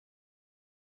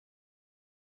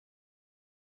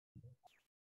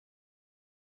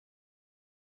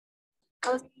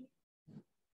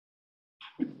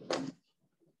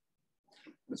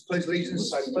Let's pledge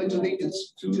allegiance. I pledge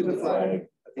allegiance to the flag of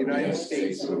the United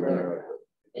States of America,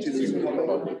 and to the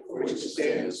republic for which it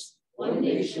stands, one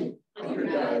nation, under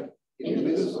God,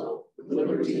 indivisible, with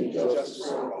liberty and justice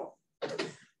for all.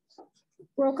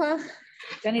 Roll call.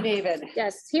 Jenny David.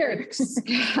 Yes, here.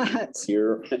 Scott.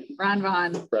 Here. Ron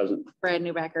Vaughn. Present. Brad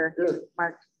Newbecker. Here.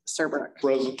 Mark Serbrook.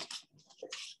 Present.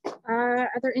 Are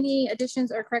there any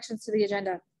additions or corrections to the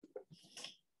agenda?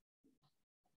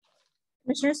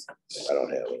 Commissioners? I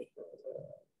don't have any.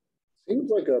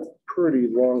 Seems like a pretty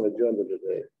long agenda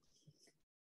today.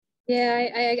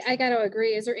 Yeah, I got to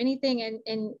agree. Is there anything,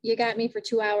 and you got me for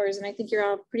 2 hours, and I think you're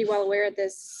all pretty well aware of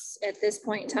this at this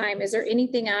point in time. Is there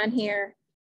anything on here?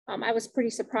 I was pretty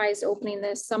surprised opening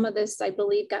this. Some of this, I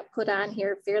believe, got put on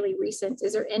here fairly recent.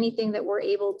 Is there anything that we're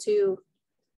able to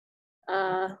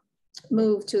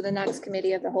move to the next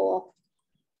committee of the whole?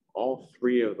 All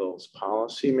three of those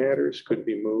policy matters could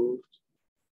be moved.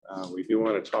 We do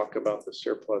want to talk about the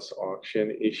surplus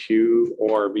auction issue.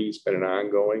 ORV's been an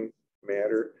ongoing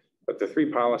matter, but the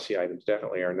three policy items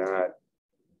definitely are not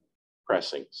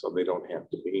pressing, so they don't have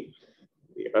to be.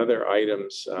 The other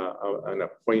items on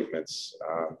appointments,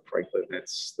 frankly,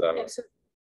 that's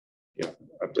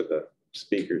up to the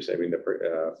speakers. I mean,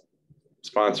 the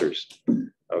sponsors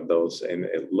of those, and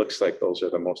it looks like those are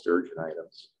the most urgent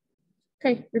items.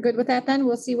 Okay, you're good with that then?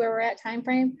 We'll see where we're at time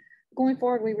frame. Going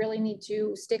forward, we really need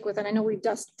to stick with it. I know we've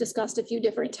just discussed a few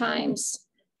different times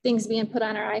things being put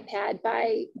on our iPad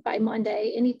by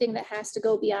Monday. Anything that has to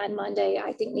go beyond Monday,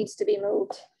 I think needs to be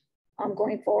moved.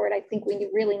 Going forward, I think we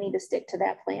really need to stick to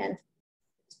that plan.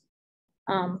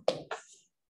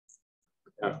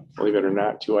 Believe it or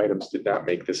not, 2 items did not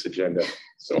make this agenda.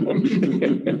 So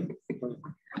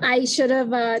I should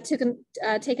have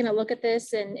taken a look at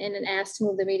this and asked to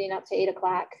move the meeting up to 8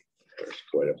 o'clock.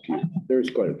 There's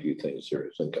quite a few things here.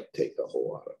 It's not going to take a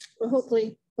whole lot of. Well,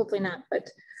 hopefully not, but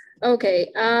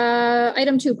okay.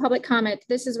 Item 2, public comment.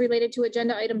 This is related to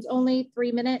agenda items only,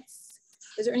 3 minutes.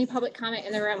 Is there any public comment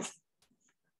in the room?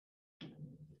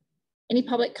 Any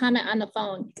public comment on the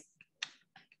phone?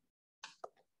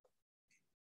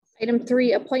 Item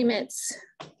 3, appointments.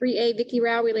 3A, Vicky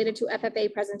Rao, related to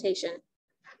FFA presentation.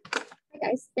 Hi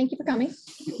guys, thank you for coming.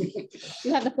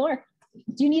 You have the floor.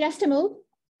 Do you need us to move?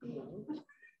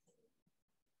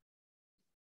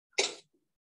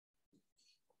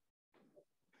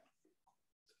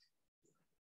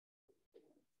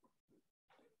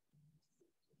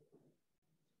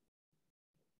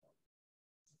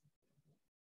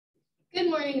 Good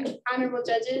morning, honorable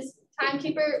judges,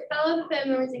 timekeeper, fellow FFA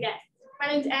members and guests. My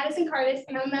name is Addison Cardis,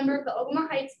 and I'm a member of the Ogemaw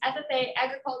Heights FFA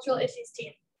Agricultural Issues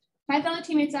team. My fellow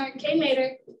teammates are Kay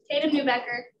Mader, Tatum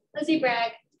Newbecker, Lizzie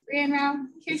Bragg, Brianne Rao,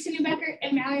 Kirsten Newbecker,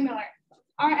 and Mallory Miller.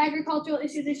 Our agricultural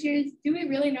issues this year is, do we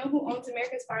really know who owns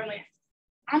America's farmland?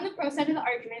 On the pro side of the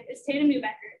argument is Tatum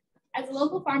Newbecker, as a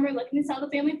local farmer looking to sell the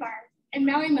family farm, and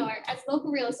Mallory Miller as a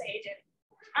local real estate agent.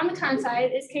 On the con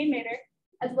side is Kay Mader,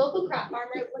 as a local crop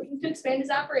farmer looking to expand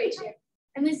his operation,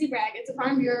 and Lizzie Bragg as a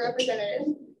Farm Bureau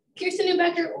representative. Kirsten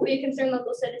Newbecker will be a concerned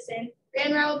local citizen.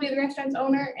 Brianne Rao will be the restaurant's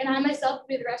owner, and I myself will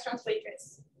be the restaurant's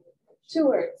waitress. 2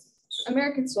 words,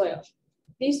 American soil.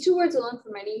 These 2 words alone for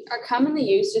many are commonly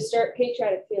used to stir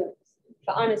patriotic feelings,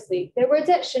 but honestly, they're words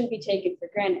that shouldn't be taken for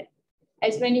granted.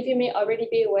 As many of you may already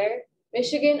be aware,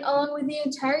 Michigan, along with the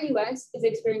entire US, is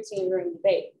experiencing a growing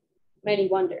debate. Many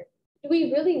wonder, do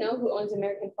we really know who owns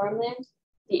American farmland?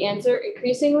 The answer,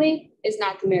 increasingly, is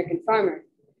not the American farmer.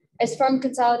 As farm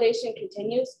consolidation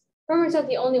continues, farmers are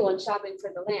the only ones shopping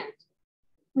for the land.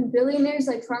 When billionaires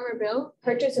like Farmer Bill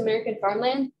purchase American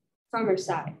farmland, farmers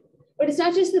sigh. But it's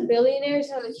not just the billionaires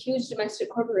or the huge domestic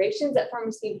corporations that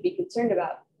farmers need to be concerned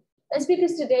about. That's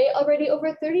because today, already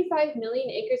over 35 million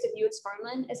acres of US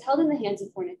farmland is held in the hands of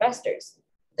foreign investors.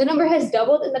 The number has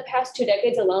doubled in the past 2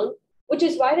 decades alone, which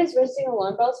is why it is raising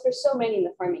alarm bells for so many in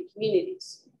the farming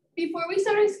communities. Before we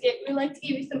start our skit, we'd like to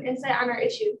give you some insight on our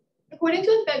issue. According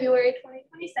to a February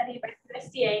 2020 study by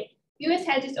USDA, US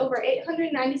had just over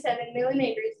 897 million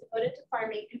acres devoted to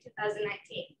farming in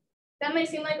 2019. That may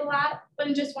seem like a lot, but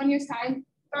in just 1 year's time,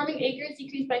 farming acres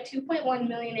decreased by 2.1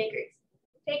 million acres.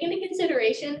 Take into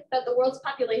consideration that the world's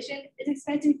population is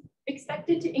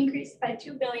expected to increase by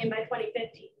 2 billion by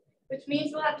 2050, which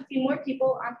means we'll have to feed more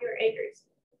people on fewer acres.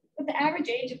 With the average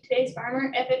age of today's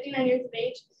farmer at 59 years of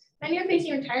age, many are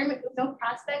facing retirement with no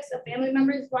prospects of family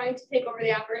members wanting to take over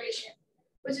the operation,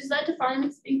 which has led to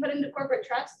farms being put into corporate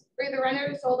trusts or either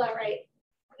rented or sold outright.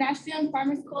 The National Young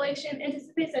Farmers Coalition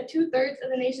anticipates that 2/3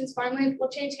 of the nation's farmland will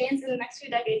change hands in the next few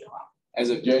decades alone. As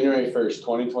of January 1st,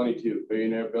 2022,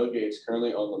 billionaire Bill Gates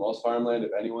currently owns the most farmland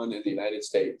of anyone in the United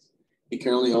States. He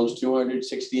currently owns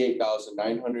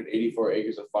 268,984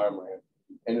 acres of farmland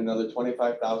and another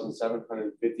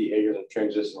 25,750 acres of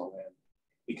transitional land.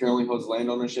 He currently holds land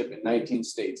ownership in 19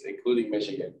 states, including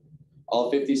Michigan. All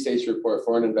 50 states report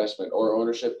foreign investment or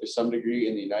ownership to some degree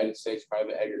in the United States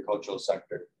private agricultural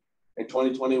sector. In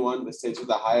 2021, the states with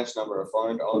the highest number of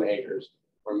foreign-owned acres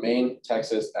were Maine,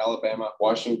 Texas, Alabama,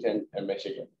 Washington, and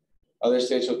Michigan. Other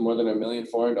states with more than 1 million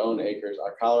foreign-owned acres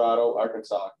are Colorado,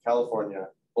 Arkansas, California,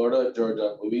 Florida,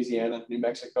 Georgia, Louisiana, New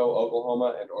Mexico,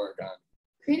 Oklahoma, and Oregon.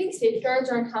 Creating safeguards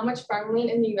around how much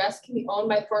farmland in the U.S. can be owned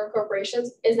by foreign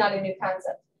corporations is not a new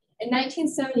concept. In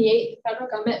 1978, the federal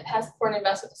government passed the Foreign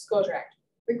Investment Disclosure Act,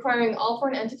 requiring all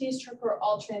foreign entities to report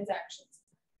all transactions,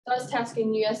 thus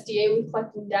tasking USDA with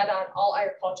collecting data on all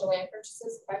agricultural land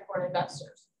purchases by foreign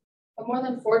investors. But more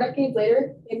than 4 decades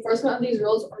later, the enforcement of these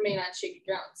rules remain on shaky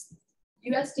grounds.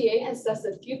 USDA has assessed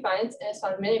a few fines and has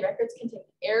found many records containing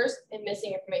errors and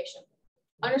missing information.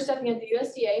 Understaffing at the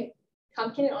USDA,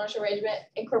 complicated ownership arrangement,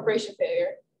 and corporation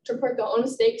failure to report their own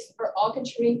mistakes are all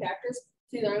contributing factors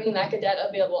to the alarming lack of data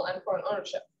available on foreign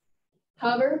ownership.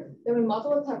 However, there have been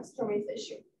multiple attempts to remedy the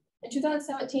issue. In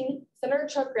 2017, Senator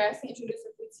Chuck Grassley introduced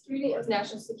the Food Security as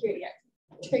National Security Act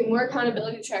to create more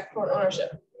accountability to track foreign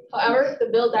ownership. However, the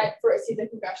bill died before it received a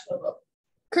congressional vote.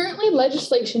 Currently,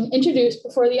 legislation introduced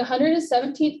before the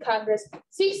 117th Congress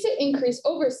seeks to increase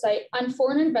oversight on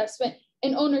foreign investment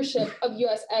and ownership of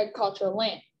U.S. agricultural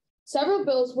land. Several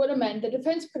bills would amend the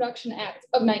Defense Production Act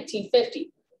of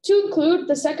 1950 to include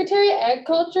the Secretary of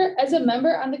Agriculture as a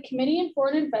member on the Committee on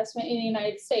Foreign Investment in the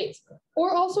United States,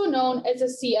 or also known as a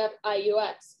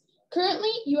CFIUS.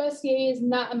 Currently, USDA is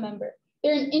not a member.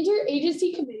 They're an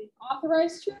interagency committee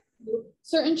authorized to approve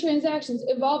certain transactions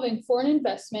involving foreign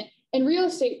investment and real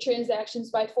estate transactions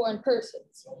by foreign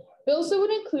persons. Bills that would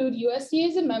include USDA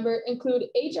as a member include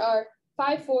HR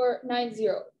 5490,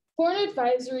 Foreign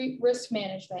Advisory Risk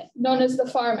Management, known as the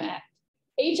Farm Act,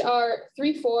 HR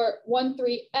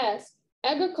 3413S,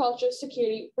 Agriculture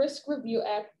Security Risk Review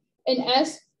Act, and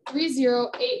S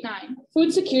 3089,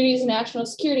 Food Securities National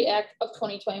Security Act of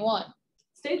 2021.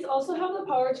 States also have the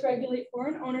power to regulate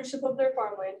foreign ownership of their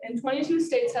farmland, and 22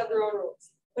 states have their own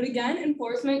rules. But again,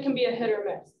 enforcement can be a hit or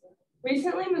miss.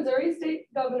 Recently, Missouri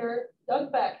State Governor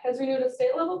Doug Beck has renewed a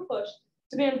state-level push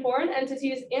to ban foreign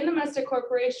entities and domestic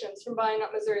corporations from buying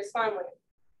up Missouri's farmland.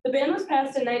 The ban was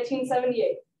passed in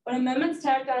 1978, but amendments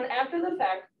tacked on after the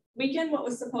fact weakened what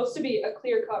was supposed to be a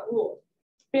clear-cut rule.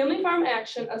 Family Farm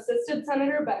Action assisted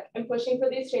Senator Beck in pushing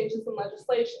for these changes in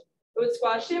legislation. It would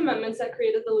squash the amendments that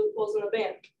created the loopholes in the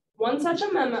ban. One such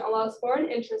amendment allows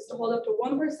foreign interests to hold up to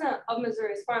 1% of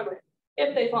Missouri's farmland,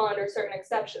 if they fall under certain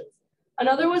exceptions.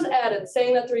 Another was added,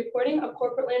 saying that the reporting of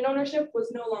corporate land ownership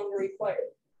was no longer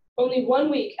required. Only 1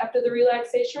 week after the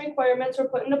relaxation requirements were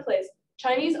put into place,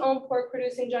 Chinese-owned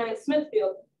pork-producing giant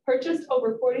Smithfield purchased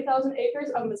over 40,000 acres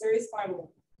of Missouri's farmland.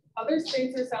 Other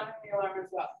states are sounding the alarm as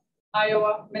well.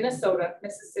 Iowa, Minnesota,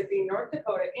 Mississippi, North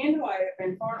Dakota, and Hawaii have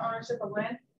banned foreign ownership of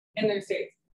land in their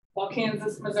states, while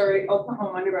Kansas, Missouri,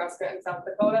 Oklahoma, Nebraska, and South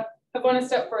Dakota have gone a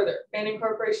step further, banning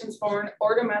corporations, foreign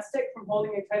or domestic, from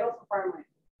holding a title to farmland.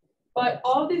 But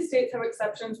all of these states have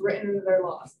exceptions written into their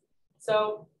laws.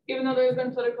 So even though there has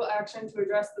been political action to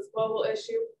address this global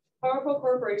issue, powerful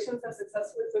corporations have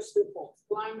successfully pushed loopholes,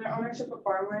 allowing their ownership of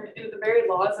farmland into the very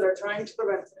laws that are trying to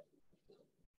prevent it.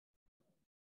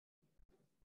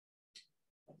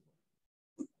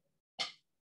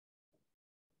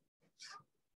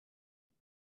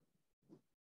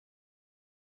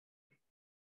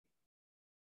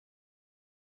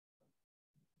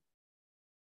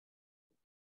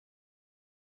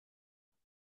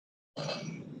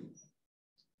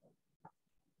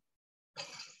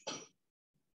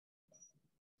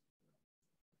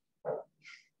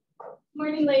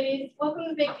 Morning, ladies. Welcome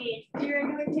to Big D. Your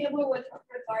regular table or what's for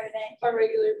the bar today? Our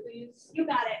regular, please. You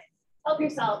got it. Help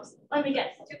yourselves. Let me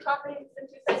guess. 2 coffees and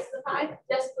 2 slices of pie?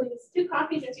 Yes, please. 2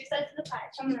 coffees and 2 slices of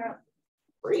pie. Come in the room.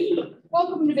 Free.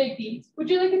 Welcome to Big D. Would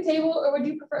you like a table or would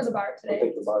you prefer the bar today? I'll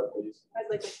take the bar, please. I'd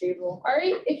like a table. All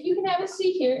right. If you can have a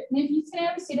seat here, and if you can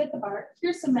have a seat at the bar,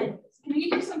 here's some menus. Can I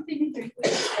get you something to drink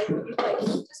with? What you'd like?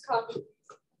 Just coffee.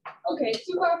 Okay,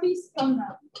 2 coffees. Come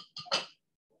now.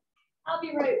 I'll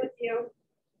be right with you.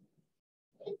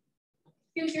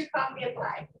 Here's your coffee and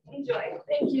pie. Enjoy.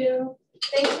 Thank you.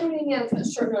 Thanks for meeting on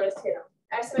such short notice, Tatum.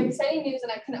 I have some exciting news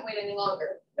and I couldn't wait any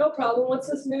longer. No problem. What's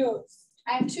this news?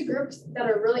 I have 2 groups that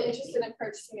are really interested in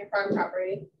purchasing your farm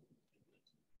property.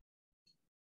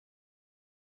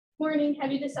 Morning.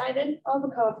 Have you decided? I'll have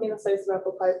a coffee and a slice of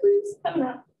apple pie, please. Coming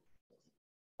up.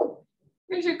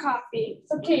 Here's your coffee.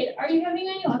 So Kate, are you having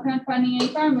any luck on finding any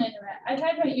farmland in that? I've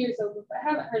had my ears open, but I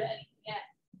haven't heard anything yet.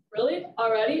 Really?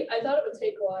 Already? I thought it would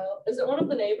take a while. Is it one of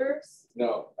the neighbors?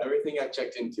 No, everything I've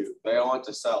checked into, they all want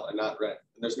to sell and not rent.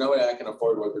 And there's no way I can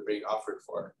afford what they're being offered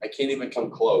for. I can't even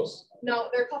come close. No,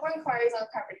 there are a couple inquiries on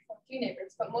property from a few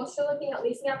neighbors, but most are looking at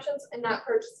leasing options and not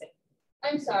purchasing.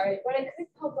 I'm sorry, but I couldn't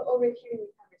help but overhearing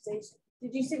the conversation.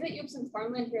 Did you say that you have some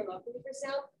farmland here locally for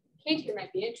sale? Kate here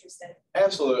might be interested.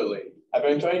 Absolutely. I've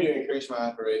been trying to increase my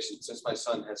operations since my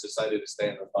son has decided to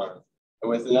stay on the farm. And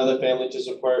with another family to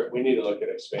support, we need to look at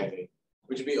expanding.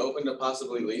 Would you be open to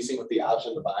possibly leasing with the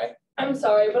option to buy? I'm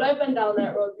sorry, but I've been down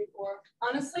that road before.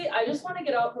 Honestly, I just want to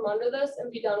get out from under this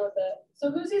and be done with it.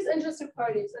 So who's these interested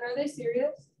parties and are they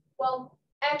serious? Well,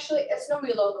 actually, it's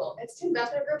nobody local. It's two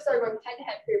investment groups that are going head to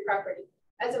head for your property.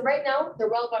 As of right now, they're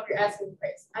well above your asking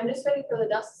price. I'm just waiting for the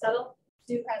dust to settle to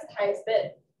see who has the highest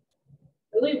bid.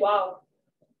 Really? Wow.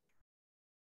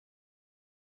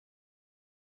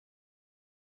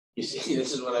 You see,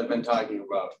 this is what I've been talking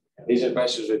about. These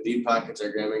investors with deep pockets are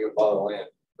grabbing up all the land.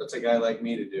 What's a guy like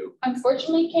me to do?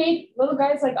 Unfortunately, Kate, little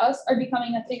guys like us are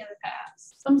becoming a thing of the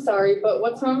past. I'm sorry, but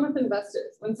what's wrong with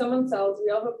investors? When someone sells,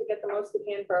 we all hope to get the most we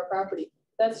can for our property.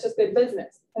 That's just good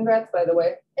business. Congrats, by the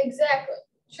way. Exactly.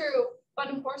 True. But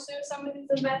unfortunately, with some of these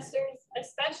investors,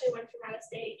 especially when from out of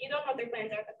state, you don't know what their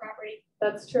plans are with the property.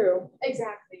 That's true.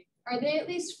 Exactly. Are they at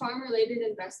least farm-related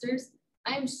investors?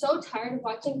 I am so tired of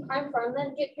watching prime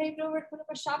farmland get paved over to put up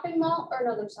a shopping mall or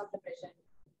another subdivision.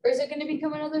 Or is it going to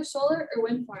become another solar or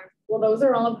wind farm? Well, those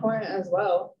are all important as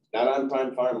well. Not on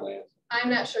prime farmland. I'm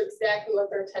not sure exactly what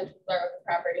their intentions are with the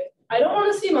property. I don't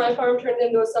want to see my farm turned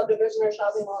into a subdivision or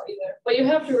shopping mall either. But you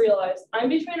have to realize, I'm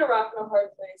between a rock and a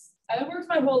hard place. I have worked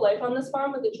my whole life on this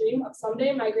farm with the dream of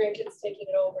someday my grandkids taking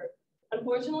it over.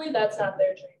 Unfortunately, that's not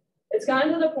their dream. It's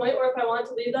gotten to the point where if I want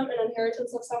to leave them an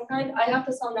inheritance of some kind, I have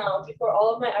to sell now before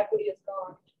all of my equity is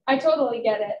gone. I totally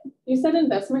get it. You said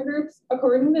investment groups?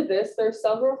 According to this, there are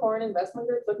several foreign investment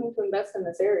groups looking to invest in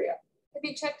this area. Have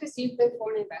you checked to see if they're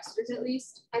foreign investors at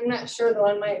least? I'm not sure the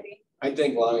one might be. I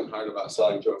think long and hard about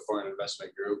selling to a foreign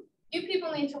investment group. You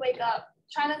people need to wake up.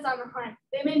 China's on the hunt.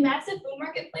 They made massive food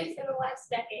marketplace in the last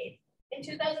decade. In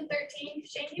 2013,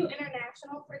 Shangyu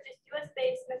International purchased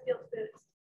US-based Smithfield Foods.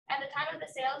 At the time of the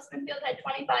sale, Smithfield had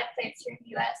 25 plants here in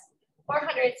the US,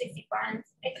 460 farms,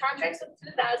 and contracts with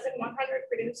 2,100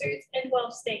 producers in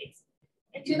 12 states.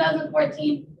 In 2014,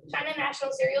 China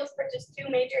National Cereals purchased two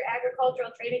major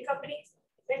agricultural trading companies.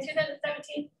 In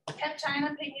 2017,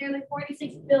 ChemChina paid nearly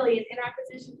 $46 billion in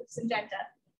acquisitions of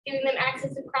Syngenta, giving them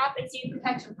access to crop and seed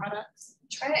protection products.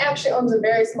 China actually owns a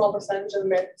very small percentage of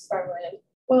America's farmland.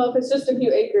 Well, if it's just a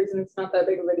few acres and it's not that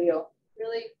big of a deal.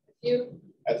 Really? A few?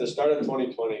 At the start of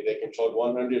 2020, they controlled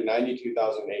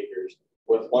 192,000 acres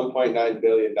worth $1.9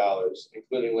 billion,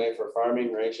 including land for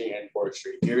farming, ranching, and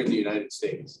forestry here in the United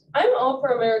States. I'm all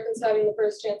for Americans having the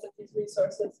first chance at these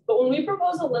resources, but when we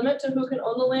propose a limit to who can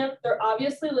own the land, they're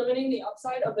obviously limiting the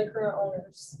upside of the current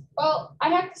owners. Well, I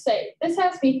have to say, this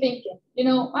has me thinking. You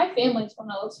know, my family's one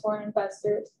of those foreign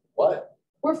investors. What?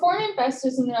 We're foreign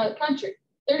investors in another country.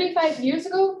 35 years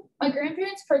ago, my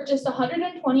grandparents purchased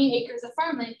 120 acres of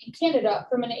farmland in Canada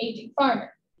from an aging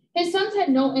farmer. His sons had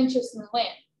no interest in the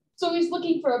land, so he's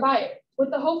looking for a buyer with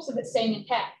the hopes of it staying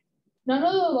intact. None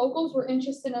of the locals were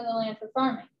interested in the land for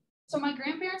farming, so my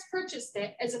grandparents purchased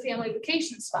it as a family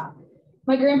vacation spot.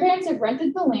 My grandparents have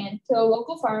rented the land to a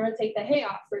local farmer to take the hay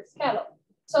off for his cattle.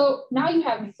 So now you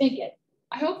have me thinking.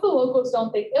 I hope the locals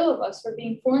don't think ill of us for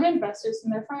being foreign investors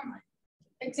in their farmland.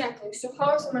 Exactly. So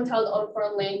how are some entitled to own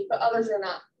foreign land, but others are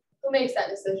not? Who makes that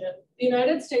decision? The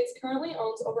United States currently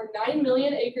owns over 9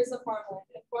 million acres of farmland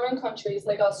in foreign countries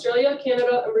like Australia,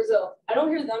 Canada, and Brazil. I don't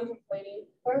hear them complaining.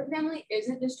 Our family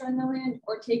isn't destroying the land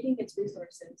or taking its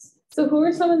resources. So who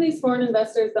are some of these foreign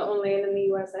investors that own land in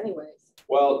the US anyways?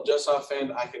 Well, just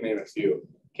offhand, I can name a few.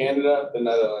 Canada, the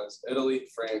Netherlands, Italy,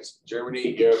 France,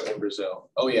 Germany, Europe, and Brazil.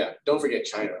 Oh yeah, don't forget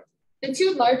China. The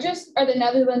two largest are the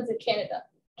Netherlands and Canada.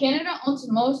 Canada owns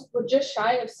the most with just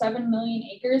shy of 7 million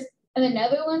acres, and the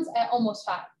Netherlands at almost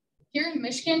 5. Here in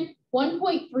Michigan,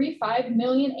 1.35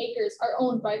 million acres are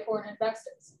owned by foreign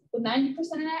investors, with 90%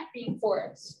 of that being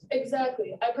forests.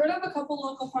 Exactly. I've heard of a couple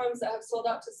local farms that have sold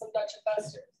out to some Dutch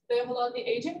investors. They have allowed the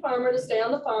aging farmer to stay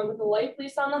on the farm with a light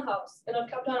lease on the house, and have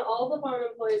kept on all of the farm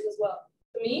employees as well.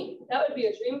 To me, that would be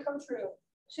a dream come true.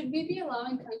 Should we be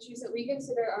allowing countries that we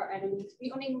consider our enemies to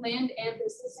be owning land and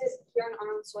businesses here on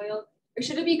our own soil? Or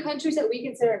should it be countries that we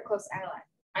consider a close ally?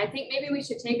 I think maybe we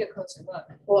should take a closer look.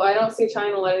 Well, I don't see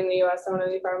China letting the US own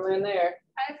any farmland there.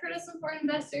 I've heard of some foreign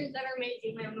investors that are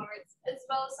amazing landlords, as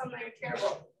well as some that are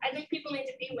terrible. I think people need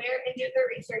to beware and do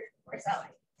their research before we're selling.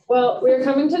 Well, we are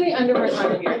coming to the end of our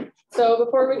time here. So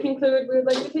before we conclude, we would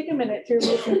like to take a minute to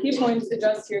remove some key points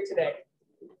addressed here today.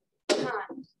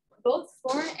 Con. Both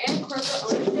foreign and corporate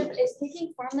ownership is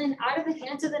taking farmland out of the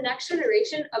hands of the next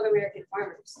generation of American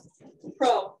farmers.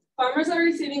 Pro. Farmers are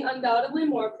receiving undoubtedly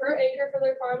more per acre for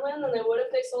their farmland than they would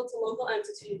if they sold to local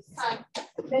entities.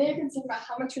 Many are concerned about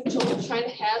how much control China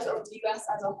has over the US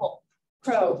as a whole.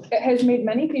 Pro. It has made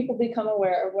many people become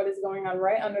aware of what is going on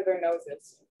right under their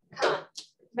noses. Con.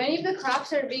 Many of the crops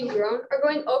that are being grown are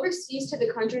going overseas to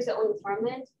the countries that own the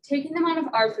farmland, taking them out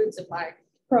of our food supply.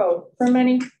 Pro. For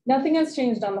many, nothing has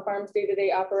changed on the farm's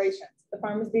day-to-day operations. The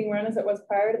farm is being run as it was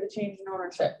prior to the change in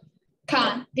ownership.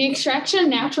 Con. The extraction of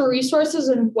natural resources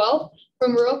and wealth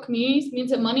from rural communities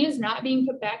means that money is not being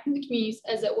put back into the communities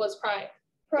as it was prior.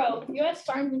 Pro. U.S.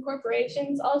 farms and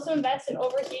corporations also invest in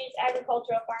overseas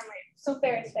agricultural farmland, so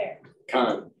fair is fair.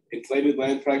 Con. Inflated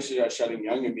land prices are shutting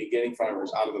young and beginning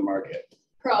farmers out of the market.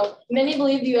 Pro. Many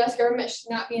believe the US government should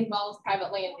not be involved with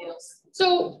private land deals.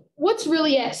 So what's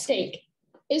really at stake?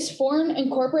 Is foreign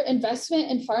and corporate investment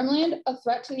in farmland a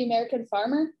threat to the American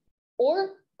farmer?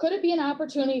 Or could it be an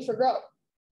opportunity for growth?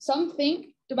 Some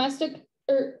think domestic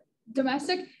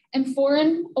and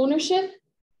foreign ownership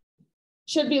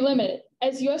should be limited,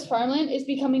 as US farmland is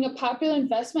becoming a popular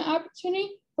investment opportunity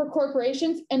for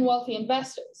corporations and wealthy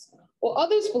investors, while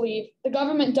others believe the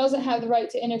government doesn't have the right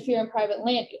to interfere in private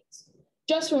land deals.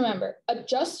 Just remember, a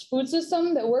just food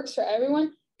system that works for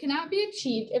everyone cannot be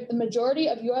achieved if the majority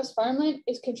of US farmland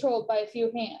is controlled by a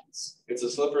few hands. It's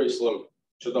a slippery slope.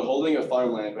 Should the holding of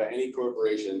farmland by any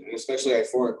corporation, and especially a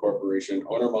foreign corporation,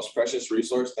 own our most precious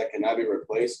resource that cannot be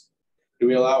replaced? Do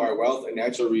we allow our wealth and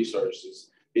natural resources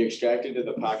be extracted to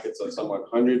the pockets of someone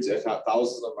hundreds, if not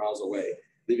thousands of miles away,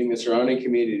 leaving the surrounding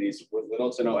communities with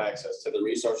little to no access to the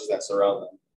resources that surround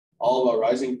them? All while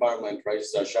rising farmland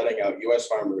prices are shutting out US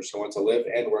farmers who want to live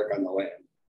and work on the land.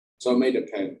 So it may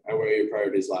depend on where your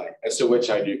priorities lie as to which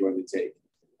side you're going to take.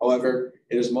 However,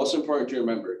 it is most important to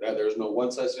remember that there is no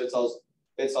one-size-fits-all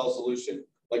solution,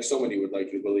 like so many would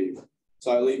like to believe. So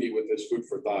I leave you with this food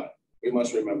for thought. We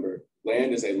must remember,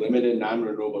 land is a limited,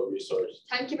 non-renewable resource.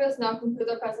 Timekeepers now conclude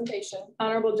their presentation.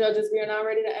 Honorable judges, we are now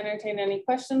ready to entertain any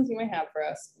questions you may have for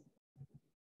us.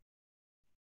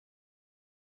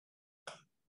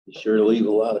 You sure leave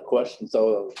a lot of questions out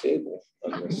on the table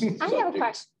on this I have a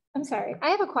question. I'm sorry.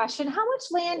 I have a question. How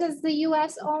much land does the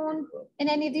US own in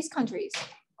any of these countries?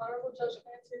 Honorable Judge,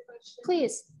 can I answer your question?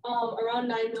 Please. Around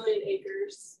 9 million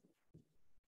acres.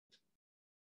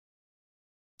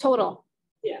 Total.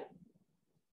 Yeah.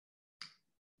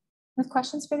 With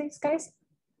questions for these guys?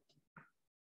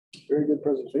 Very good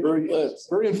presentation.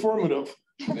 Very informative.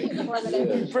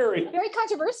 Informative. Very. Very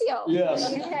controversial. Yes.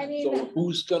 I mean, So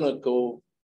who's gonna go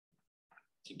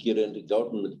to get into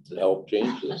government to help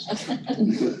change this?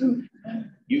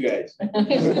 You guys.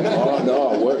 Oh,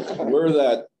 no,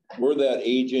 we're that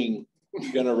aging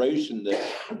generation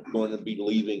that's going to be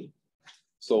leaving.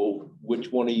 So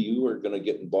which one of you are going to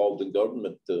get involved in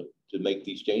government to make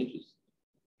these changes?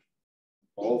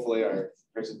 Well, hopefully our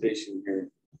presentation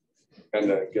here kind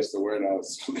of gets the word out.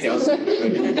 Somebody else.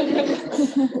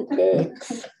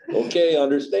 Okay,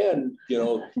 understand,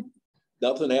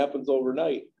 nothing happens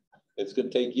overnight. It's going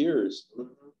to take years.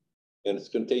 And it's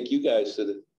going to take you guys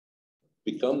to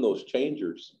become those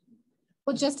changers.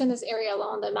 well, just in this area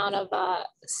alone, the amount of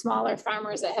smaller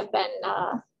farmers that have been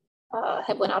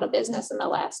have went out of business in the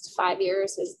last 5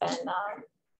 years has been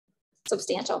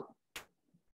substantial.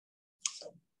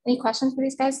 Any questions for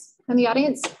these guys from the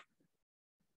audience?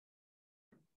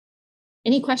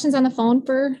 Any questions on the phone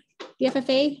for the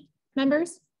FFA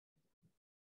members?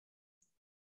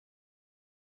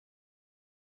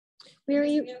 Where are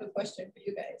you? I have a question for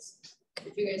you guys.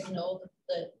 Did you guys know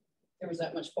that there was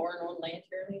that much foreign owned land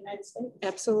here in the United States?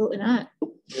 Absolutely not.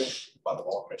 Yeah. By the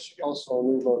wall, Michigan. Also, I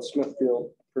knew about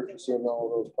Smithfield purchasing all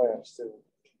of those plants too.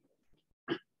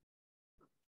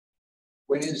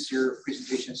 When is your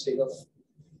presentation state of?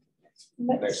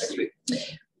 Next week.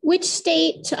 Which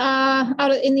state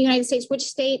in the United States, which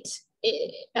state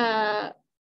has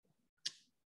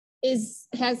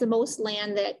the most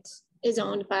land that is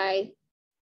owned by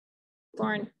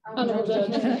foreign?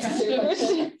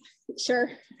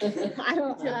 Sure. I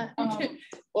don't.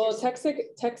 Well,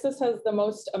 Texas has the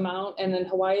most amount, and then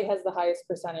Hawaii has the highest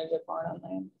percentage of foreign owned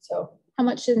land. So how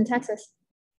much is in Texas?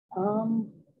 A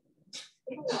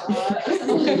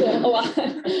lot.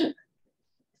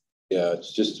 Yeah,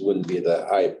 it's just wouldn't be that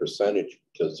high a percentage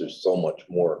because there's so much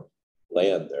more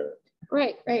land there.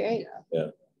 Right. Yeah.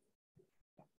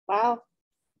 Wow.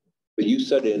 But you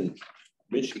said in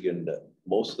Michigan that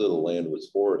most of the land was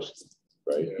forest,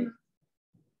 right? Yeah.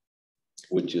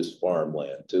 which is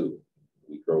farmland too.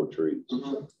 We grow trees.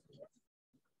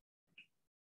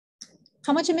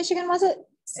 How much in Michigan was it?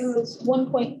 It was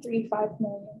 1.35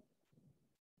 million.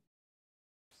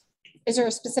 Is there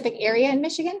a specific area in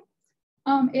Michigan?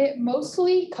 It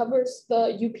mostly covers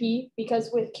the UP because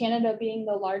with Canada being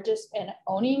the largest and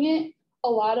owning it, a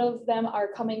lot of them are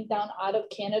coming down out of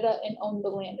Canada and own the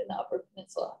land in the Upper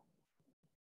Peninsula.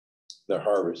 They're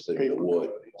harvesting the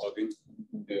wood.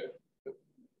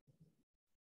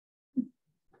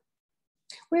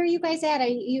 Where are you guys at? Have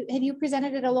you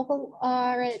presented at a local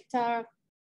or at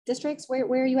districts? Where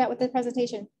are you at with the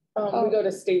presentation? We go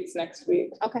to states next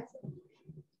week. Okay.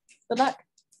 Good luck.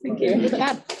 Thank you. Good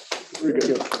job. Very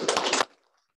good.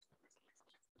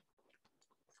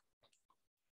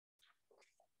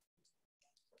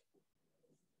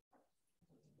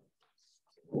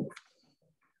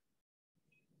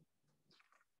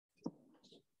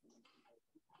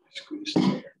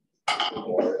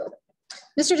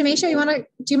 Mr. Demasio,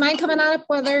 do you mind coming on up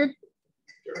whether?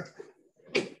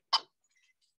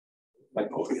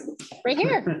 Right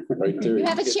here. Right there. You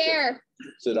have a get chair.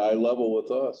 Sit eye level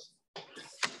with us.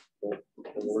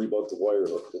 Don't worry about the wire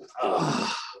hook.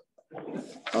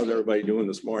 How's everybody doing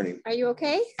this morning? Are you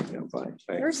okay? Yeah, I'm fine. Thanks.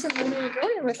 There's something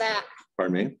going with that.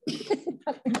 Pardon me?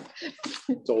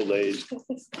 It's old age.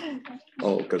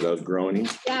 Oh, because I was groaning?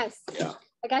 Yes. Yeah.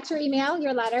 I got your email,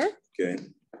 your letter. Okay.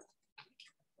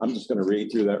 I'm just going to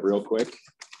read through that real quick.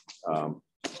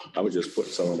 I would just put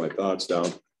some of my thoughts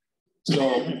down.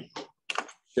 So,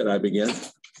 should I begin?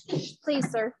 Please,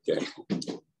 sir. Okay.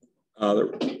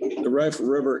 The Rifle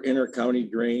River Inter-County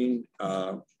Drain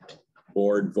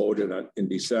Board voted in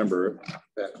December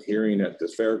that hearing at the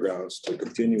fairgrounds to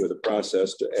continue with the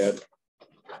process to add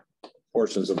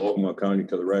portions of Ogemaw County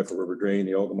to the Rifle River Drain.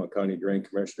 The Ogemaw County Drain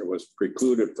Commissioner was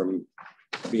precluded from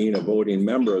being a voting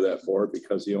member of that board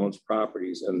because he owns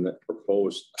properties in the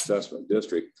proposed assessment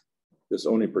district. This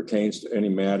only pertains to any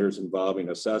matters involving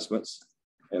assessments.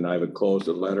 And I've enclosed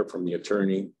a letter from the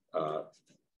attorney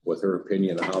with her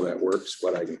opinion on how that works,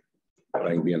 what I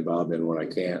can be involved in, what I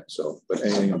can't. So, but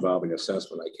anything involving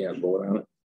assessment, I can't vote on it.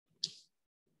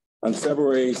 On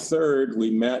February 3rd, we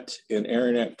met in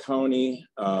Aranet County.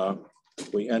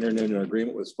 We entered into an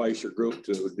agreement with Spicer Group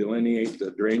to delineate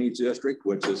the drainage district,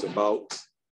 which is about,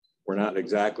 we're not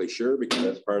exactly sure because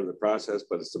that's part of the process,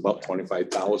 but it's about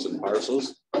 25,000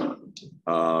 parcels.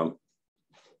 And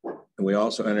we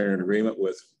also entered an agreement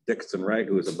with Dixon Wright,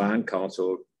 who is a bond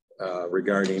counsel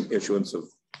regarding issuance of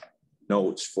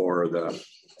notes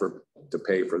to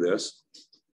pay for this.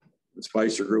 The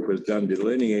Spicer Group has done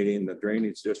delineating the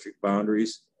drainage district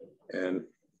boundaries, and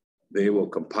they will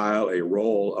compile a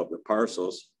roll of the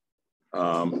parcels.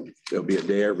 There'll be a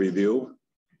day of review.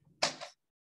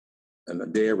 And the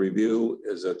day of review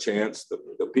is a chance that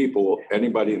the people,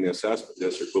 anybody in the assessment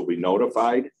district will be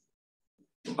notified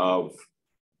of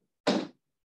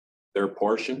their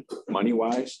portion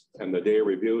money-wise. And the day of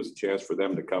review is a chance for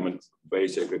them to come and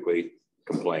basically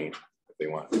complain if they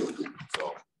want.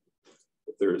 So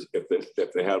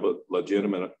if they have a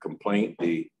legitimate complaint,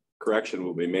 the correction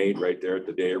will be made right there at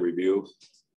the day of review.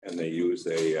 And they use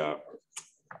a,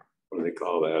 what do they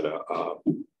call that?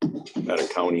 That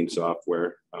accounting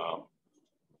software.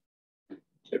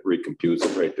 It recomputes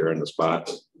it right there in the spot.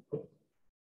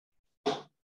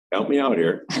 Help me out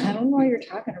here. I don't know what you're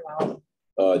talking about.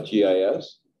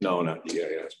 GIS? No, not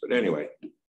GIS, but anyway.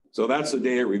 So that's the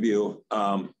day of review.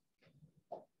 And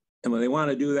when they want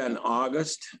to do that in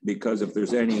August, because if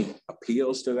there's any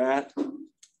appeals to that,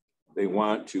 they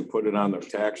want to put it on their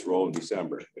tax roll in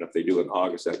December. And if they do it in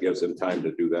August, that gives them time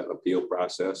to do that appeal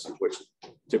process, which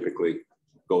typically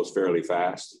goes fairly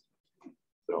fast.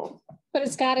 So, but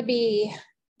it's got to be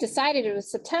decided it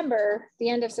was September, the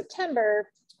end of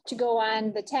September, to go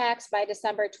on the tax by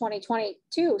December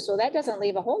 2022. So that doesn't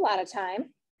leave a whole lot of time.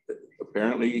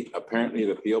 Apparently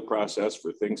the appeal process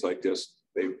for things like this,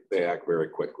 they act very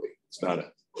quickly. It's not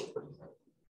a.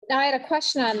 Now I had a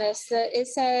question on this. It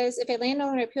says if a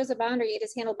landowner appeals a boundary, it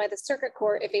is handled by the circuit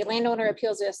court. If a landowner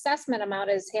appeals the assessment amount,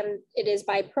 it is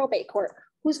by probate court.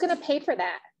 Who's going to pay for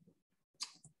that?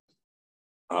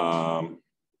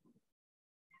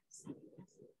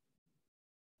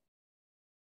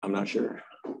 I'm not sure.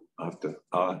 I'll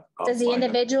Does the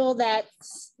individual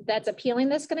that's appealing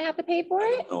this going to have to pay for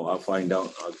it? No, I'll find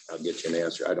out. I'll get you an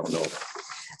answer. I don't know.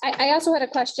 I also had a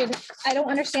question. I don't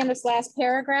understand this last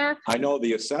paragraph. I know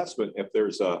the assessment, if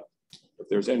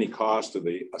there's any cost to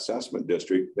the assessment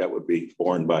district, that would be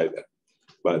borne by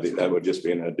that would just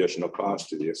be an additional cost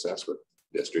to the assessment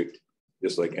district,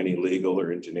 just like any legal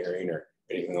or engineering or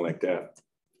anything like that.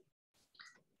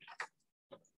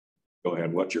 Go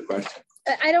ahead. What's your question?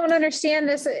 I don't understand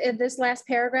this, this last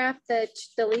paragraph, that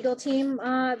the legal team,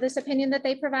 this opinion that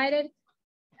they provided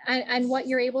and what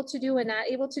you're able to do and not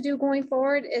able to do going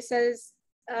forward. It says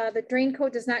the drain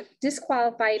code does not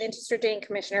disqualify an interested drain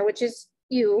commissioner, which is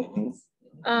you,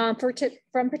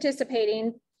 from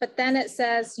participating. But then it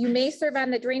says you may serve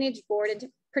on the drainage board and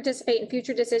participate in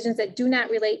future decisions that do not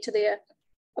relate to the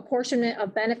apportionment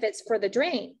of benefits for the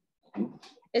drain.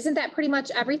 Isn't that pretty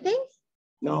much everything?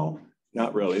 No,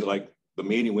 not really. Like the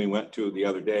meeting we went to the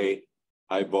other day,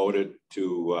 I voted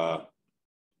to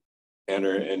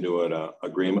enter into an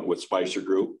agreement with Spicer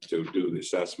Group to do the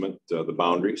assessment, the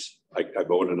boundaries. I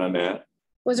voted on that.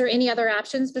 Was there any other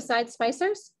options besides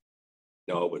Spicer's?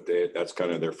 No, but that's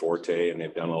kind of their forte, and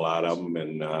they've done a lot of them,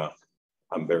 and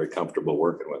I'm very comfortable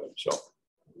working with them. So,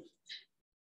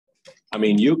 I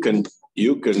mean, you can.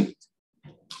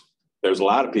 There's a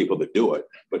lot of people that do it,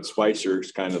 but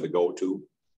Spicer's kind of the go-to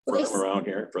firm around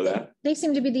here for that. They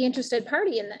seem to be the interested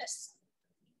party in this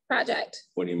project.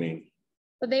 What do you mean?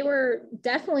 But they were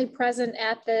definitely present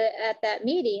at that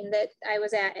meeting that I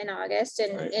was at in August,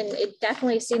 and Right. And it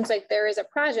definitely seems like there is a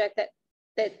project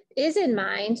that is in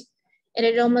mind, and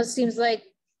it almost seems like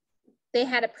they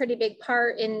had a pretty big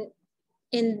part in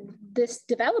this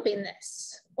developing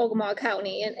this Ogemaw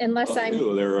County, and unless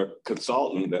They're a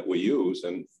consultant that we use,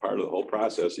 and part of the whole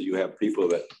process that you have people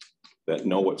that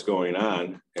know what's going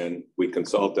on, and we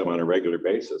consult them on a regular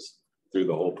basis through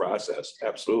the whole process.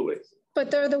 Absolutely. But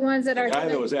they're the ones that The are. guy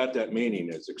that was at that meeting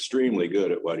is extremely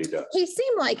good at what he does. He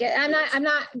seemed like it. I'm not I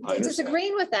understand.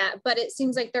 disagreeing with that, but it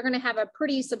seems like they're going to have a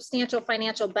pretty substantial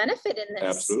financial benefit in this.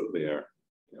 Absolutely are.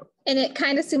 Yep. And it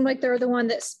kind of seemed like they're the one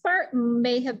that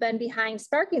may have been behind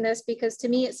sparking this, because to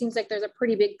me, it seems like there's a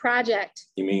pretty big project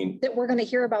You mean that we're going to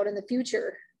hear about in the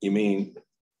future.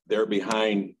 they're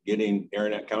behind getting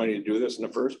Aranet County to do this in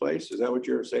the first place? Is that what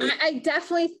you're saying? I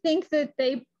definitely think that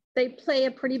they play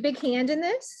a pretty big hand in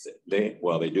this. They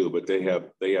do, but they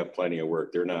have plenty of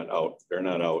work. They're not out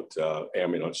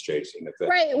ambulance chasing.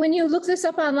 Right. When you look this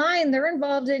up online, they're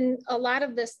involved in a lot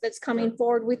of this that's coming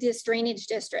forward with this drainage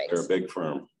district. They're a big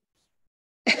firm.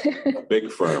 A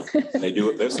big firm. And they do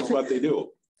it. This is what they do.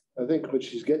 I think what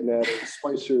she's getting at is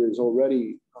Spicer is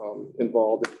already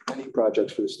involved in many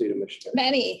projects for the state of Michigan.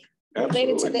 Many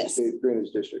related to this. State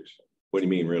drainage districts. What do you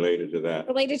mean related to that?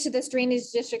 Related to this drainage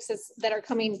districts that are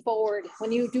coming forward.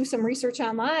 When you do some research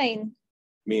online.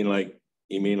 You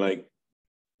mean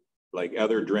like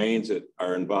other drains that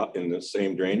are involved in the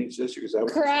same drainage district? Is that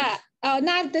what correct?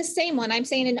 Not the same one. I'm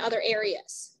saying in other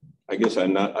areas. I guess I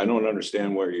don't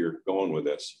understand where you're going with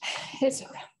this. It's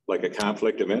like a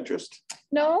conflict of interest.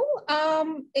 No,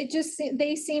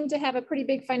 they seem to have a pretty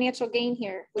big financial gain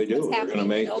here. They do. They're going to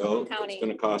make, it's going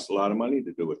to cost a lot of money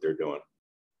to do what they're doing.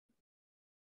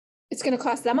 It's going to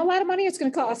cost them a lot of money. It's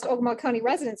going to cost Ogemaw County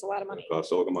residents a lot of money. It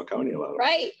costs Ogemaw County a lot of money.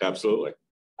 Right. Absolutely.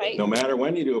 Right. No matter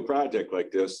when you do a project like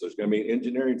this, there's going to be an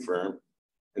engineering firm,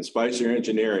 and Spicer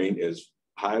Engineering is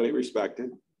highly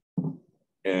respected,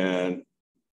 and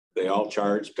they all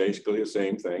charge basically the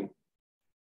same thing.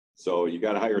 So you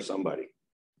got to hire somebody.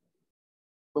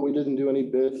 But we didn't do any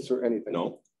bids or anything.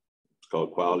 No, it's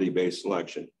called quality-based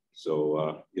selection.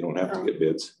 So you don't have to get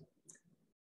bids.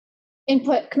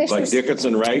 Input, commissioners. Like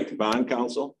Dickinson Wright Bond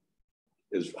Council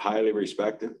is highly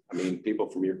respected. I mean, people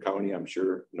from your county, I'm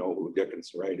sure, know who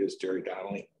Dickinson Wright is. Terry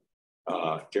Donnelly.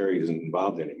 Terry isn't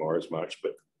involved anymore as much,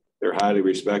 but they're highly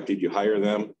respected. You hire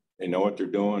them, they know what they're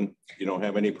doing. You don't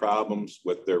have any problems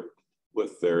with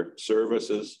their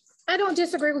services. I don't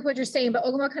disagree with what you're saying, but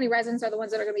Ogemaw County residents are the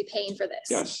ones that are going to be paying for this.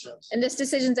 Yes. And this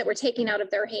decisions that we're taking out of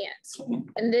their hands.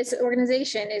 And this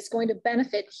organization is going to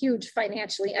benefit huge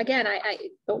financially. Again, I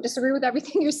don't disagree with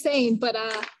everything you're saying, but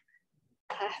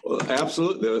well,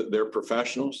 absolutely. They're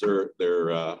professionals.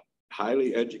 They're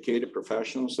highly educated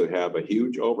professionals that have a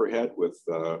huge overhead with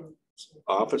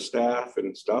office staff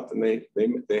and stuff, and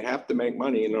they have to make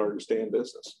money in order to stay in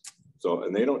business. So,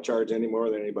 and they don't charge any more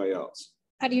than anybody else.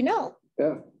 How do you know?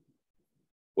 Yeah.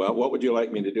 Well, what would you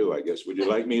like me to do? I guess, would you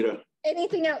like me to?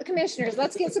 Anything else, commissioners?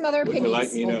 Let's get some other opinions.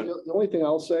 Like me to... The only thing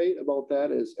I'll say about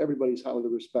that is everybody's highly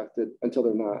respected until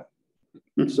they're not.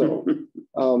 So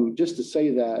just to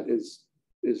say that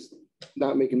is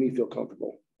not making me feel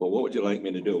comfortable. Well, what would you like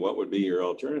me to do? What would be your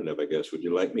alternative, I guess? Would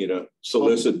you like me to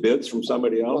solicit bids from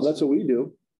somebody else? Well, that's what we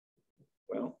do.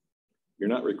 Well, you're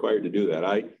not required to do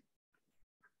that.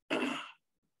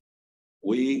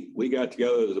 We got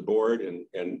together as a board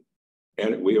and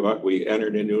we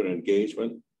entered into an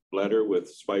engagement letter with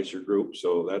Spicer Group.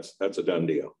 So that's a done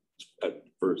deal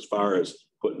for as far as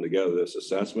putting together this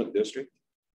assessment district.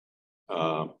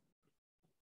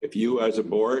 If you as a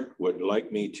board would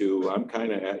like me to, I'm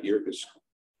kind of at your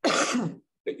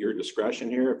at your discretion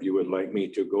here, if you would like me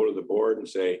to go to the board and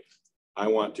say, I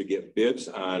want to get bids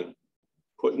on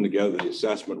putting together the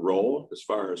assessment roll as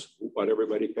far as what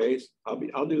everybody pays, I'll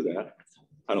do that.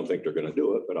 I don't think they're going to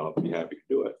do it, but I'll be happy to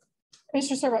do it.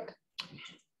 Commissioner Serbrook.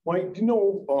 Mike, do you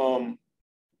know,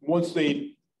 once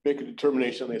they make a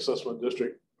determination on the assessment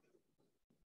district,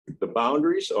 the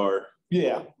boundaries are?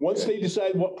 Yeah, once they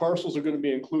decide what parcels are going to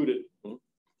be included,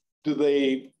 do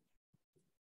they,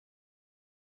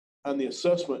 on the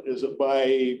assessment, is it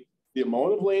by the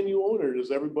amount of land you own, or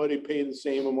does everybody pay the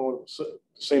same amount of,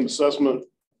 same assessment?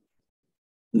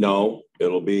 No,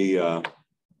 it'll be,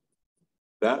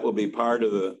 that will be part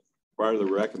of the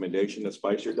recommendation that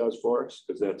Spicer does for us,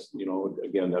 because that's, you know,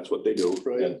 again, that's what they do.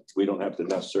 Right. And we don't have to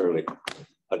necessarily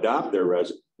adopt their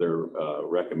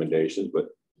recommendations, but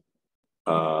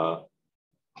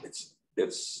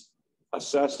it's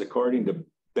assessed according to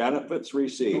benefits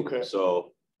received. Okay.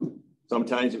 So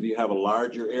sometimes if you have a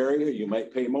larger area, you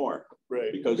might pay more.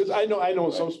 Right. Because I know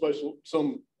some special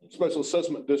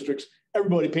assessment districts,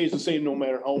 everybody pays the same no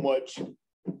matter how much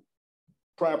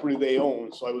property they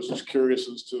own. So I was just curious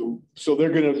as to, so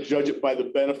they're going to judge it by the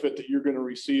benefit that you're going to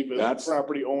receive as a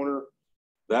property owner.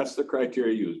 That's the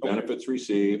criteria used, benefits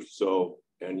received. So,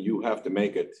 and you have to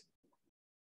make it,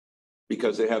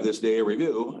 because they have this day of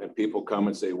review and people come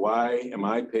and say, why am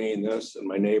I paying this? And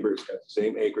my neighbor's got the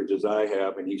same acreage as I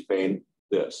have and he's paying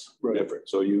this different.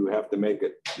 So you have to make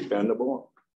it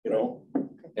dependable, you know?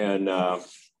 And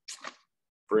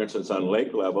for instance, on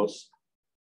lake levels,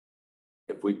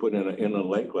 if we put in a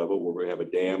lake level where we have a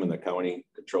dam and the county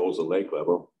controls the lake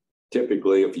level,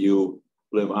 typically if you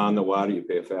live on the water, you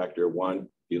pay a factor of 1. If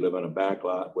you live on a back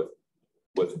lot with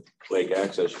lake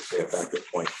access, you pay a factor of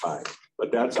 0.5.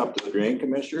 But that's up to the drain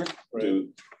commissioner to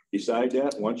decide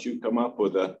that. Once you come up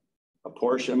with a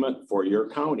apportionment for your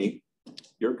county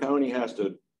has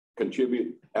to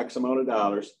contribute X amount of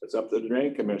dollars. It's up to the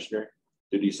drain commissioner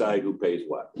to decide who pays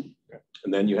what.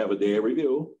 And then you have a day of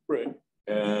review. Right.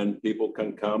 And people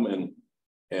can come and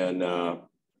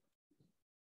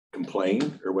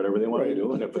complain or whatever they want to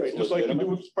do. And if it's just like you do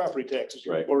with property taxes,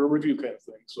 or a review kind of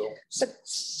thing. So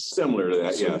similar to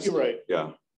that, yes. You're right.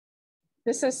 Yeah.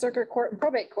 This says circuit court and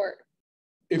probate court.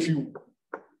 If you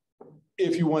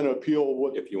want to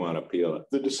appeal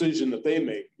the decision that they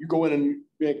make, you go in and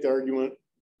make the argument.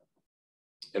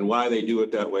 And why they do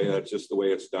it that way, that's just the way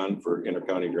it's done for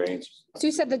intercounty drains. So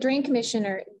you said the drain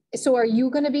commissioner. So are you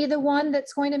going to be the one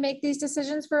that's going to make these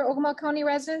decisions for Ogemaw County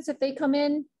residents if they come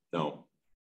in? No.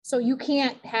 So you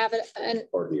can't have it.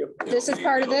 This is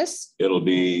part of this? It'll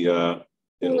be, Who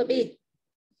will it be?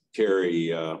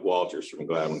 Terry Walters from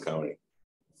Gladwin County.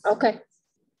 Okay.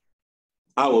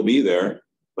 I will be there,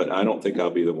 but I don't think I'll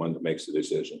be the one that makes the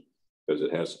decision because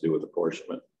it has to do with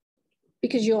apportionment.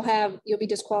 Because you'll be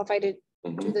disqualified to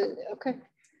do the, okay.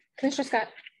 Commissioner Scott.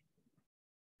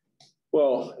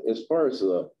 Well, as far as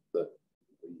the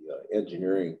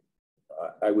engineering,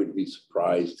 I would be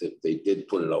surprised if they did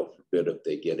put it out for bid, if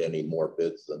they get any more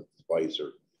bids than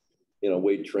Spicer. You know,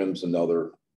 Wade Trim's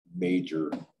another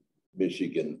major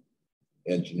Michigan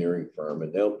engineering firm,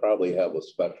 and they'll probably have a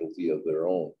specialty of their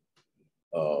own.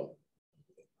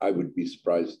 I would be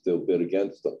surprised if they'll bid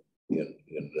against them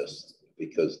in this,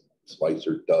 because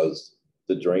Spicer does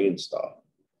the drain stuff,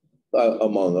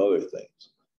 among other things.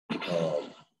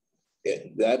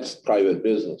 And that's private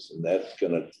business, and that's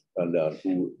going to depend on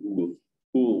who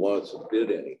wants to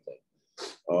bid anything.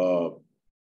 But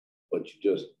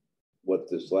what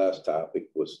this last topic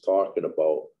was talking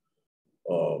about,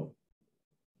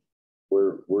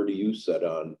 where do you set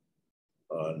on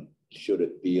should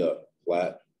it be a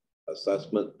flat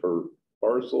assessment per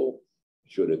parcel?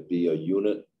 Should it be a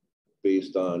unit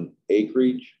based on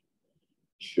acreage?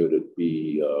 Should it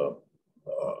be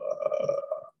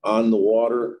on the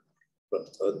water,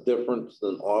 a difference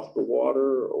than off the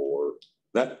water? Or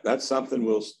that's something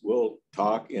we'll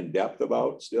talk in depth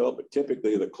about still, but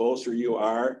typically the closer you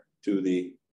are to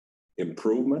the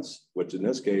improvements, which in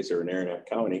this case are in Aranac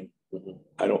County,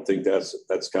 I don't think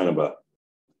that's kind of a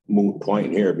moot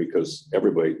point here because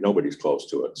nobody's close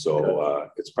to it. So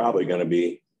it's probably going to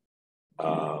be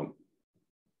a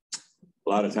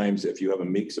lot of times if you have a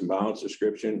meets and bounds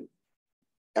description,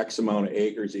 X amount of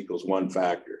acres equals 1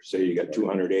 factor. Say you got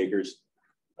 200 acres,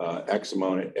 X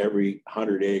amount of every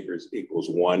 100 acres equals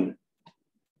one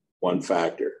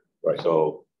factor. Right.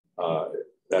 So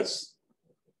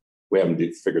we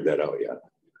haven't figured that out yet.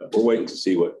 We're waiting to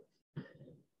see we'll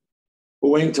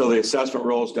wait until the assessment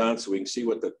roll is done so we can see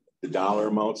what the dollar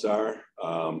amounts are.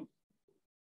 And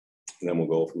then we'll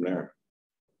go from there.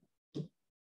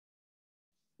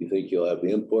 You think you'll have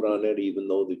input on it, even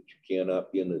though that you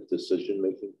cannot be in the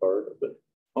decision-making part of it?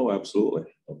 Oh, absolutely.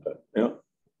 Okay. Yeah.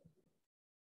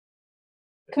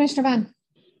 Commissioner Vaughn.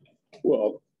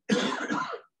 Well,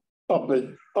 up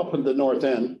in the north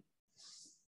end,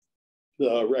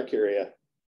 the rec area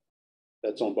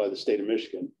that's owned by the state of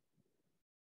Michigan.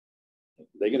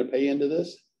 They gonna pay into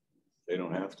this? They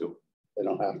don't have to. They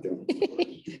don't have to.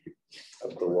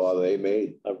 Of the law they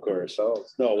made. Of course.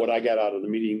 No, what I got out of the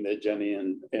meeting that Jenny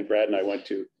and Brad and I went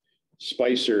to,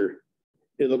 Spicer,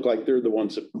 it looked like they're the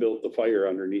ones that built the fire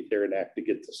underneath there and have to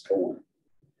get this going.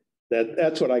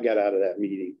 That's what I got out of that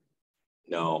meeting.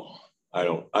 No, I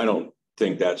don't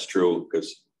think that's true,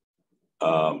 because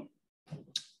I'm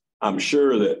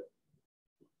sure that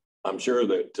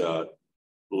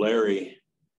Larry,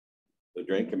 the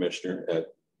drain commissioner,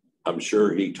 I'm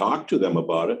sure he talked to them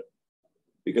about it,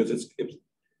 because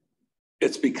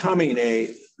it's becoming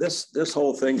this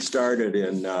whole thing started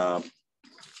in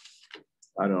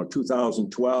I don't know,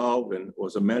 2012, and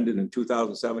was amended in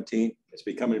 2017. It's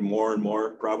becoming more and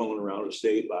more prevalent around the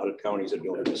state. A lot of counties are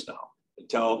doing this now.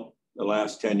 Until the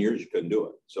last 10 years, you couldn't do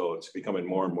it. So it's becoming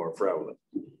more and more prevalent.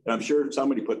 And I'm sure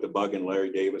somebody put the bug in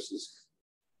Larry Davis's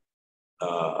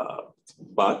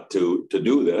butt to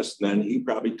do this. And then he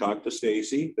probably talked to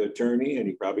Stacy, the attorney, and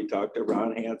he probably talked to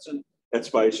Ron Hansen at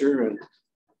Spicer, and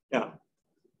yeah.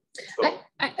 So.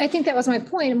 I think that was my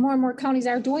point. And more counties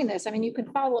are doing this. I mean, you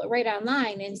can follow it right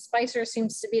online, and Spicer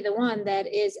seems to be the one that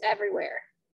is everywhere.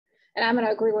 And I'm going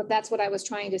to agree with that's what I was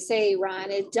trying to say,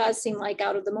 Ron. It does seem like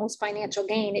out of the most financial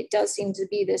gain, it does seem to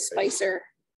be this Spicer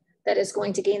that is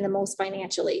going to gain the most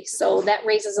financially. So that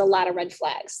raises a lot of red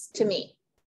flags to me.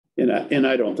 And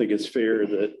I don't think it's fair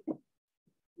that,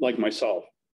 like myself,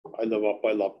 I live up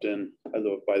by Lupton, I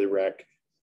live up by the rec.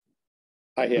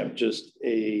 I have just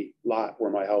a lot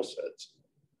where my house sits.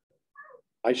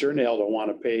 I sure in hell don't want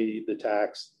to pay the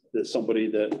tax that somebody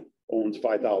that owns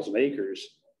 5,000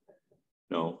 acres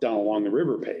down along the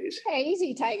river pays. Hey,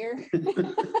 easy, Tiger.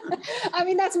 I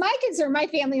mean, that's my concern. My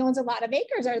family owns a lot of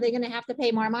acres. Are they going to have to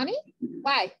pay more money?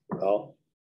 Why? Well,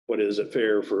 but is it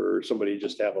fair for somebody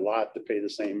just to have a lot to pay the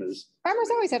same as? Farmers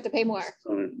always have to pay more.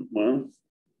 Well,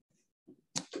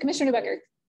 Commissioner Newbecker.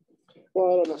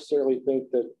 Well, I don't necessarily think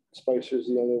that Spicer is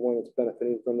the only one that's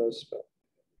benefiting from this, but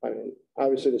I mean,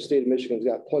 obviously the state of Michigan's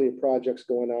got plenty of projects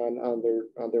going on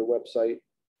their website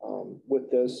with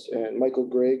this, and Michael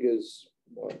Gregg is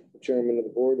the chairman of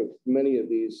the board of many of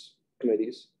these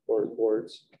committees or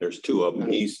boards. There's two of them.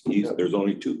 There's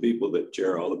only two people that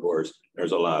chair all the boards.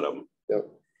 There's a lot of them. Yep.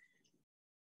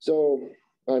 So,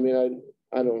 I mean,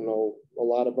 I don't know a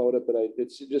lot about it, but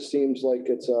it just seems like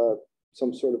it's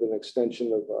some sort of an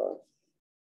extension of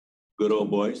good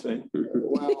old boys thing.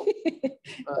 Well,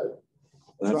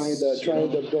 trying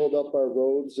to build up our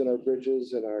roads and our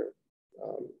bridges and our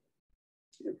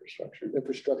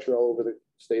infrastructure all over the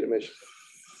state of Michigan.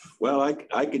 Well,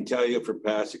 I can tell you from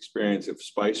past experience, if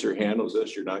Spicer handles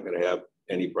this, you're not going to have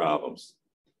any problems.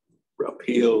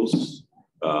 Appeals.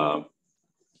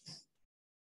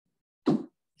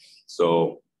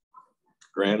 So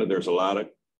granted, there's a lot of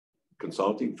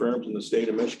consulting firms in the state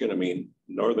of Michigan. I mean,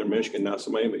 northern Michigan, not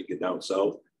so many, but you get down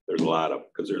south, there's a lot of,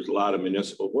 because there's a lot of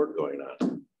municipal work going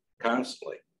on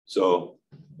constantly. So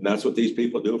that's what these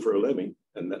people do for a living,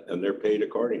 and they're paid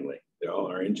accordingly. They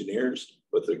all are engineers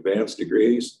with advanced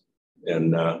degrees,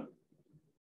 and I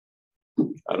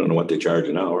don't know what they charge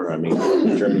an hour. I mean,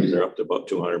 attorneys are up to about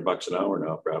 $200 an hour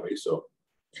now, probably. So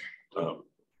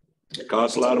it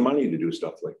costs a lot of money to do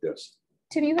stuff like this.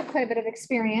 Tim, you have quite a bit of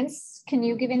experience. Can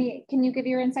you give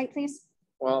your insight, please?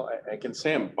 Well, I can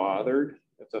say I'm bothered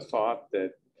at the thought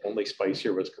that only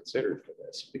Spicer was considered for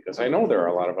this, because I know there are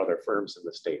a lot of other firms in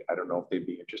the state. I don't know if they'd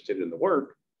be interested in the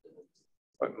work,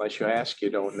 but unless you ask, you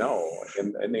don't know.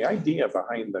 And the idea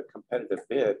behind the competitive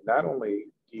bid, not only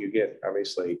do you get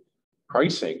obviously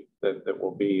pricing that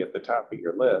will be at the top of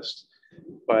your list,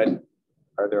 but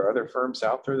are there other firms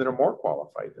out there that are more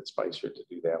qualified than Spicer to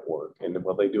do that work? And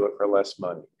will they do it for less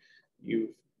money? You've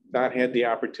not had the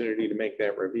opportunity to make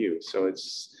that review. So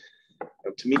it's,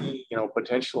 to me,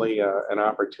 potentially an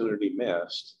opportunity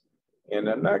missed. And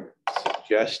I'm not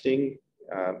suggesting,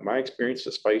 my experience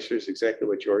with Spicer is exactly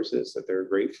what yours is, that they're a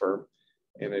great firm.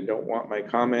 And I don't want my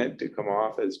comment to come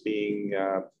off as being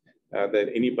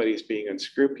that anybody's being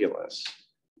unscrupulous.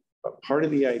 But part of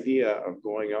the idea of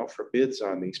going out for bids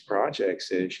on these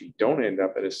projects is you don't end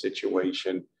up in a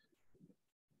situation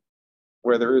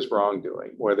where there is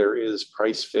wrongdoing, where there is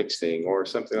price fixing or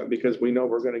something, because we know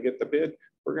we're going to get the bid,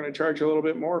 we're going to charge a little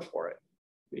bit more for it.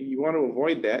 You want to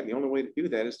avoid that, and the only way to do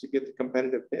that is to get the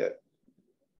competitive bid.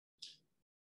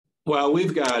 Well,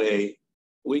 we've got a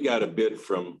we got a bid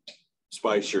from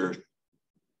Spicer,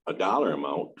 a dollar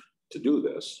amount to do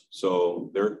this.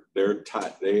 So they're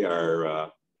tied, they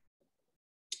are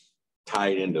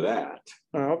tied into that.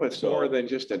 I hope it's more than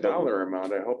just a dollar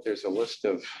amount. I hope there's a list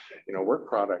of, work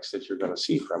products that you're going to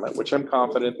see from it, which I'm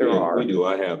confident there are. We do.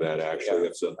 I have that actually.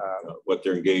 It's what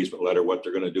their engagement letter, what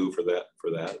they're going to do for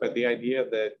that. But the idea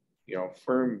that,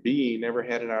 firm B never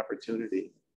had an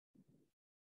opportunity.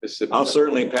 I'll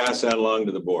certainly pass that along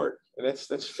to the board.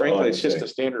 That's frankly, it's just a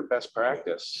standard best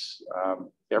practice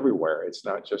everywhere. It's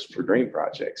not just for drain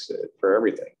projects, for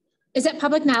everything. Is that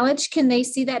public knowledge? Can they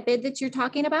see that bid that you're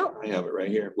talking about? I have it right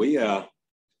here. We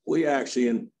actually,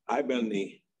 and I've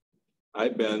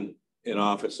been in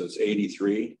office since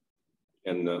 '83,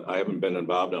 and I haven't been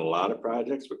involved in a lot of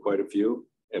projects, but quite a few.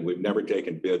 And we've never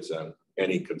taken bids on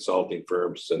any consulting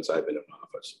firms since I've been in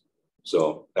office.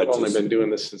 So I've only been doing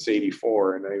this since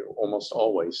 '84, and I almost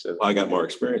always said, I got more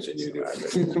experience than you do.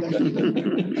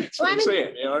 That's what I'm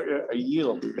saying. A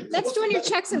yield. That's doing your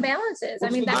checks and balances.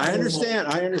 I mean, I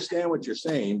understand what you're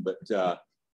saying, but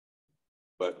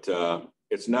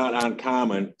it's not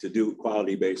uncommon to do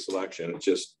quality-based selection. It's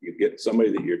just you get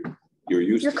somebody that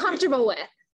you're comfortable with.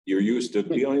 You're used to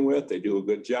dealing with. They do a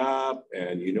good job,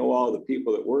 and you know all the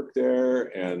people that work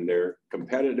there, and they're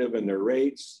competitive in their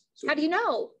rates. So, how do you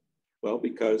know? Well,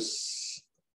 because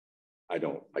I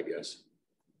guess.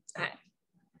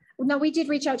 No, we did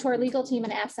reach out to our legal team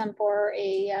and ask them for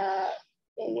a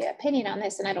opinion on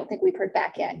this, and I don't think we've heard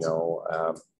back yet. No,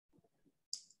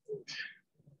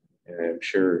 and I'm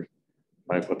sure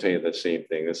Mike will tell you the same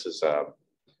thing. This is a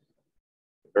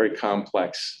very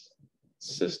complex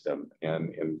system, and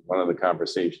in one of the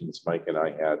conversations Mike and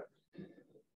I had,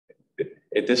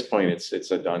 at this point,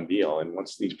 it's a done deal. And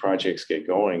once these projects get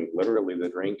going, literally the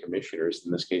drain commissioners,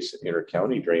 in this case,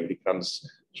 inter-county drain, becomes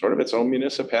sort of its own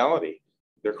municipality.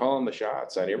 They're calling the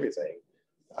shots on everything.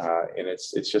 And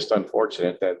it's just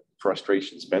unfortunate that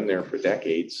frustration's been there for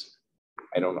decades.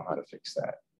 I don't know how to fix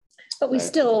that. But we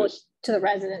still, to the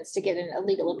residents to get a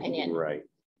legal opinion. Right,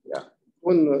 yeah.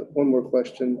 One more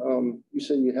question. You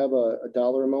said you have a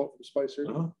dollar amount from Spicer.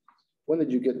 When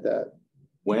did you get that?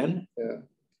 When? Yeah.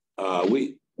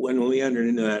 When we entered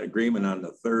into that agreement on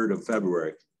the 3rd of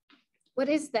February. What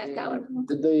is that dollar?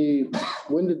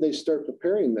 When did they start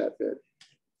preparing that bid?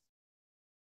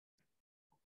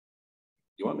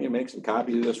 You want me to make some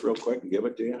copies of this real quick and give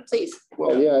it to you? Please.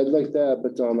 Well, yeah, I'd like that,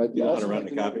 but I'd You want also to run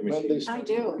the copy machine? I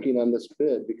do. working on this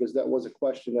bid, because that was a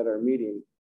question at our meeting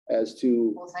as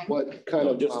to what kind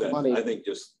of money. I think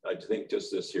just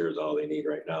this here is all they need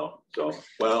right now. So,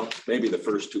 well, maybe the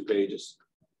first 2 pages.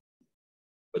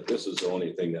 But this is the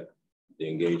only thing that the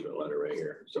engagement letter right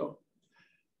here. So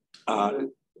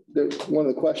one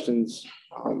of the questions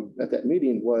at that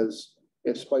meeting was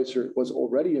if Spicer was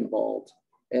already involved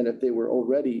and if they were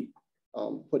already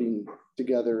putting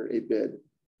together a bid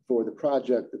for the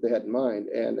project that they had in mind.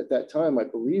 And at that time, I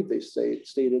believe they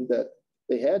stated that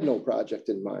they had no project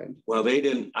in mind. Well, they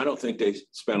didn't. I don't think they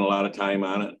spent a lot of time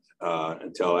on it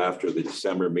until after the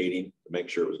December meeting to make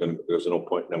sure it was going to. There's no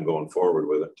point in them going forward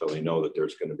with it until they know that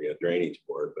there's going to be a drainage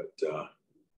board. But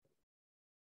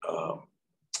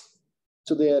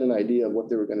so they had an idea of what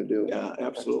they were going to do. Yeah,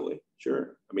 absolutely,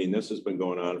 sure. I mean, this has been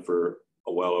going on for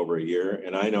well over a year,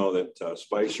 and I know that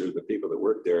Spicer, the people that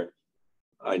work there,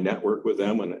 I network with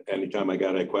them, and anytime I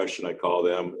got a question, I call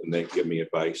them, and they give me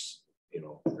advice.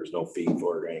 There's no fee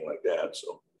for it or anything like that.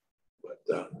 So,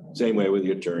 but same way with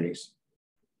the attorneys.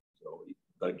 So,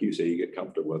 like you say, you get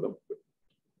comfortable with them. But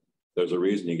there's a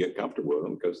reason you get comfortable with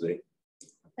them, because they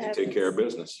take care of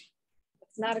business.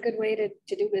 It's not a good way to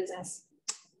do business.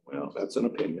 Well, that's an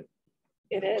opinion.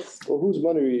 It is. Well, whose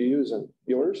money are you using?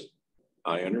 Yours?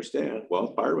 I understand. Well,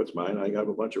 part of it's mine. I have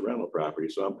a bunch of rental property,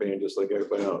 so I'm paying just like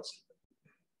everybody else.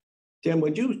 Tim,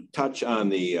 would you touch on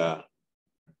the?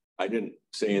 I didn't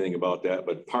say anything about that,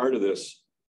 but part of this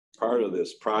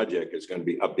project is going to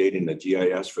be updating the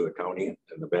GIS for the county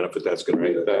and the benefit that's going to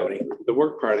be to the county. The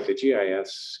work product, the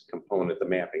GIS component, the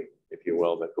mapping, if you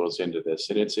will, that goes into this,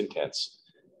 and it's intense.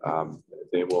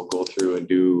 They will go through and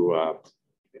do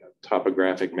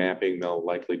topographic mapping. They'll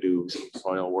likely do some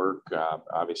soil work.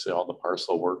 Obviously, all the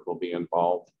parcel work will be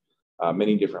involved.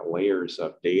 Many different layers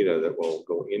of data that will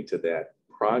go into that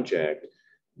project.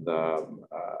 The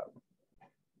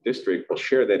district will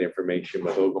share that information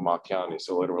with Ogemaw County.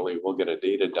 So literally we'll get a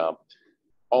data dump.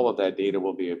 All of that data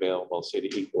will be available, say,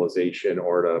 to equalization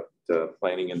or to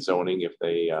planning and zoning if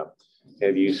they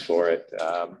have use for it.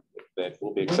 That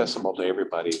will be accessible to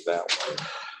everybody that way.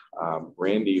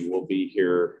 Randy will be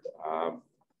here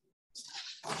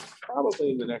probably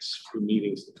in the next few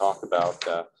meetings to talk about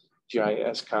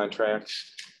GIS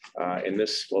contracts. And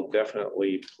this will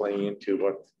definitely play into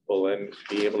what will then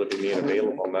be able to be made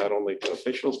available, not only to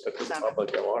officials, but to the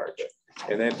public at large.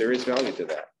 And then there is value to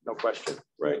that, no question.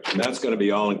 Right, and that's going to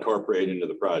be all incorporated into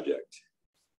the project.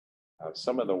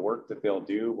 Some of the work that they'll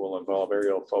do will involve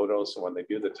aerial photos. So when they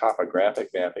do the topographic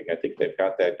mapping, I think they've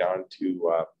got that down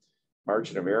to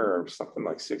margin of error of something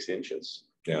like 6 inches,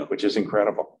 yeah, which is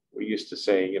incredible. We used to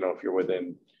say, you know, if you're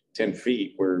within 10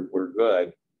 feet, we're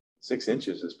good. 6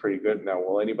 inches is pretty good. Now,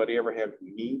 will anybody ever have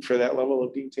need for that level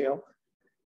of detail?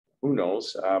 Who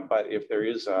knows? But if there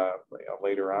is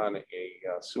later on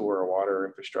a sewer or water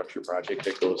infrastructure project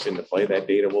that goes into play, that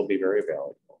data will be very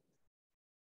valuable.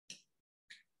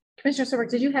 Commissioner Serbrook,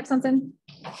 did you have something?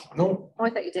 No. Oh, I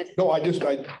thought you did. No, I'm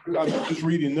just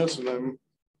reading this and I'm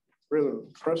really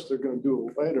impressed they're gonna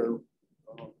do a ladder.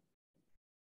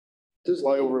 Just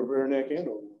fly over Vernac and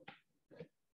over.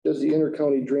 Does the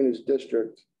intercounty drainage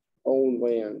district own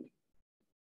land?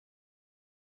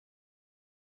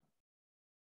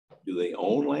 Do they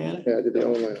own land? Yeah, do they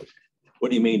own land? What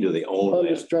do you mean, do they own I'm land?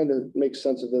 just trying to make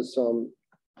sense of this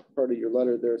part of your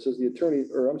letter there. It says the attorney,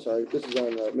 or I'm sorry, this is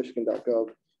on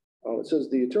michigan.gov. It says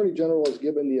the Attorney General has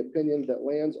given the opinion that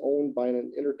lands owned by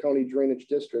an intercounty drainage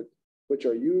district, which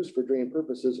are used for drain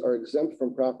purposes, are exempt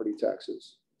from property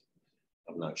taxes.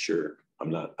 I'm not sure. I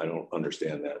don't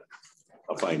understand that.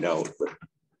 I'll find out. But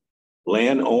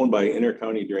land owned by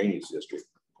intercounty drainage district.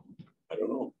 I don't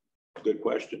know. Good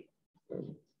question. I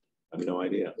have no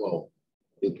idea. Well,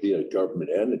 it'd be a government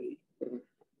entity.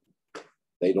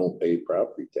 They don't pay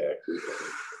property taxes.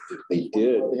 If they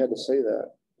did, they had to say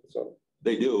that. So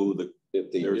they do.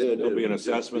 If they did, there'll be an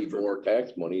assessment for more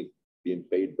tax money being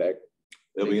paid back.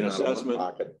 There'll be an assessment.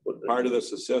 Part of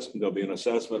this assessment, there'll be an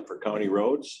assessment for county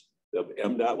roads.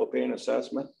 MDOT will pay an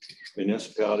assessment.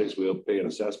 Municipalities will pay an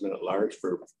assessment at large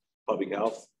for public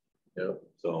health. Yeah.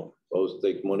 So those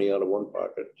take money out of one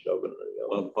pocket, shove it in the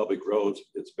other. On public roads,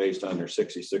 it's based on their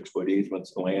 66-foot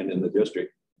easements of land in the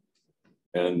district.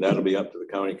 And that'll be up to the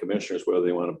county commissioners whether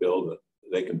they want to build it.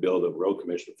 They can build a road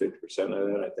commission 50% of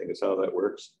that. I think is how that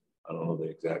works. I don't know the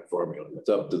exact formula. It's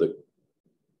up to the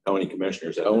county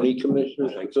commissioners. County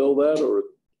commissioners fill that, or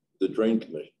the drain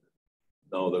commission?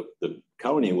 No, the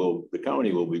county will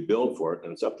be billed for it,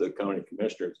 and it's up to the county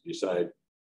commissioners to decide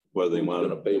whether they want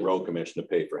to pay road commission to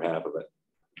pay for half of it.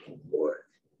 Boy,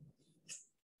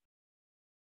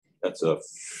 that's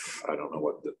I don't know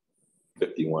what the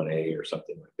 51A or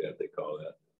something like that they call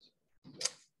that.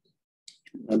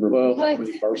 Remember how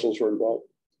many parcels were involved?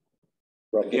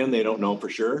 Again, they don't know for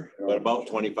sure, but about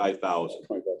 25,000.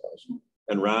 25,000.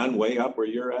 And Ron, way up where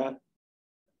you're at,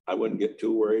 I wouldn't get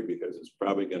too worried because it's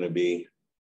probably going to be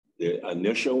the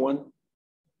initial one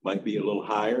might be a little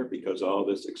higher because all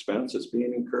this expense is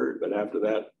being incurred. But after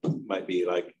that, might be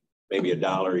like maybe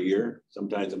 $1 a year.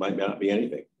 Sometimes it might not be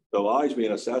anything. There'll always be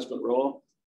an assessment roll.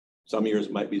 Some years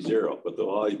it might be zero, but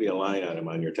there'll always be a line item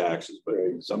on your taxes. But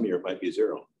some year it might be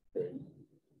zero.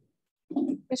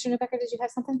 Mr. Newbecker, did you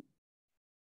have something?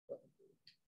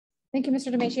 Thank you,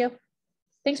 Mr. Dematio.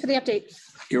 Thanks for the update.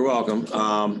 You're welcome.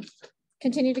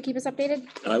 Continue to keep us updated.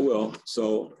 I will.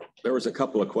 So there was a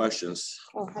couple of questions.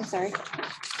 Oh, I'm sorry.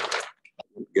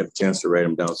 Get a chance to write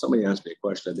them down. Somebody asked me a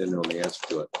question. I didn't know the answer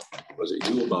to it. Was it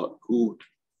you about who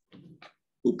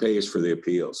pays for the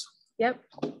appeals? Yep.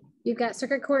 You've got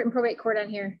circuit court and probate court on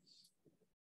here.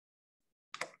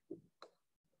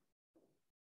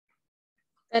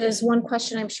 That is one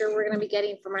question I'm sure we're going to be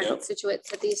getting from our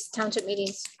constituents at these township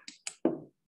meetings.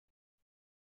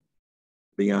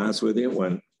 Be honest with you,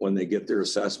 when they get their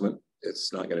assessment,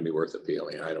 it's not going to be worth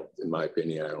appealing. In my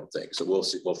opinion, I don't think. So we'll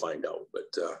see. We'll find out. But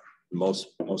most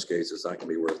cases, it's not going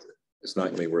to be worth it. It's not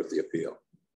going to be worth the appeal.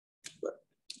 But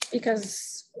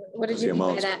because what did you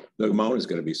mean by that? The amount is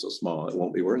going to be so small, it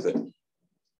won't be worth it.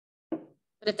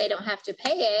 But if they don't have to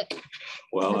pay it,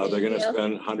 well, they're going to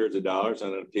spend hundreds of dollars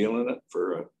on appealing it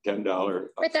for a $10.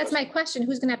 Right, that's my question.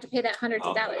 Who's going to have to pay that hundreds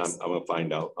of dollars? I'm going to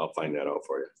find out. I'll find that out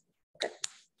for you. Okay.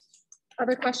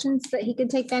 Other questions that he could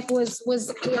take back was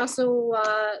he also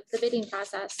the bidding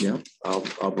process. Yeah, I'll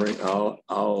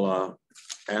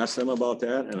ask them about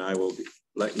that, and I will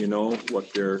let you know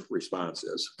what their response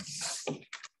is. Okay.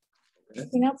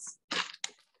 Anything else?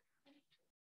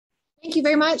 Thank you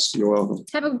very much. You're welcome.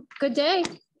 Have a good day.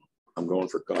 I'm going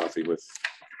for coffee with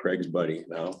Craig's buddy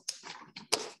now.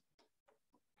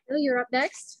 Bill, you're up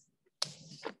next.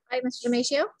 Hi, Mr.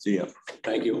 Dematio. See ya.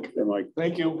 Thank you. Yeah, Mike.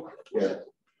 Thank you. Yeah.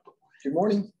 Good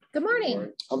morning. Good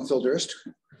morning. I'm Phil Durst.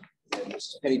 And this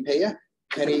is Penny Paya.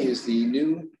 Penny is the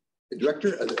new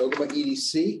director of the Ogemaw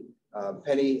EDC.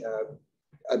 Penny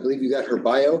I believe you got her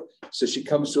bio. So she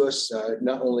comes to us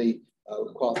not only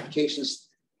with qualifications.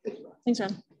 Thanks,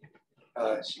 Ron.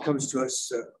 She comes to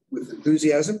us with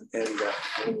enthusiasm and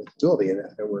ability, and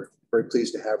we're very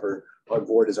pleased to have her on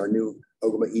board as our new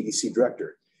Ogemaw EDC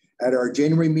director. At our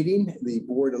January meeting, the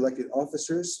board elected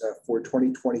officers for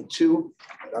 2022.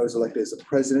 I was elected as the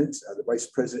president. The vice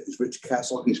president is Rich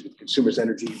Castle. He's with Consumers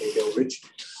Energy. They know Rich.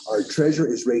 Our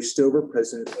treasurer is Ray Stover,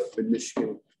 president of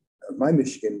Michigan, My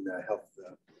Michigan Health.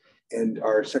 And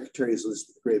our secretary is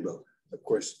Elizabeth Grabo. Of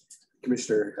course,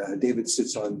 Commissioner David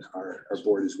sits on our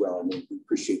board as well, and we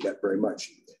appreciate that very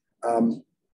much.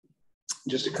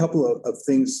 Just a couple of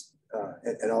things,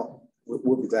 and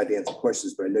we'll be glad to answer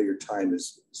questions, but I know your time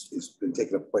has been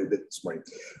taken up quite a bit this morning.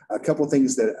 A couple of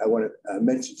things that I want to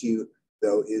mention to you,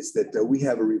 though, is that we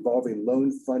have a revolving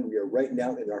loan fund. We are right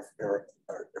now in our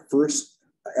first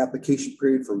application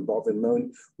period for revolving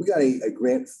loan. We got a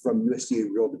grant from USDA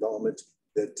Rural Development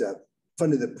that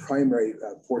funded the primary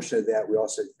portion of that. We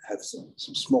also have some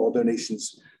small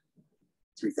donations,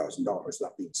 $3,000,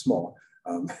 not being small,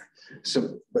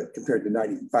 but compared to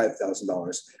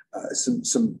 $95,000,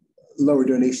 some lower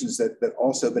donations that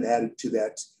also have been added to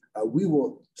that. We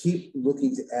will keep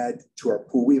looking to add to our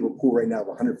pool. We have a pool right now of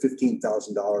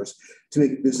 $115,000 to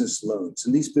make business loans.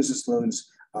 And these business loans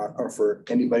are for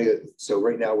anybody. So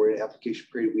right now we're in application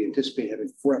period. We anticipate having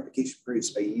 4 application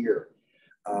periods a year.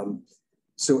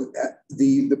 So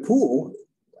the pool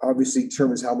obviously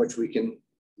determines how much we can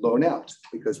loan out,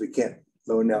 because we can't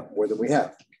loan out more than we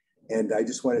have. And I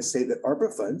just want to say that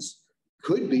ARPA funds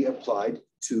could be applied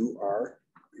to our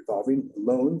revolving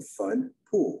loan fund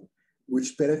pool,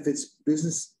 which benefits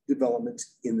business development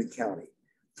in the county,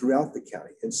 throughout the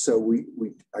county. And so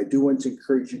I do want to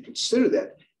encourage you to consider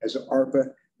that as an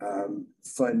ARPA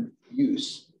fund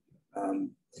use.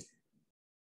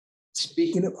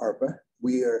 Speaking of ARPA,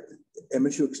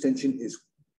 MSU Extension is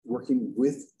working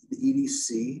with the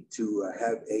EDC to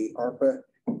have a ARPA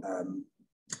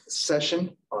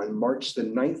session on March the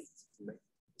 9th.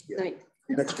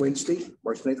 Next Wednesday,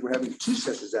 March 9th. We're having 2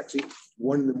 sessions actually,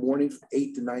 one in the morning from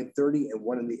 8 to 9:30 and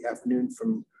one in the afternoon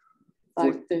from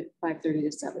 5:30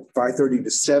 to 7. 5:30 to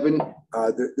 7.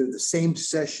 They're the same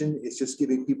session. It's just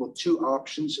giving people 2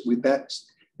 options.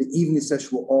 The evening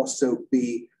session will also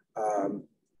be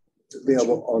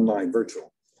available online,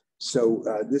 virtual. So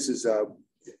this is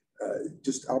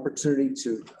just opportunity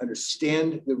to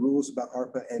understand the rules about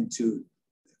ARPA and to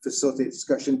facilitate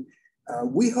discussion.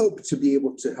 We hope to be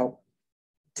able to help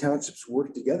townships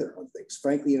work together on things.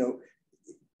 Frankly,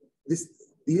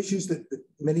 the issues that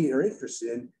many are interested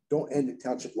in don't end at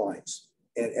township lines.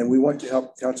 And we want to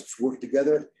help townships work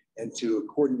together and to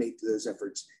coordinate those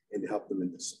efforts and to help them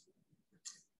in this.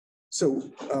 So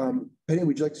Penny,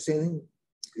 would you like to say anything?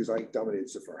 Because I dominated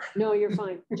so far. No, you're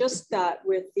fine. Just that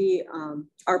with the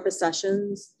ARPA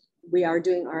sessions, we are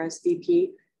doing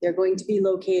RSVP. They're going to be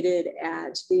located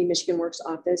at the Michigan Works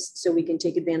office, so we can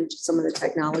take advantage of some of the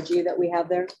technology that we have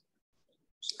there.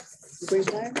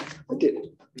 I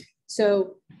did.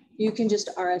 So you can just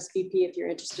RSVP if you're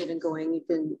interested in going. You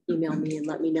can email me and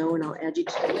let me know, and I'll add you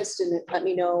to the list, and let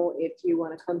me know if you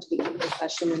want to come to the evening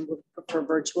session and would prefer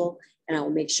virtual, and I will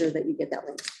make sure that you get that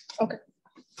link. Okay.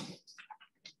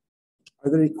 Are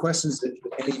there any questions that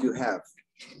any of you have?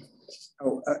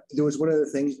 Oh, there was one other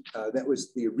thing. That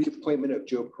was the reappointment of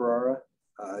Joe Carrara.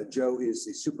 Joe is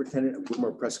the superintendent of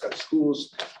Wilmer Prescott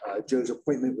Schools. Joe's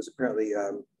appointment was apparently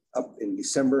up in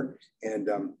December, and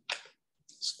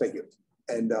thank you.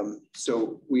 And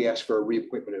so we asked for a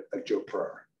reappointment of Joe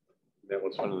Carrara. That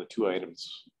was one of the 2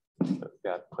 items that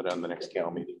got put on the next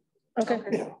Cal meeting. Okay.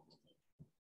 Yeah.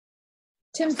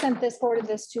 Tim forwarded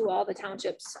this to all the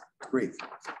townships. Great.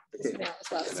 Okay.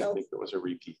 As well, and I think it was a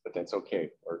repeat, but that's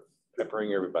okay. We're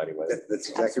peppering everybody with it. That's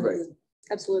exactly right.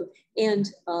 Absolutely.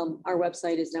 And our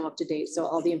website is now up to date. So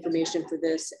all the information for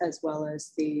this, as well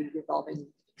as the revolving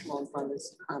loan fund,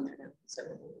 is on there now. So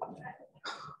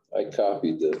I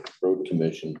copied the road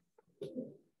commission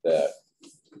that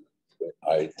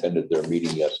I attended their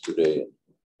meeting yesterday. And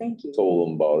thank you. Told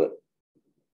them about it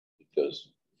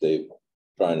because they're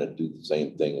trying to do the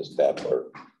same thing as tap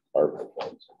our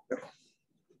funds.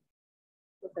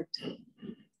 Perfect.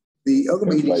 The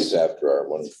Ogemaw EDC after our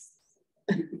one.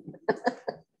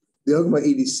 The Ogemaw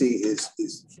EDC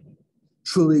is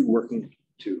truly working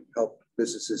to help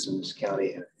businesses in this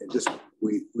county, and just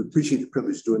we appreciate the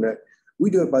privilege of doing that. We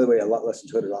do it, by the way, a lot less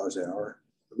than $200 an hour.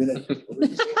 I mean,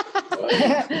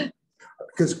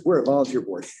 because we're a volunteer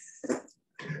board.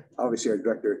 Obviously, our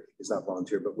director is not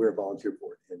volunteer, but we're a volunteer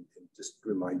board, and just to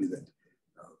remind you that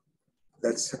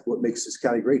that's what makes this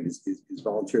county great is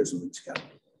volunteerism in this county.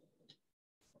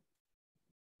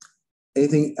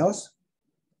 Anything else?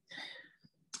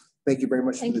 Thank you very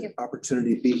much Thank for the you.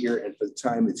 opportunity to be here and for the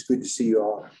time. It's good to see you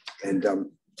all. And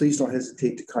please don't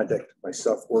hesitate to contact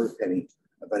myself or Penny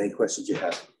about any questions you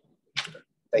have.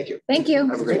 Thank you. Thank you.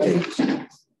 Have a great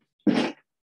day.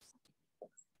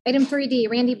 Item 3D,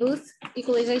 Randy Booth,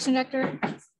 Equalization Director,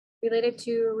 related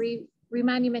to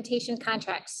remonumentation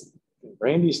contracts.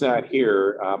 Randy's not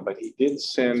here, but he did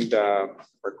send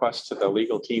requests to the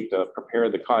legal team to prepare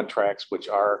the contracts, which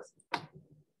are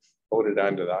loaded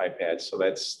onto the iPad. So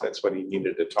that's what he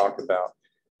needed to talk about.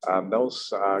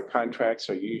 Those contracts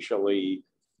are usually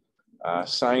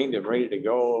signed and ready to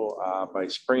go by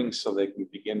spring so they can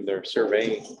begin their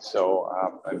surveying. So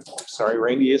I'm sorry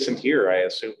Randy isn't here. I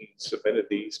assume he submitted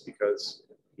these because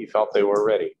he felt they were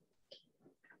ready.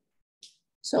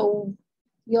 So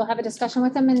you'll have a discussion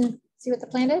with them and see what the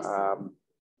plan is?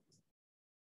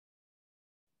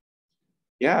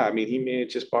 Yeah, I mean, he may have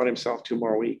just bought himself 2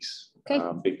 more weeks. Okay.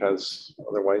 Because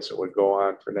otherwise it would go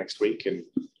on for next week. And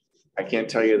I can't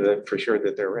tell you that for sure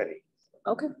that they're ready.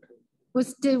 Okay.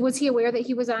 Was he aware that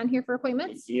he was on here for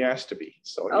appointments? He has to be,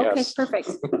 so Okay, yes. perfect.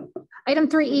 Item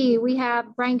 3E, we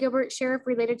have Brian Gilbert, Sheriff,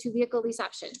 related to vehicle lease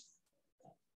option.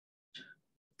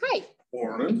 Hi.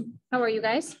 Morning. How are you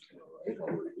guys?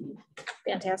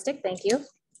 Fantastic, thank you.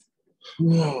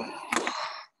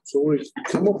 So we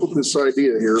come up with this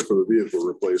idea here for the vehicle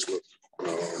replacement.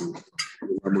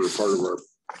 Remember, part of our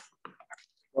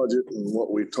budget and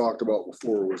what we talked about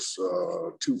before was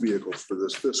 2 vehicles for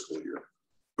this fiscal year.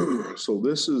 So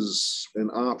this is an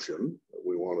option that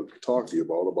we wanted to talk to you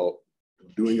about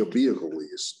doing a vehicle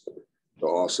lease to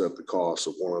offset the cost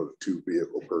of one of the 2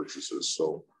 vehicle purchases.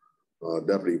 So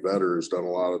Deputy Vetter has done a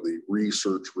lot of the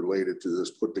research related to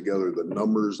this, put together the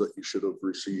numbers that you should have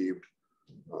received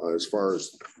as far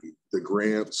as the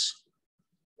grants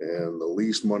and the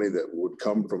lease money that would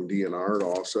come from DNR to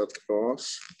offset the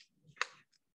costs.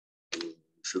 You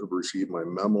should have received my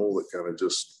memo that kind of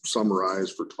just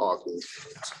summarized for talking.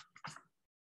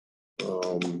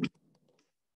 I'll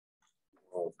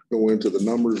go into the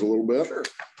numbers a little bit.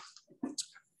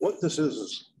 What this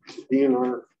is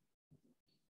DNR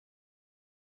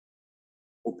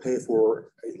will pay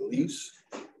for a lease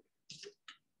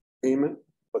payment,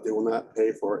 but they will not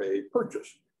pay for a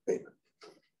purchase payment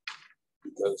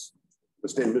because the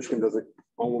state of Michigan doesn't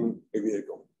own a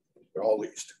vehicle. They're all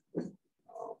leased.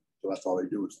 So that's all they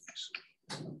do is lease.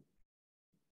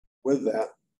 With that,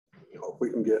 if we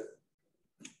can get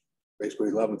basically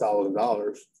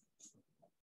 $11,000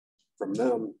 from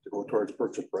them to go towards the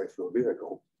purchase price of a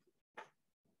vehicle,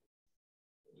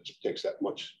 it just takes that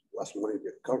much less money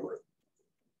to cover it.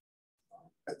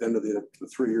 At the end of the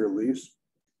 3-year lease,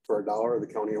 for $1, the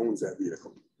county owns that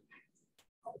vehicle.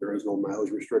 There is no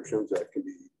mileage restrictions. That can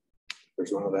be,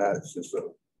 there's none of that. It's just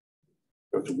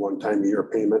it's a one-time a year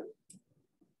payment.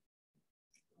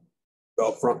 The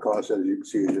upfront cost, as you can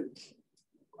see,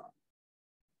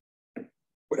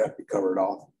 would have to be covered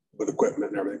off with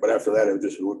equipment and everything. But after that, it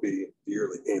just would be the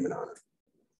yearly payment on it.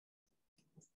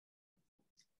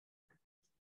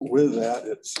 With that,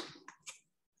 it's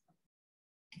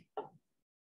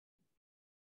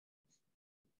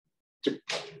a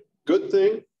good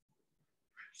thing.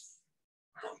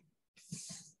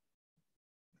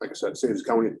 Like I said, saves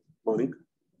county money.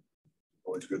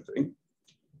 Always a good thing.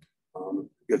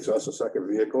 Gets us a second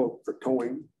vehicle for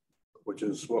towing, which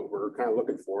is what we're kind of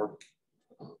looking for.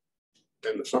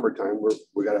 In the summertime,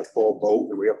 we got a full boat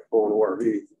and we have to pull an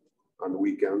ORV on the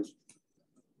weekends.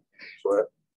 So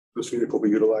this vehicle will be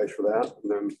utilized for that.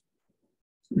 And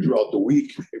then throughout the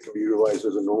week, it can be utilized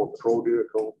as a normal patrol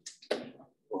vehicle,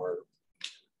 or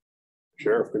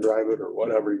sheriff can drive it or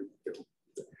whatever.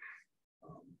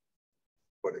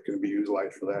 But it can be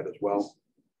utilized for that as well.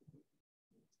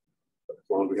 But as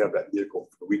long as we have that vehicle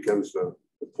for the weekends to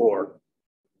pull our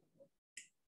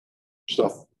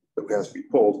stuff that has to be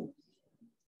pulled,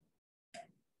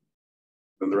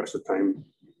 then the rest of the time.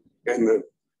 And the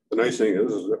nice thing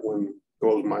is that when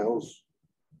those miles,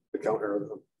 the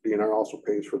DNR also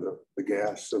pays for the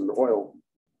gas and the oil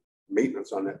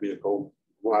maintenance on that vehicle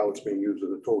while it's being used as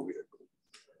a tow vehicle.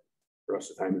 The rest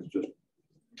of the time it's just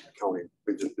county,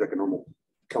 it's just like a normal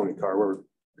county car where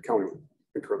the county would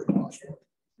incur the cost.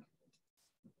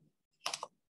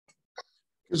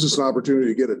 Gives us an opportunity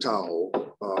to get a Tahoe.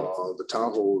 The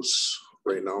Tahoes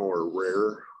right now are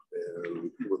rare, and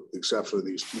with the exception of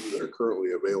these 2 that are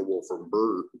currently available from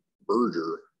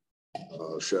Berger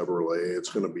Chevrolet,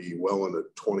 it's going to be well into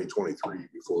 2023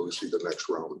 before we see the next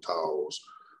round of Tahoes.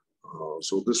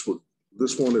 So this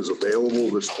one is available,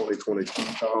 this 2022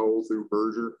 Tahoe through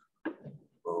Berger.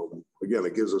 again,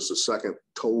 it gives us a second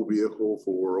tow vehicle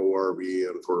for ORV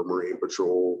and for Marine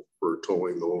Patrol for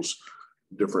towing those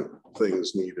different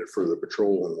things needed for the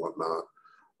patrol and whatnot.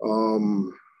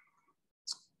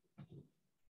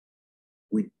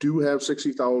 We do have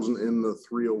 60,000 in the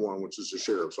 301, which is the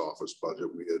sheriff's office budget.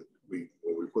 When we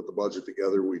put the budget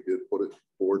together, we did put it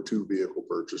for 2 vehicle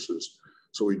purchases.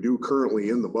 So we do currently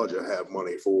in the budget have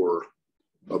money for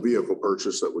a vehicle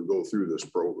purchase that would go through this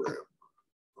program.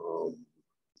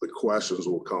 The questions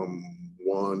will come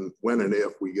when and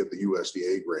if we get the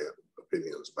USDA grant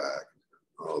opinions back.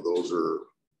 Those are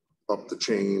up the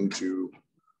chain to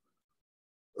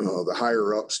the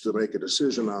higher ups to make a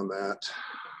decision on that.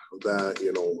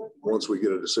 Once we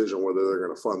get a decision whether they're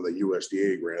going to fund the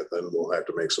USDA grant, then we'll have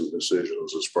to make some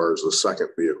decisions as far as the second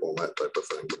vehicle and that type of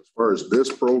thing. But as far as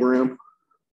this program,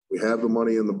 we have the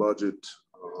money in the budget.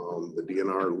 The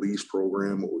DNR lease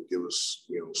program would give us,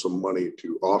 some money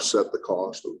to offset the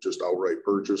cost of just outright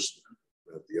purchase.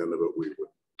 At the end of it, we would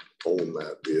own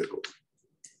that vehicle.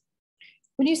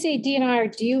 When you say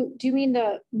DNR, do you mean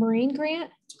the Marine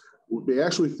grant? Would be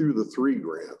actually through the 3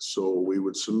 grants. So we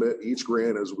would submit each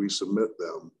grant as we submit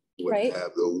them would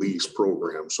have the lease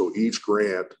program. So each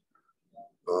grant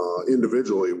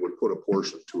individually would put a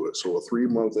portion to it. So a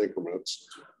 3-month increments.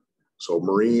 So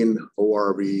Marine,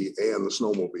 ORV, and the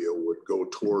snowmobile would go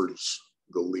towards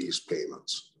the lease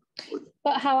payments.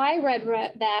 But how I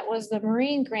read that was the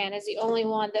Marine grant is the only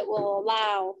one that will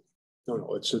allow.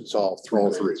 No, it's all 3.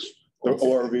 All 3. The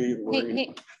ORV,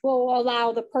 Marine. Will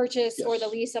allow the purchase or the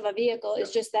lease of a vehicle.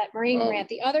 It's just that Marine grant.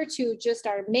 The other 2 just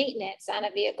are maintenance on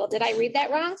a vehicle. Did I read that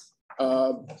wrong?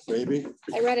 Maybe.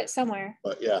 I read it somewhere.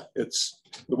 But yeah, it's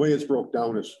the way it's broke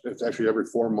down is it's actually every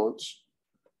 4 months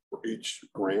for each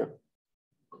grant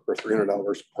for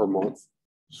 $300 per month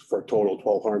for a total of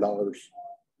 $1,200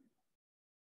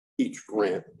 each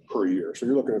grant per year. So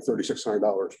you're looking at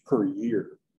 $3,600 per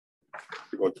year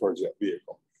to go towards that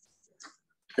vehicle,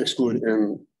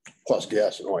 excluding plus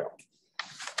gas and oil.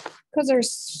 Because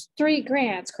there's 3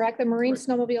 grants, correct? The Marine,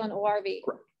 snowmobile, and ORV.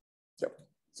 Correct. Yep.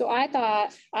 So I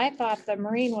thought the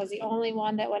Marine was the only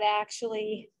one that would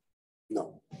actually.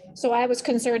 No. So I was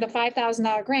concerned a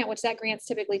 $5,000 grant, which that grant's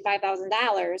typically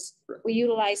 $5,000. We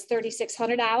utilize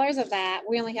 $3,600 of that.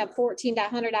 We only have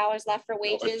 $1,400 left for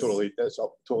wages. No, that's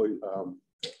totally.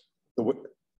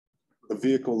 The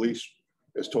vehicle lease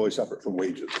is totally separate from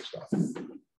wages and stuff.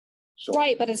 So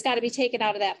right, but it's got to be taken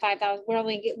out of that $5,000.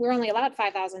 We're only allowed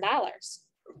 $5,000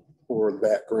 for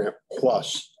that grant.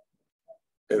 Plus,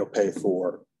 it'll pay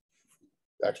for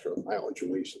extra mileage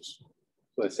and leases.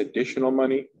 So that's additional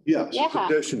money? Yes, it's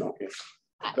additional.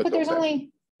 But there's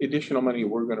only additional money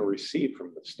we're going to receive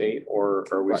from the state, or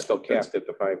are we still capped at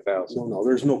the 5,000? No,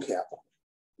 there's no cap.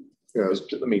 Yeah,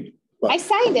 let me. I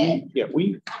signed it. Yeah,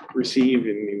 we receive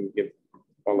and you get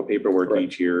all the paperwork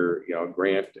each year.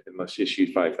 Grant and let's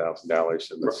issue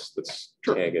 $5,000 and let's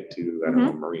tag it to I don't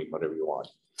know, Marine, whatever you want.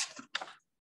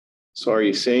 So are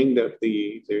you saying that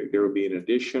there will be an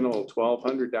additional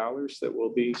 $1,200 that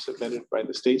will be submitted by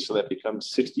the state, so that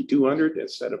becomes $6,200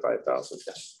 instead of $5,000?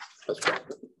 Yes, that's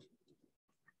correct.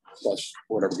 Plus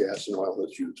whatever gas and oil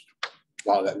that's used. A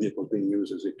lot of that vehicle is being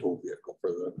used as a tow vehicle for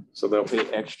the. So they'll pay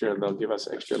extra. They'll give us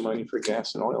extra money for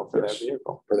gas and oil for that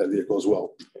vehicle. For that vehicle as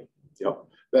well. Okay. Yep.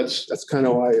 That's kind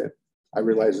of why I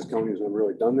realize this county hasn't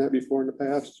really done that before in the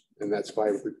past, and that's why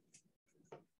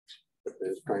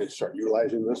is trying to start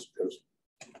utilizing this, because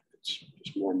it's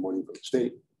just more money from the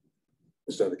state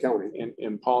instead of the county.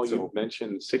 And Paul, you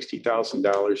mentioned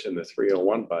 $60,000 in the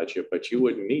 301 budget, but you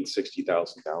wouldn't need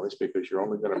 $60,000 because you're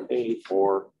only going to pay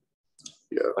for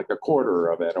like a quarter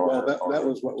of it, or that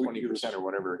was what 20% or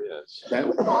whatever it is.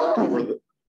 That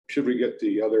should we get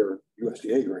the other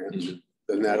USDA grants,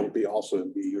 then that'll be also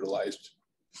be utilized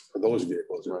for those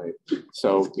vehicles. Right.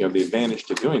 So, the advantage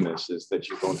to doing this is that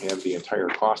you don't have the entire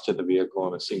cost of the vehicle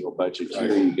in a single budget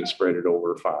year. You can spread it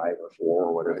over 5 or 4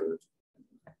 or whatever you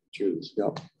choose.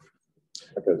 Yep.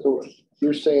 Okay, so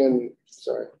you're saying,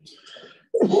 sorry.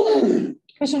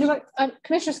 Commissioner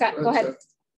Scott, go ahead.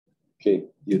 Okay,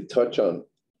 you touch on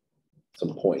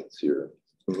some points here.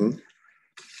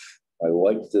 I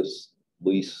like this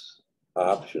lease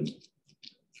option.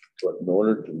 But in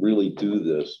order to really do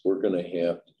this, we're going to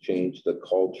have to change the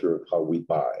culture of how we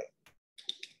buy.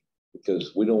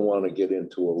 Because we don't want to get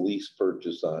into a lease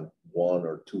purchase on 1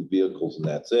 or 2 vehicles and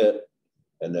that's it.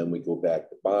 And then we go back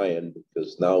to buying,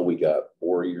 because now we got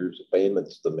 4 years of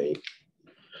payments to make.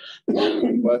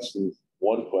 One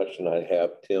question I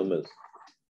have, Tim, is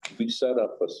we set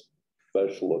up a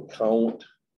special account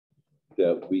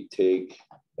that we take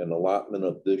an allotment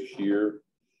of this year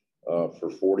for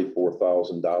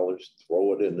 $44,000,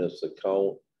 throw it in this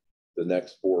account. The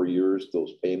next 4 years,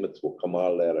 those payments will come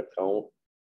out of that account.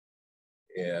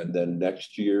 And then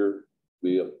next year,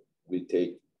 we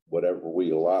take whatever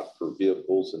we allot for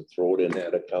vehicles and throw it in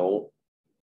that account.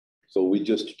 So we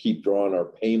just keep drawing our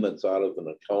payments out of an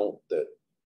account that,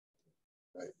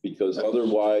 because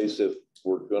otherwise, if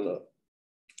we're gonna,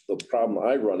 the problem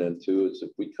I run into is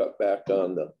if we cut back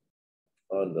on the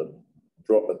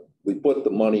we put the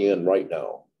money in right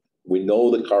now. We know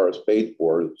the car is paid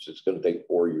for. It's just going to take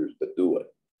 4 years to do it.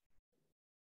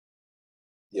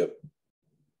 Yep.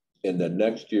 And then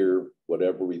next year,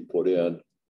 whatever we put in,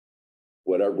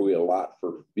 whatever we allot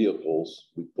for vehicles,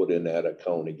 we put in that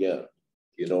account again.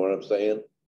 You know what I'm saying?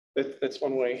 That's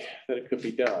one way that it could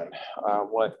be done.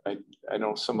 What I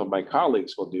know some of my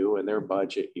colleagues will do in their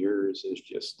budget years is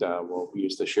just, we'll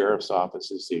use the sheriff's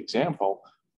office as the example.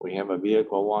 We have a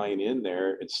vehicle line in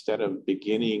there instead of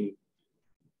beginning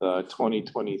the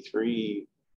 2023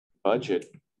 budget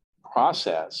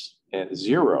process at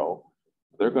zero.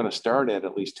 They're going to start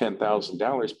at least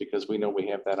 $10,000 because we know we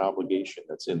have that obligation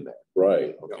that's in there.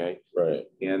 Right. Okay. Right.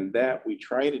 And that we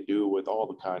try to do with all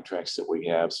the contracts that we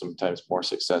have, sometimes more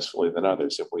successfully than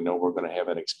others. If we know we're going to have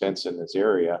an expense in this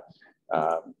area,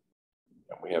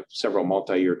 we have several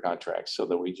multi-year contracts, so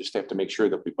that we just have to make sure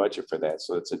that we budget for that.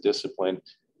 So it's a discipline,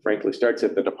 frankly, starts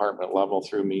at the department level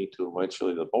through me to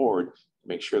eventually the board to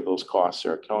make sure those costs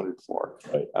are accounted for.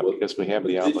 Right. Because we have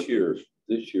the obligation.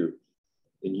 This year,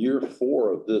 in year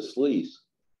 4 of this lease,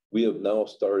 we have now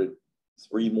started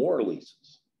 3 more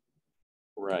leases.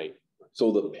 Right.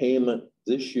 So the payment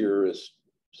this year is,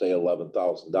 say, $11,000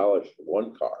 for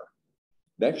one car.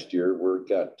 Next year, we've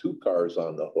got 2 cars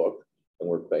on the hook, and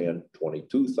we're paying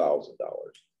 $22,000.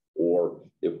 Or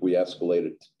if we escalate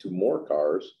it to 2 more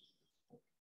cars,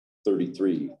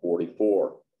 33,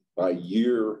 44. By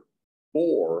year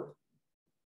 4,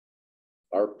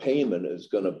 our payment is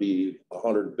going to be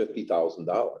 $150,000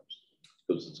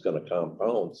 because it's going to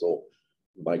compound. So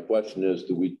my question is,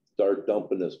 do we start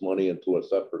dumping this money into a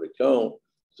separate account?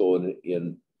 So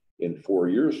in 4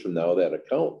 years from now, that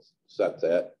account sets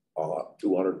at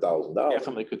 $200,000.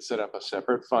 Definitely could set up a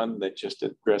separate fund that just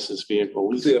addresses vehicle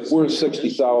leases. See, if we're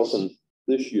 60,000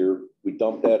 this year, we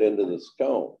dump that into this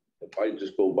account. If I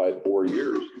just go by 4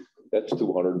 years, that's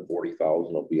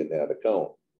 240,000 will be in that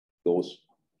account. Those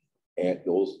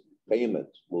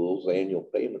payments, those annual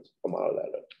payments come out of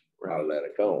that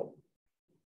account.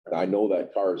 And I know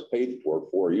that car is paid for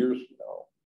 4 years from now.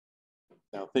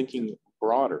 Now thinking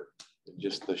broader than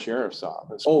just the sheriff's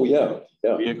office. Oh yeah,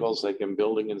 yeah. Vehicles like in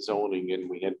building and zoning, and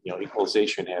we had,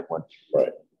 equalization had one.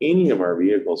 Right. Any of our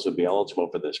vehicles would be eligible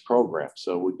for this program.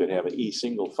 So we could have an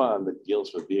single fund that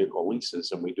deals with vehicle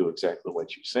leases, and we do exactly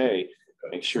what you say,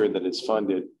 make sure that it's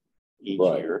funded each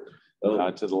year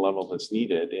to the level that's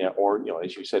needed. Or,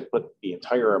 as you said, put the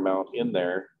entire amount in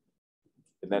there,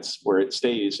 and that's where it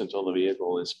stays until the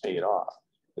vehicle is paid off.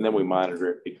 And then we monitor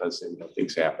it because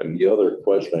things happen. The other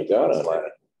question I got on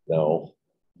that, now,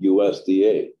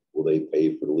 USDA, will they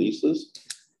pay for leases?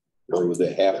 Or will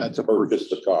they have to purchase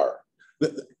the car?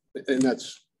 And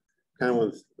that's kind of one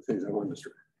of the things I wanted to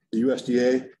stress. The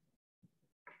USDA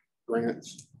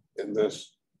grants and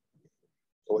this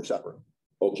totally separate.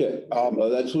 Okay,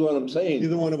 that's what I'm saying.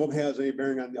 Neither one of them has any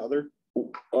bearing on the other.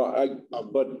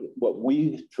 But what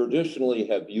we traditionally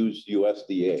have used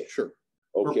USDA. Sure.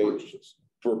 Okay.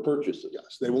 For purchases.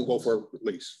 Yes, they won't go for a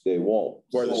lease. They won't.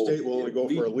 Where the state will only go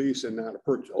for a lease and not a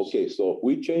purchase. Okay, so if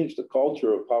we change the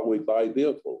culture of how we buy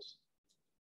vehicles,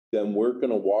 then we're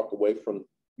going to walk away from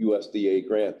USDA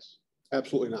grants.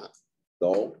 Absolutely not.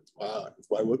 No.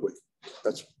 Why would we?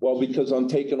 That's well, because I'm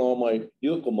taking all my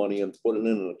vehicle money and putting it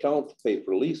in an account to pay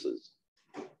for leases.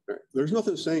 There's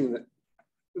nothing saying that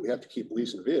we have to keep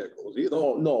leasing vehicles either.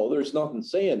 No, there's nothing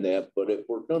saying that. But if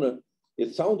we're gonna,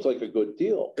 it sounds like a good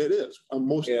deal. It is.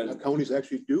 Most counties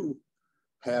actually do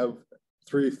have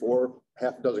 3, 4,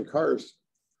 half a dozen cars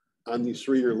on these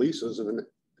 3-year leases, and then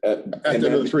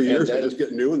after the 3 years, they just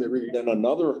get new and they then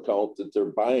another account that they're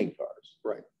buying cars.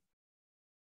 Right.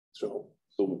 So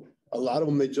a lot of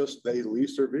them, they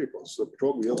lease their vehicles. The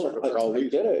patrol wheels are all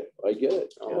leased. I get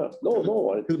it. Yeah.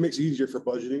 No. Because it makes it easier for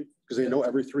budgeting because they know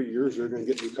every 3 years they're going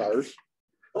to get new cars.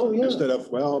 Oh yeah. Instead of,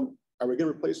 well, are we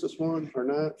going to replace this one or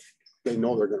not? They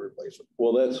know they're going to replace it.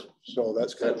 Well,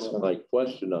 that's kind of my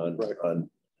question on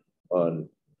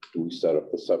do we set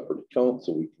up a separate account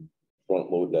so we can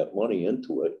front load that money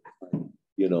into it,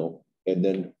 and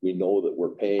then we know that we're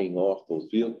paying off those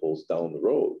vehicles down the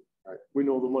road. Right. We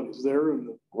know the money's there, and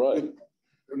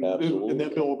absolutely, and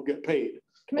that bill will get paid.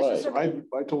 Right. So I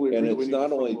totally agree. And it's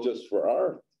not only just for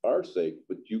our our sake,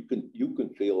 but you can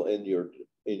feel in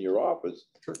your office,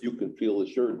 you can feel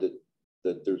assured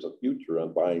that there's a future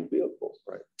on buying vehicles.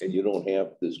 Right. And you don't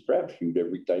have this crapshoot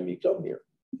every time you come here.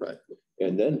 Right.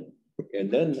 And then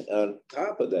on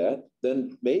top of that,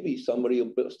 then maybe somebody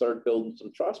will start building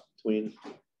some trust between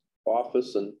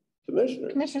office and commissioner.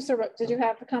 Commissioner Serbrook, did you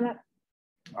have a comment?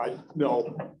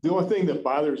 No, the only thing that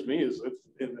bothers me is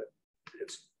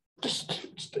it's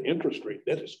the interest rate.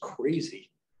 That is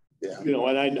crazy. Yeah. You know,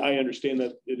 and I understand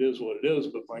that it is what it is,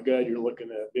 but my God, you're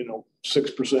looking at,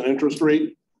 6% interest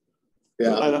rate.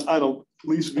 Yeah. On a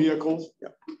lease vehicle. Yeah.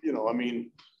 I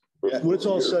mean. Yeah, when it's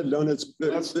all said and done,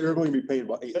 they're going to be paying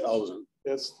about 8,000.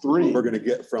 That's 3. We're going to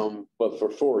get from. But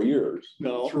for 4 years.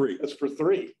 No, 3. That's for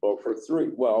 3. Well, for 3.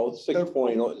 Well,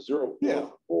 6.0. Yeah.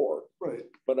 4. Right.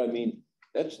 But I mean,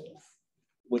 that's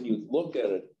when you look at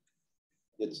it,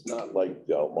 it's not like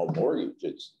a mortgage.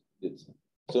 It's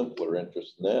simpler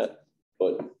interest than that.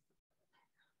 But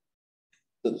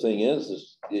the thing is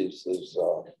it's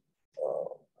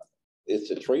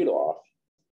a trade-off.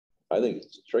 I think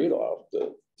it's a trade-off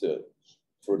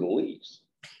for the lease.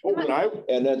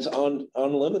 And that's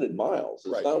unlimited miles.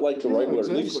 It's not like the regular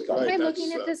lease. Am I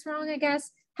looking at this wrong? I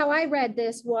guess how I read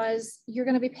this was you're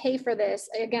going to be pay for this.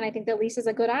 Again, I think the lease is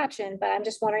a good option, but I'm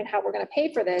just wondering how we're going to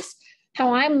pay for this.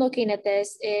 How I'm looking at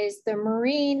this is the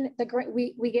marine,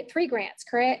 we get 3 grants,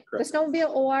 correct? The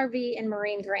snowmobile, ORV, and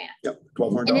marine grant. Yep,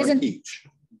 $1,200 each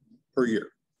per year.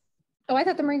 Oh, I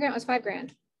thought the marine grant was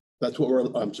 $5,000. That's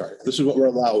what I'm sorry. This is what we're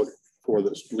allowed for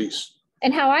this lease.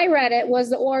 And how I read it was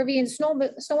the ORV and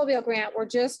snowmobile grant were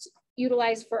just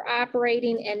utilized for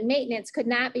operating and maintenance, could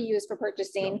not be used for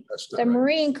purchasing. No, the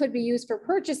marine could be used for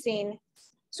purchasing.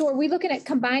 So are we looking at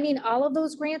combining all of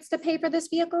those grants to pay for this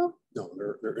vehicle? No,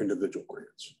 they're individual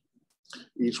grants.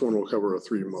 Each one will cover a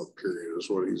 3-month period is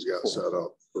what he's got set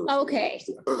up. Okay.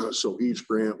 So each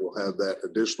grant will have that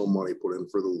additional money put in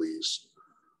for the lease.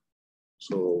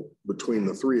 So between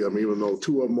the 3 of them, even though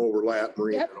 2 of them overlap,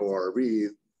 marine and ORV,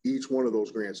 each one of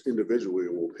those grants individually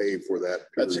will pay for that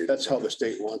period. That's how the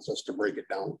state wants us to break it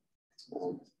down.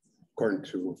 According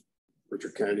to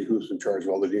Richard Kennedy, who's in charge of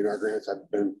all the DNR grants, I've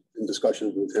been in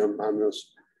discussions with him on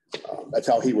this. That's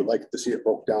how he would like to see it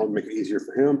broke down, make it easier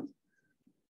for him.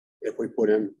 If we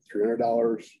put in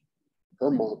 $300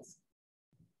 per month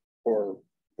for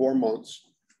 4 months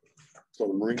for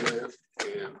the marine grant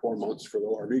and 4 months for the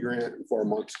ORV grant and 4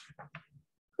 months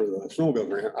for the snowmobile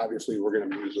grant, obviously we're going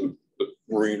to be using the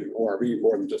marine and ORV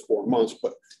more than just 4 months,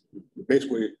 but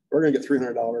basically we're going to get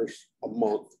 $300 a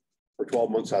month for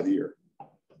 12 months out of the year.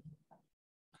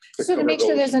 So to make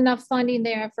sure there's enough funding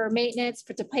there for maintenance,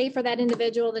 to pay for that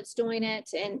individual that's doing it.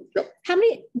 And how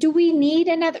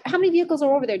many vehicles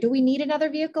are over there? Do we need another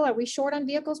vehicle? Are we short on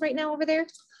vehicles right now over there?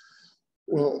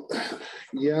 Well,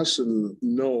 yes and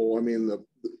no. I mean, the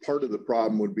part of the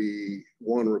problem would be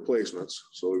replacements.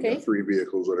 So we've got 3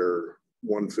 vehicles that are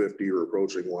 150 or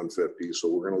approaching 150. So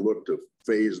we're going to look to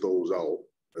phase those out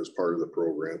as part of the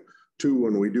program. 2,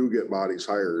 when we do get bodies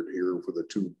hired here for the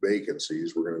 2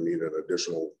 vacancies, we're going to need an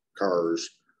additional cars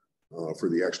for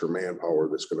the extra manpower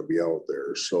that's going to be out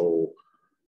there. So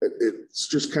it's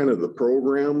just kind of the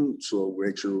program. So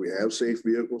make sure we have safe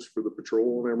vehicles for the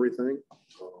patrol and everything.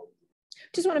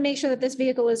 Just want to make sure that this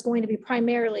vehicle is going to be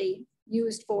primarily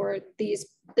used for this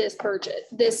purpose.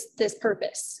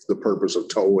 The purpose of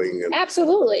towing. And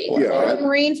absolutely. Yeah. For the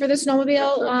marine, for the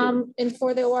snowmobile, and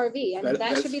for the ORV. I mean,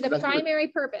 that should be the primary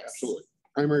purpose. Absolutely.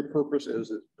 Primary purpose is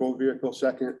a tow vehicle.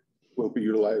 Second will be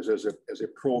utilized as a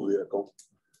patrol vehicle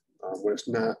when it's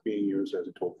not being used as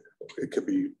a tow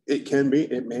vehicle.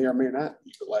 It may or may not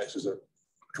be utilized as a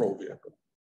patrol vehicle.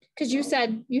 Because you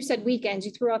said weekends,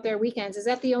 you threw out there weekends. Is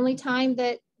that the only time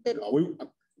that? No, we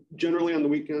generally on the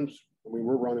weekends, I mean,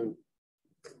 we're running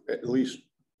at least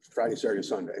Friday, Saturday,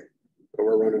 Sunday, but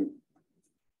we're running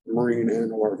marine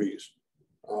and ORVs.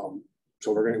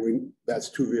 So that's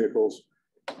 2 vehicles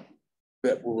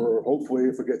that we're hopefully,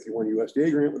 if we get the 1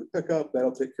 USDA grant with a pickup,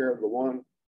 that'll take care of the 1.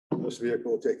 This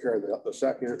vehicle will take care of the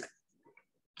 2nd.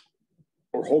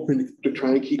 We're hoping to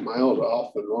try and keep miles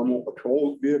off the normal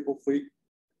patrol vehicle fleet.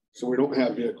 So we don't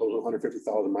have vehicles with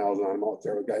 150,000 miles on them out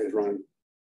there with guys running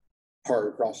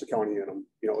hard across the county in them,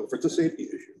 if it's a safety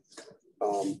issue.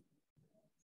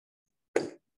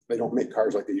 They don't make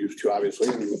cars like they used to, obviously.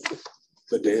 I mean,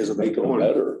 the days of them going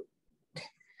better.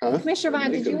 Huh? Commissioner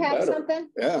Vaughn, did you have something?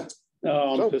 Yeah.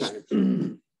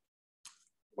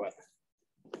 What?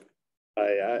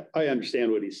 I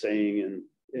understand what he's saying,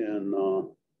 and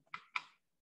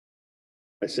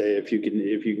I say if you can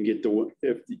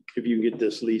get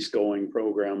this lease going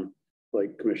program,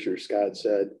 like Commissioner Scott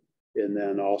said, and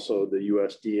then also the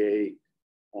USDA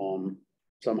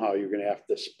Somehow you're gonna have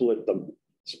to split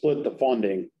the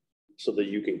funding so that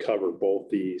you can cover both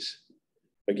these.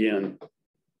 Again,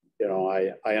 you know,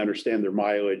 I understand their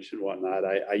mileage and whatnot.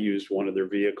 I used one of their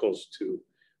vehicles to,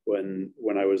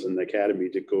 when I was in the academy,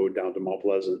 to go down to Mount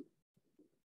Pleasant.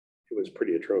 It was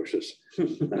pretty atrocious.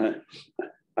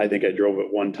 I think I drove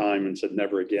it one time and said,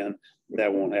 never again.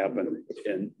 That won't happen.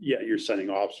 And yeah, you're sending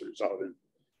officers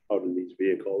out in these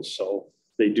vehicles. So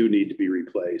they do need to be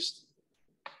replaced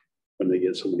when they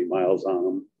get so many miles on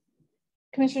them.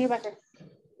 Commissioner Becker.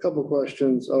 Couple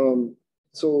questions.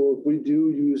 So if we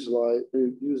do use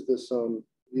this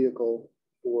vehicle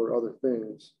for other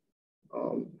things,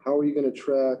 how are you going to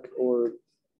track, or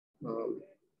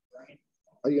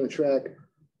are you going to track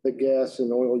the gas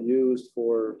and oil used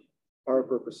for our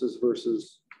purposes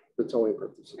versus the towing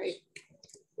purposes? Right.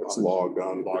 It's logged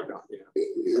on. Yeah.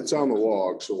 It's on the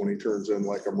log. So when he turns in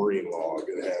like a marine log,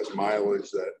 it has mileage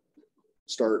that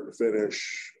start and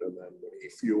finish. And then when he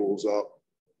fuels up,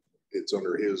 it's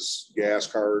under his gas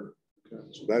card. Okay.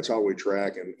 So that's how we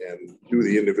track and do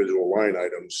the individual line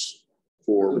items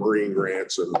for marine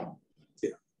grants. And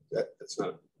yeah, that's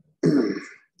not.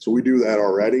 So we do that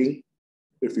already,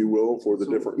 if you will, for the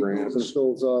different grants. And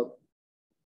fills up,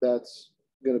 that's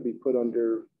going to be put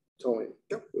under towing.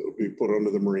 Yep. It'll be put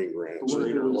under the marine grants. What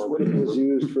if it was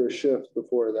used for a shift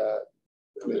before that?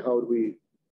 I mean, how would we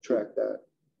track that?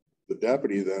 The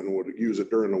deputy then would use it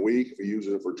during the week. If he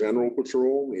uses it for general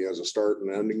patrol, he has a start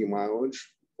and ending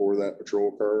mileage for that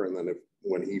patrol car. And then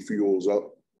when he fuels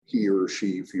up, he or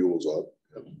she fuels up,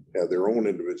 have their own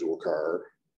individual car.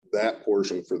 That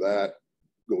portion for that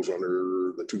goes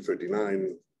under the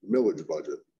 259 millage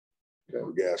budget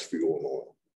for gas, fuel, and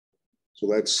oil. So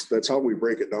that's how we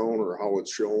break it down, or how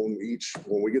it's shown.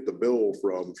 When we get the bill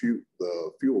from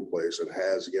the fuel place, it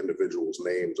has the individual's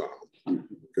names on them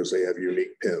because they have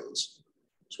unique pins.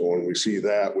 So when we see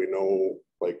that, we know,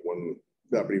 like when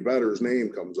Deputy Vetter's name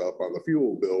comes up on the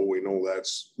fuel bill, we know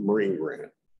that's Marine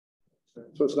grant.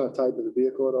 So it's not tied to the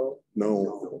vehicle at all?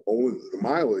 No, only the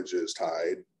mileage is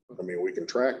tied. I mean, we can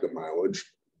track the mileage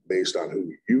based on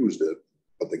who used it,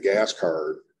 but the gas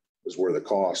card is where the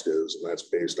cost is, and that's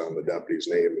based on the deputy's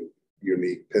name and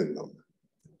unique PIN number.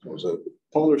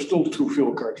 Paul, there's still two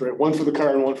fuel cards, right? One for the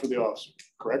car and one for the officer,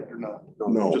 correct or not?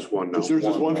 No, just one now. Is there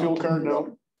just one fuel card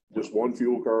now? Just one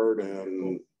fuel card,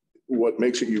 and what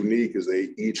makes it unique is they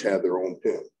each have their own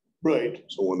PIN. Right.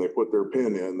 So when they put their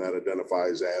PIN in, that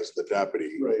identifies as the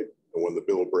deputy. Right. And when the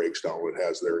bill breaks down, it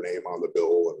has their name on the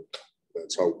bill, and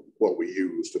that's what we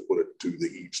use to put it to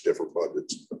each different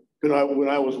budgets. When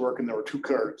I was working, there were two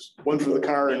cards, one for the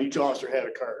car, and each officer had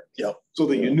a card. Yep. So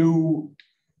that you knew.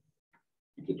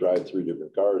 You could drive 3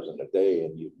 different cars in a day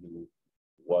and you knew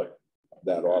what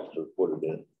that officer put it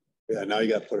in. Yeah, now you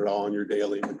got to put it all on your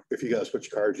daily. If you got to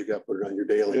switch cards, you got to put it on your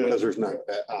daily, because there's not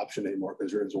that option anymore,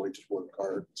 because there is only just one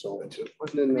card. So it's just.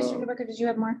 Commissioner Becker, did you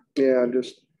have more? Yeah,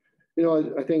 just,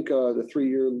 I think the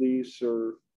 3-year lease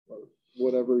or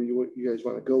whatever you guys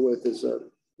want to go with is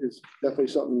definitely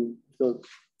something to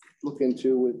look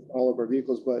into with all of our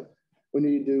vehicles, but we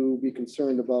need to be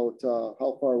concerned about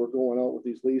how far we're going out with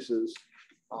these leases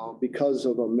because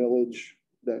of a millage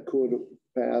that could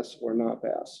pass or not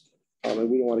pass. And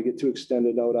we don't want to get too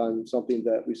extended out on something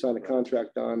that we sign a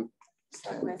contract on.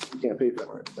 We can't pay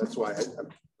for it. That's why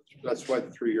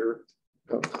the 3-year.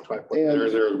 That's why I put And there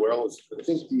as well. I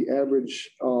think the average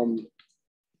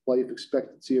life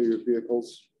expectancy of your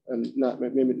vehicles, and not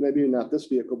maybe not this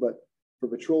vehicle, but for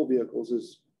patrol vehicles,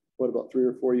 is what, about 3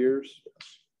 or 4 years,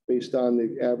 based on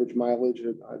the average mileage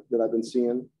that I've been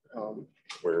seeing.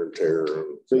 Wear and tear.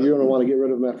 So you're going to want to get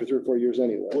rid of them after 3 or 4 years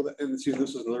anyway. Well, and see,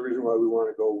 this is another reason why we want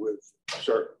to go with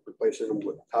start replacing them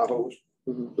with Tahoes.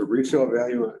 Mm-hmm. The resale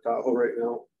value on a Tahoe right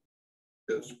now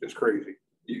is crazy.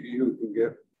 You can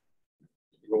get,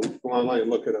 go online and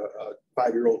look at a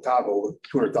 5-year-old Tahoe with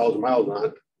 200,000 miles on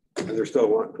it, and they're still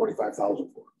wanting 25,000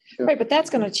 for it. Right, but that's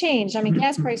going to change. I mean,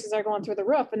 gas prices are going through the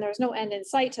roof, and there's no end in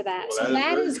sight to that. Well, so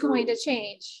that is going to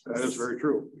change. That is very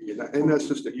true, and that's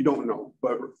just that you don't know.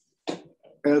 But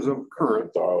as of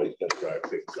current, they're always going to drive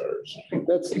big cars.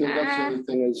 That's the other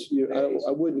thing is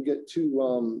I wouldn't get too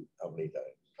how many times?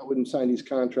 I wouldn't sign these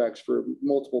contracts for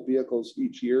multiple vehicles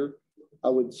each year. I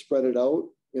would spread it out,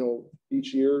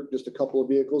 each year, just a couple of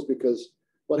vehicles, because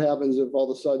what happens if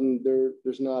all of a sudden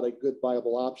there's not a good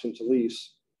viable option to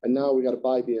lease, and now we got to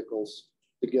buy vehicles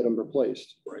to get them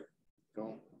replaced. Right.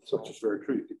 So it's just very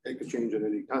true. It could change at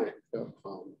any time. Yeah.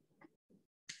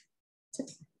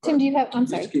 Tim, do you have, I'm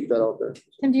sorry. Just keep that out there.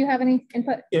 Tim, do you have any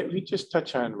input? Yeah, we just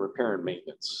touch on repair and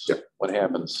maintenance. Yeah. What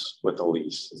happens with the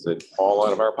lease? Is it all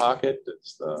out of our pocket?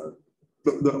 It's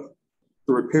the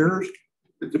The repairs,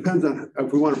 it depends on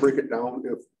if we want to break it down.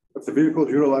 If the vehicle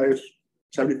is utilized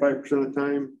 75% of the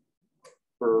time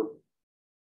for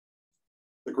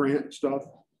the grant stuff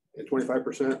and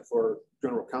 25% for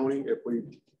general county, if we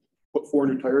put 4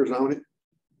 new tires on it,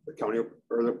 the county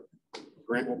or the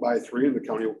grant will buy 3 and the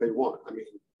county will pay 1. I mean,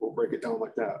 we'll break it down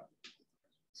like that.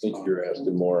 I think you're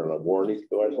asking more on a warranty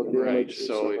question. Right,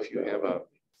 so if you have a,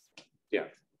 yeah.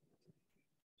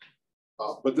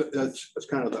 But that's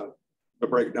kind of the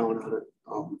breakdown on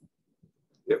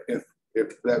it.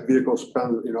 If that vehicle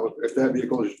spends, you know, if that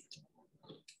vehicle is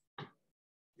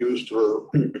used for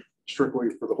strictly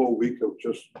for the whole week of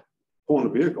just pulling a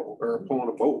vehicle or pulling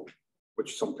a boat,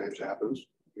 which sometimes happens,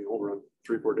 you know, run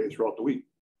 3-4 days throughout the week.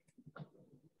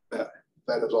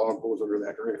 That is all goes under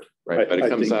that grant. Right, but it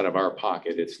comes out of our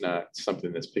pocket. It's not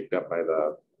something that's picked up by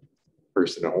the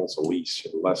person that holds a lease,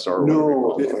 lessor.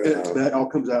 No, that all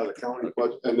comes out of the county,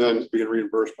 but and then being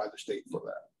reimbursed by the state for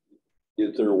that.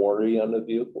 Is there a warranty on the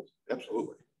vehicle?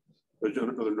 Absolutely. There's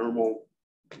the normal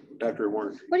factory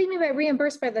warranty. What do you mean by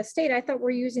reimbursed by the state? I thought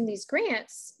we're using these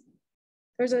grants.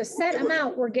 There's a set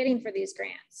amount we're getting for these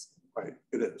grants. Right,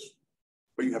 it is.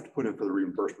 But you have to put in for the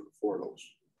reimbursement for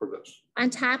this. On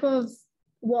top of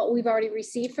what we've already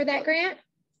received for that grant?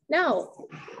 No.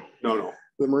 No.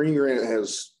 The Marine grant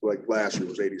has, like last year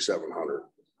was 8,700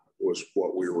 was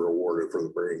what we were awarded for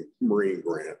the Marine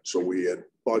grant. So we had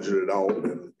budgeted out,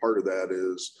 and part of that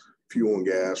is fuel and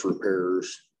gas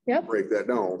repairs. Yep. Break that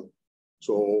down.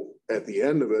 So at the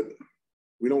end of it,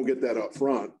 we don't get that up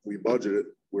front. We budget it.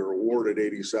 We're awarded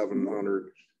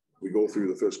 8,700. We go through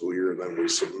the fiscal year and then we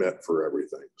submit for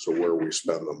everything. So where we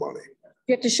spend the money.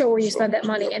 You have to show where you spend that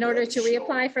money. In order to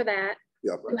reapply for that,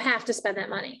 you have to spend that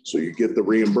money. So you get the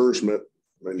reimbursement,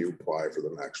 then you apply for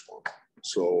the next one.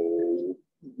 So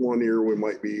one year we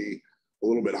might be a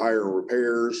little bit higher in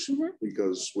repairs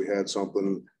because we had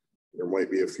something. There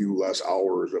might be a few less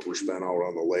hours that were spent out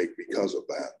on the lake because of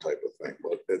that type of thing.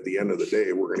 But at the end of the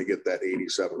day, we're going to get that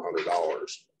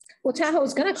 $8,700. Well,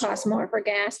 Tahoe's going to cost more for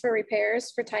gas, for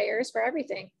repairs, for tires, for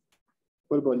everything.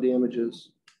 What about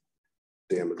damages?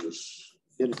 Damages.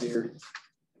 In here.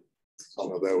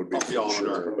 So that would be all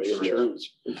under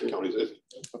insurance. Counties.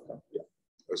 Okay. Yeah.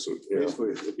 That's what,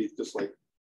 basically it'd be just like,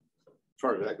 as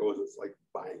far as that goes, it's like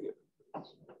buying it.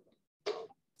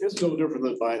 It's no different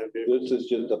than buying a vehicle. This is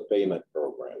just a payment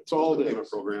program. It's all a payment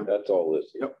program. That's all this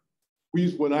is.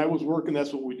 Yep. When I was working,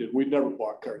 that's what we did. We never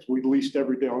bought cars. We leased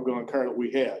every doggone car that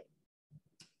we had.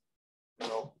 You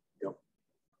know, yep.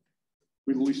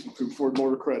 We leased them through Ford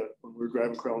Motor Credit when we were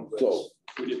driving Crown Vics. So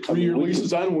we did 3-year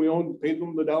leases on, and we paid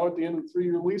them the dollar at the end of the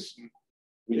 3-year lease. And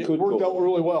it worked out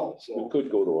really well. So we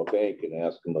could go to a bank and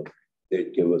ask them if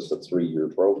they'd give us a 3-year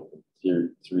program,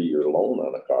 3-year loan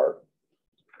on a car.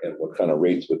 And what kind of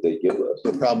rates would they give us?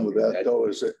 The problem with that though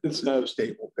is that it's not a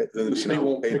stable. The state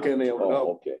won't pick any of it up.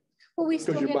 Okay. Well, we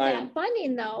still get that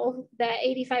funding though, that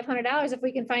 $8,500 if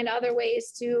we can find other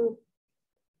ways to,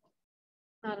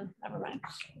 never mind,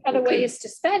 other ways to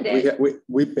spend it.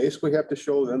 We basically have to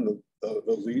show them the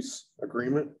lease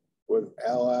agreement with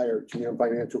Ally or GM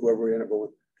Financial, whoever we end up with.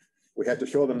 We have to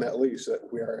show them that lease,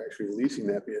 that we are actually leasing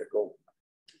that vehicle,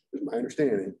 is my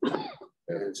understanding.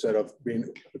 And instead of being,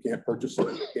 we can't purchase it,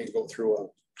 we can't go through a.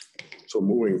 So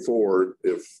moving forward,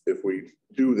 if we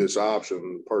do this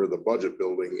option, part of the budget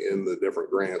building in the different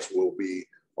grants will be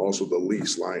also the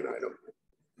lease line item.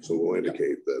 So we'll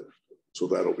indicate that. So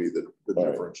that'll be the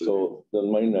difference. Right. So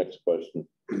then my next question,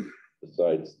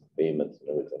 besides payments and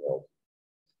everything else,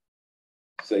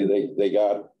 say they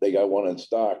got one in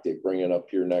stock, they bring it up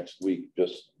here next week.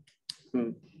 Just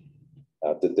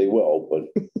not that they will, but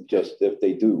just if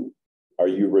they do. Are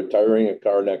you retiring a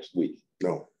car next week?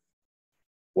 No.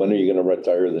 When are you going to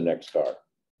retire the next car?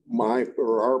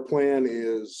 Our plan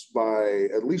is by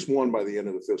at least one by the end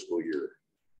of the fiscal year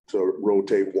to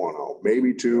rotate one out,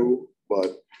 maybe 2,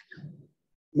 but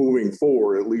moving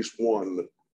forward, at least one.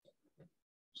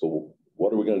 So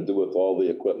what are we going to do with all the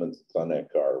equipment that's on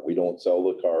that car? We don't sell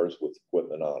the cars with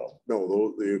equipment on them.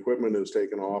 No, the equipment is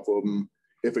taken off of them.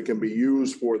 If it can be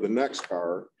used for the next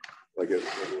car, like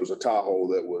if it was a Tahoe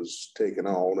that was taken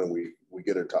out and we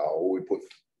get a Tahoe, we put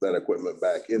that equipment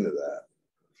back into that.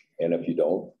 And if you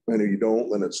don't? And if you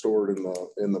don't, then it's stored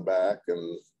in the back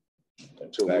and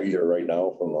until back here right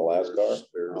now from the last car.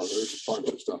 There's a bunch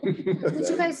of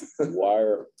stuff. Why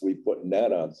are we putting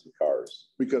that on some cars?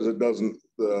 Because it doesn't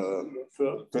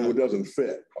it doesn't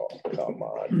fit. Oh, come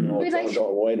on. No, wait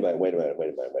a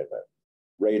minute.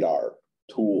 Radar,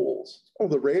 tools. Oh,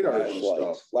 the radar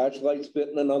stuff. Flashlights fit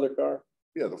in another car?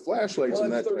 Yeah, the flashlights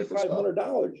and that type of stuff.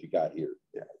 $3,500 you got here.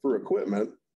 Yeah, for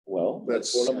equipment. Well,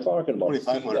 that's what I'm talking about.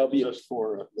 2,500 just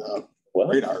for the well,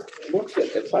 radar. Look,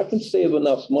 if I can save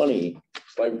enough money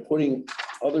by putting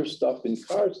other stuff in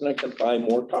cars, then I can buy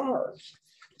more cars.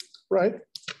 Right.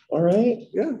 All right.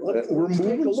 Yeah. We're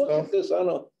moving look stuff. At this on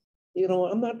a, you know,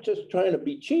 I'm not just trying to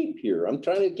be cheap here. I'm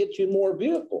trying to get you more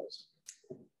vehicles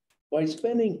by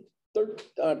spending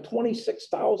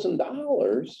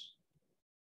 $26,000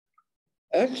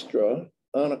 extra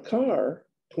on a car,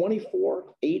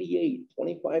 2488,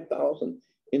 25,000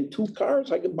 in 2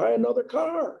 cars. I can buy another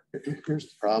car. Here's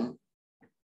the problem,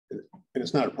 and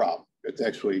it's not a problem. It's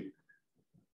actually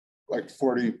like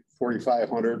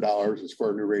 $4,500 is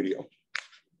for a new radio.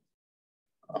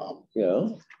 Yeah,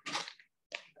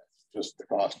 just the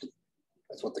cost.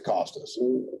 That's what the cost is.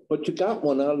 But you got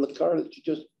one out of the car that you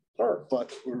just parked.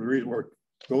 But the reason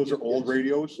those are old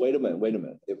radios. Wait a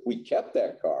minute. If we kept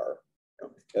that car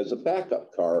as a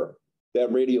backup car,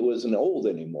 that radio isn't old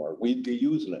anymore. We'd be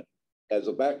using it as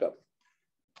a backup.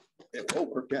 It will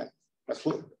work, yeah.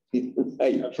 Absolutely.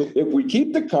 Hey, if we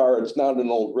keep the car, it's not an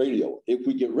old radio. If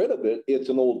we get rid of it, it's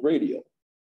an old radio.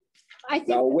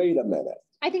 Now wait a minute.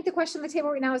 I think the question on the table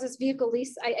right now is this vehicle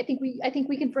lease. I think we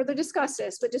can further discuss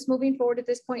this, but just moving forward at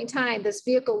this point in time, this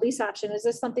vehicle lease option, is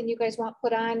this something you guys want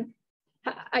put on?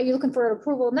 Are you looking for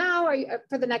approval now? Are you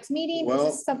for the next meeting? Well,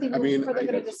 is this something we're further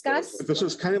going to discuss? This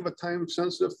is kind of a time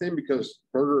sensitive thing because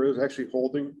Berger is actually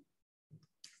holding.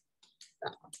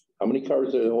 How many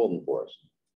cars are they holding for us?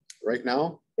 Right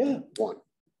now? Yeah. 1.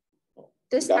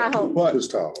 This Tahoe.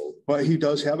 But he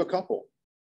does have a couple.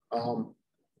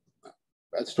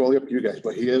 That's totally up to you guys,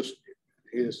 but he is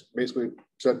basically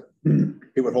said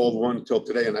he would hold one until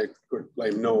today, and I could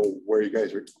let him know where you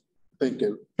guys are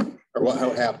thinking or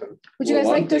how it happened. Would you guys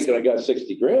like this? I got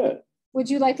 60 grand. Would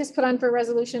you like this put on for a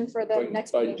resolution for the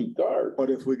next meeting? 2 cars. But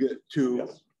if we get 2.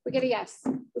 Yes. We get a yes.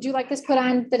 Would you like this put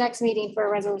on the next meeting for a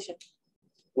resolution?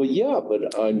 Well, yeah,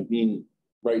 but I mean,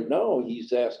 right now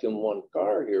he's asking 1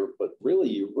 car here, but really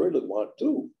you really want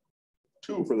 2.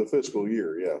 2 for the fiscal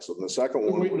year, yes. And the second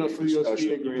one. Waiting for the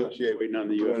USDA, waiting on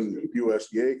the When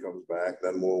USDA comes back,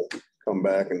 then we'll come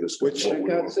back and discuss. I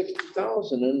got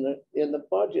 60,000 in the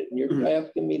budget, and you're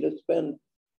asking me to spend.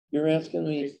 You're asking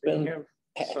me to spend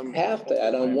half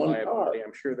that on 1 car.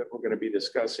 I'm sure that we're going to be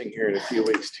discussing here in a few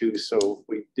weeks too. So if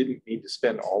we didn't need to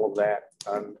spend all of that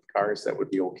on cars, that would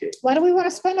be okay. Why do we want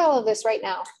to spend all of this right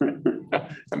now?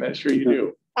 I'm not sure you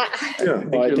do. Yeah,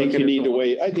 well, I think you need to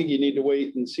wait. I think you need to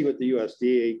wait and see what the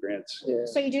USDA grants. Yeah.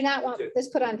 So you do not want this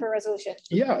put on for a resolution?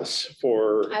 Yes,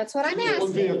 for. That's what I'm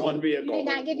asking. One vehicle. You did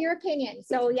not give your opinion.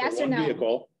 So yes or no?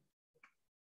 Vehicle.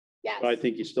 Yes. But I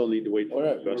think you still need to wait. All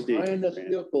right, we're buying this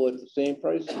vehicle at the same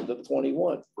price as the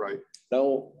 21. Right.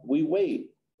 Now we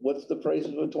wait. What's the price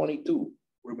of a 22?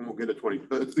 We won't get a 20.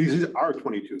 These are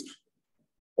 22s.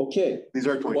 Okay. These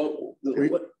are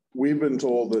 22s. We've been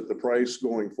told that the price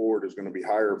going forward is going to be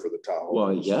higher for the Tahoe.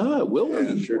 Well, yeah, it will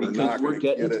be because we're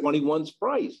getting get 21's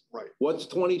price. Right. What's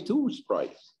 22's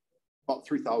price? About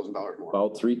 $3,000 more.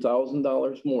 About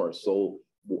 $3,000 more. So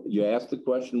you asked the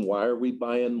question, why are we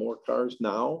buying more cars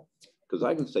now? Because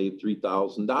I can save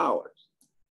 $3,000.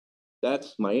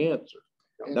 That's my answer.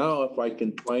 Now, if I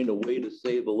can find a way to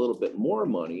save a little bit more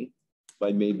money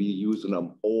by maybe using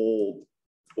an old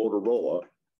Motorola.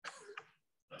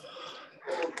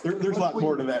 There's a lot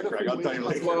more to that, Craig. I'll tell you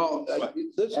later. Well,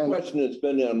 this question has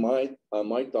been on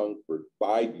my tongue for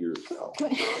 5 years now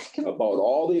about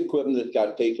all the equipment that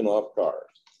got taken off cars.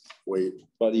 Wait,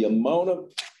 by the amount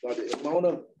of what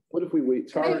if we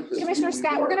wait? Commissioner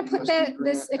Scott, we're going to put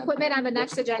this equipment on the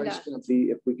next agenda.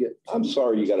 If we get, I'm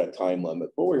sorry, you got a time limit,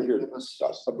 but we're here to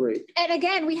discuss a break. And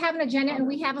again, we have an agenda and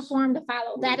we have a form to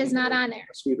follow. That is not on there.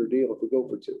 Sweeter deal if we go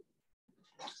for 2.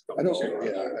 I don't.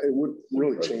 Yeah, it would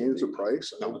really change the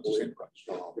price.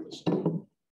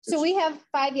 So we have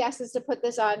 5 yeses to put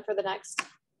this on for the next.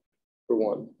 For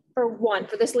one.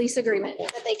 For this lease agreement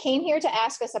that they came here to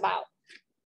ask us about.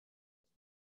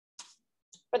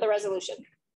 For the resolution.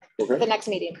 For the next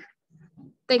meeting.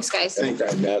 Thanks, guys. Thanks.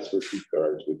 That's for 2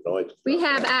 cars. We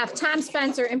have F, Tom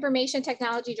Spencer, Information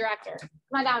Technology Director. Come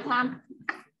on down, Tom.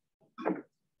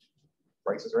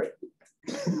 Price is right.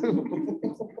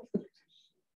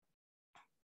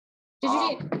 Did you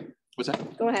need? What's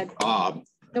that? Go ahead.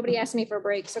 Nobody asked me for a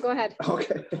break, so go ahead.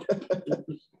 Okay.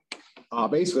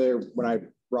 Basically, when I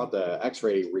brought the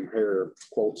X-ray repair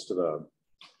quotes to the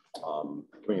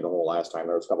committee the whole last time,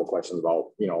 there was a couple of questions about,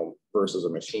 versus a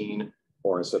machine,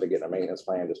 or instead of getting a maintenance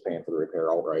plan, just paying for the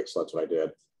repair outright. So that's what I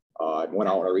did. I went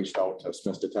out and I reached out to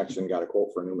Smith's Detection, got a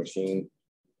quote for a new machine,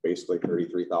 basically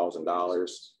 $33,000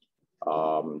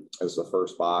 as the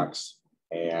first box.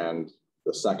 And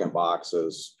The second box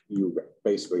is, you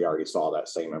basically already saw that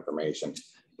same information.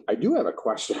 I do have a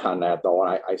question on that though,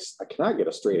 and I cannot get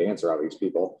a straight answer out of these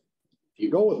people. If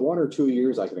you go with 1 or 2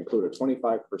 years, I can include a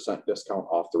 25% discount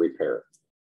off the repair.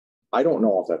 I don't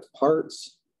know if that's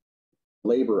parts,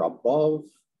 labor above.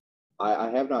 I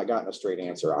have not gotten a straight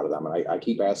answer out of them. And I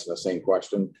keep asking the same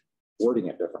question, wording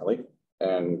it differently,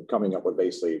 and coming up with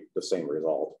basically the same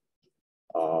result.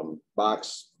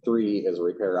 Box 3 is a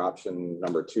repair option.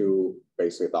 Number 2,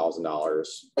 basically $1,000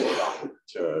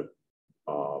 to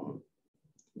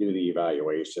do the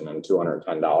evaluation, and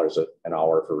 $210 an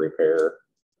hour for repair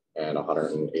and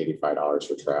 $185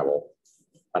 for travel.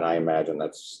 And I imagine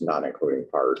that's not including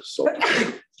parts. So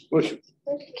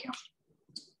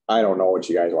I don't know what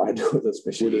you guys want to do with this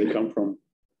machine. Where did it come from?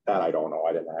 That I don't know.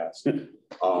 I didn't ask.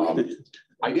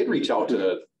 I did reach out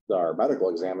to our medical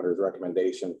examiner's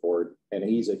recommendation for, and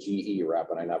he's a GE rep,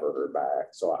 and I never heard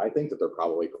back. So I think that they're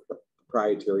probably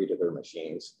proprietary to their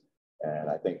machines. And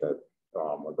I think that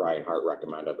when Brian Hart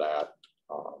recommended that,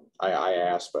 I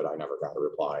asked, but I never got a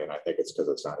reply. And I think it's because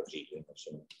it's not a GE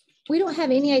machine. We don't have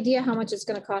any idea how much it's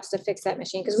going to cost to fix that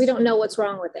machine because we don't know what's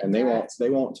wrong with it. And they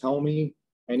won't tell me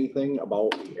anything about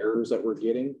the errors that we're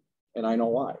getting. And I know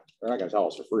why. They're not going to tell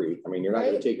us for free. I mean, you're not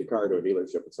going to take your car to a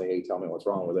dealership and say, hey, tell me what's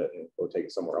wrong with it, and go take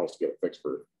it somewhere else to get it fixed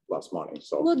for less money.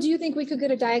 So, well, do you think we could get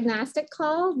a diagnostic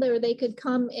call where they could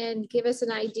come and give us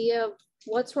an idea of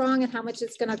what's wrong and how much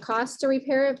it's going to cost to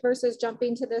repair it versus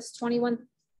jumping to this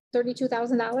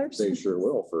 $32,000? They sure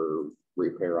will for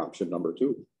repair option number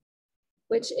 2.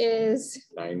 Which is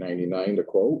 $9.99 to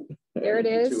quote. There it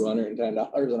is. $210 an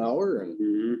hour, and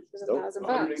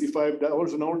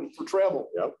 $185 an hour for travel.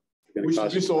 Yep. We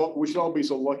should all be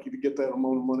so lucky to get that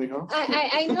amount of money, huh?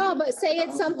 I know, but say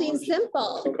it's something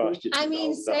simple. I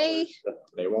mean, say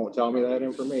they won't tell me that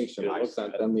information. I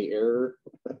sent them the error.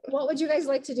 What would you guys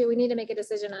like to do? We need to make a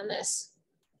decision on this.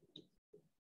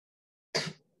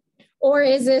 Or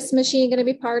is this machine going to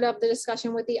be part of the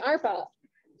discussion with the ARPA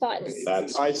funds?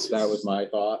 That was my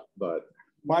thought, but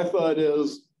my thought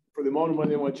is for the amount of money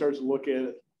they want to charge to look at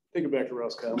it, take it back to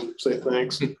Roscommon, say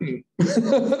thanks.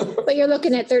 But you're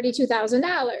looking at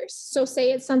 $32,000. So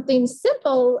say it's something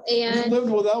simple and we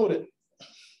lived without it.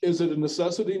 Is it a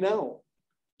necessity now?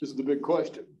 This is the big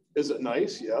question. Is it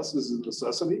nice? Yes. Is it a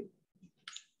necessity?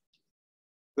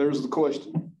 There's the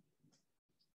question.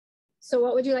 So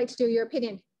what would you like to do? Your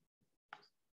opinion?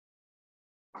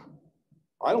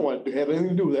 I don't want to have anything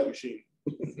to do with that machine.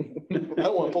 I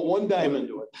don't want to put one dime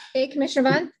into it. Hey, Commissioner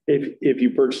Vaughn? If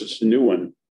you purchase a new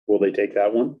one, will they take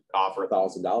that one? Offer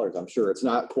 $1,000. I'm sure it's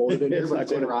not quoted in here, but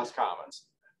it's in Roscommons.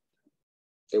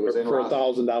 It was in for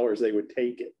 $1,000. They would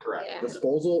take it. Correct. Yeah.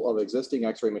 Disposal of existing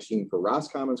X-ray machine for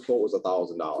Roscommon's quote was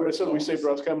 $1,000. So I said we saved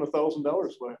Roscommon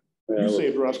 $1,000. You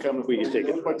saved Roscommon. We can take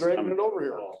it by dragging it over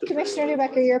here. Commissioner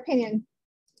Newbecker, your opinion?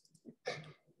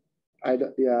 I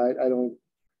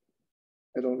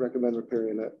don't recommend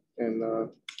repairing it, and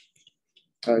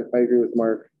I agree with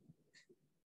Mark.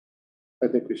 I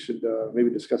think we should maybe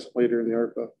discuss it later in the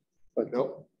ARPA, but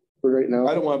nope. For right now,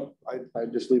 I don't want. I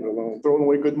just leave it alone. Throwing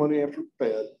away good money after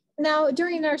bad. Now,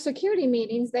 during our security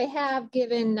meetings, they have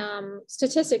given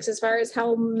statistics as far as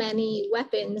how many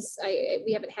weapons.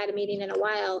 We haven't had a meeting in a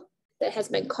while that has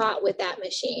been caught with that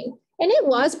machine. And it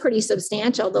was pretty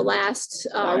substantial, the last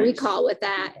recall with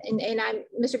that. And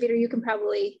Mr. Peter, you can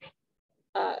probably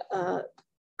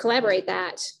collaborate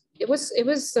that. It was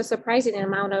a surprising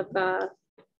amount of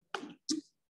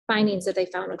findings that they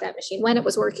found with that machine when it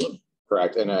was working.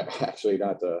 Correct. And actually,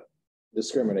 not to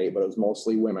discriminate, but it was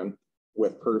mostly women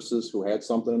with purses who had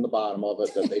something in the bottom of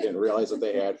it that they didn't realize that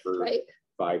they had for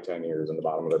 5-10 years in the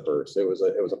bottom of their purse. It was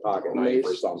a pocket knife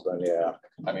or something. Yeah.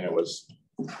 I mean,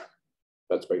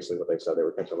 that's basically what they said. They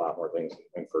were catching a lot more things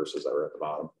in purses that were at the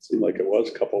bottom. Seemed like it was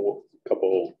a couple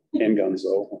handguns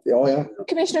though. Oh yeah.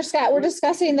 Commissioner Scott, we're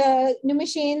discussing the new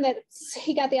machine that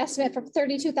he got the estimate for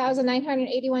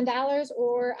 $32,981,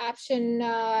 or option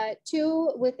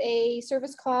 2 with a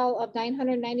service call of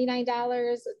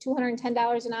 $999,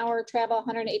 $210 an hour, travel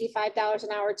 $185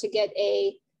 an hour to get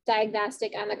a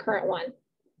diagnostic on the current one.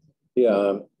 Yeah,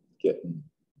 I'm getting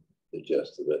the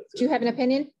gist of it. Do you have an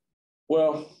opinion?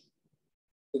 Well,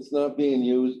 it's not being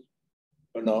used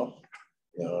enough.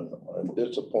 You know, I'm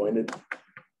disappointed.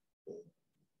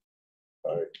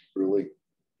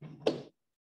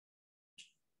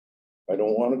 I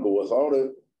don't want to go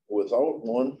without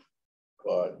one,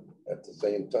 but at the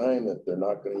same time, if they're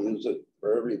not going to use it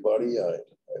for everybody, I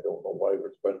don't know why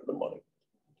we're spending the money.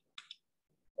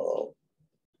 I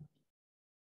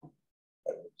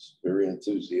was very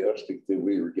enthusiastic that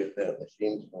we were getting that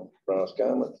machine from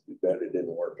Roscommon. Too bad it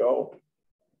didn't work out.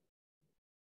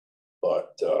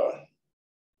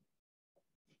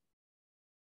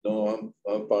 no,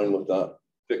 I'm fine with not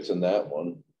fixing that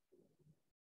one.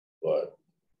 But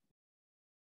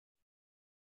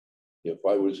if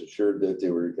I was assured that they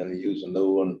were going to use a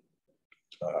new one,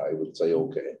 I would say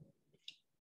okay.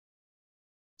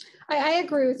 I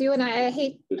agree with you, and I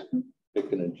hate just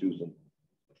picking and choosing.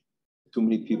 Too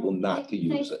many people not to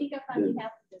use it. Can I speak up on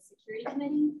behalf of the security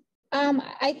committee?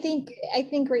 I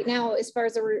think right now, as far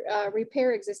as the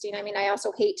repair existing, I mean, I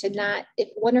also hate to not,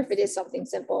 wonder if it is something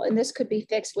simple, and this could be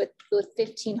fixed with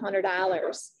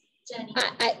 $1,500. Jenny.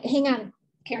 Hang on,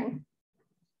 Karen.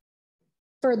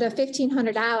 For the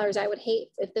 $1,500, I would hate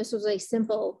if this was a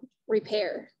simple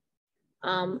repair.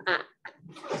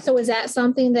 So is that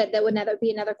something that would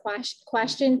be another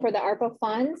question for the ARPA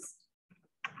funds?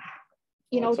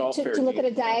 You know, to look at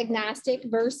a diagnostic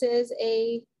versus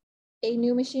a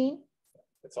new machine?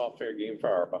 It's all fair game for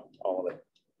ARPA, all of it.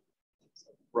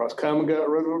 Roscommon got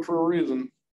rid of it for a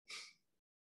reason.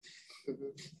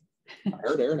 I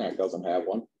heard AirNet doesn't have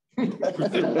one.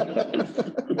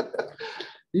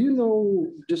 Do you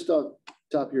know, just off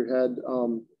the top of your head,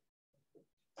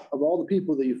 of all the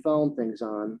people that you found things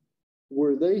on,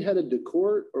 were they headed to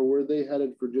court or were they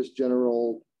headed for just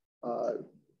general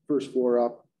first floor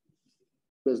up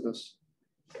business?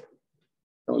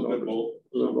 A little bit both.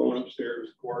 Some going upstairs,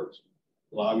 courts,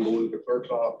 a lot of them going to the clerk's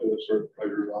office or the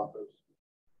treasurer's office.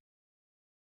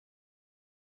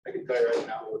 I can tell you right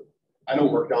now, I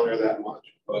don't work down there that much,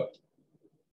 but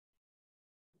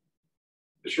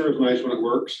it sure is nice when it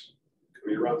works.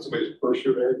 When you're around somebody's purse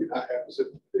you're there, you not have to sit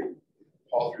and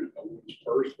haul through a woman's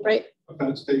purse. Right. A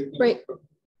fence tape. Right.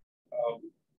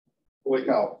 Holy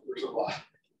cow, there's a lot.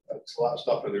 That's a lot of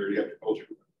stuff in there you have to go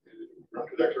through. Run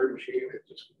through the X-ray machine,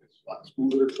 it's a lot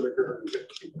smoother, quicker, you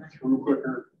get through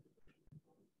quicker.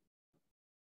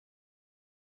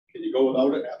 Can you go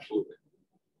without it? Absolutely.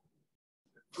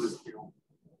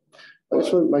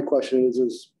 That's what my question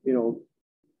is, you know,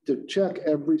 to check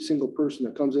every single person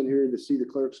that comes in here to see the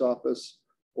clerk's office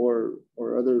or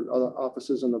other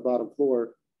offices on the bottom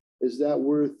floor, is that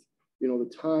worth, you know, the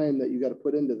time that you got to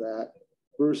put into that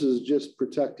versus just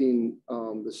protecting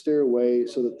the stairway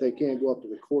so that they can't go up to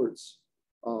the courts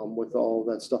with all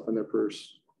that stuff in their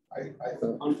purse?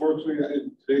 Unfortunately,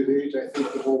 in today's age, I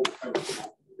think the whole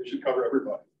it should cover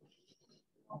everybody.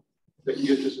 They can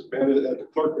get just as bad at the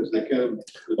clerk as they can.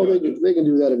 Well, they can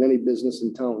do that in any business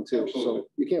in town too. Absolutely. So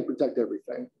you can't protect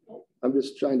everything. I'm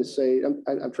just trying to say,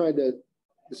 I'm trying to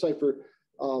decipher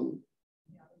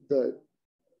the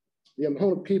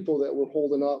amount of people that we're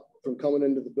holding up from coming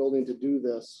into the building to do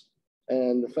this,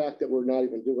 and the fact that we're not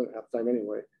even doing it half the time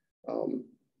anyway.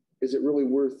 Is it really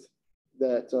worth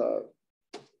that?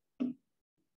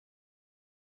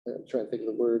 I'm trying to think of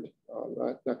the word,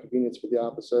 not convenience, but the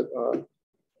opposite.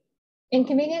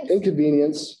 Inconvenience?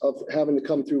 Inconvenience of having to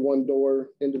come through one door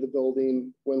into the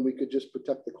building when we could just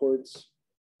protect the courts.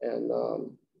 And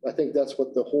I think that's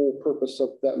what the whole purpose of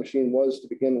that machine was to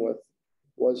begin with,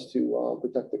 was to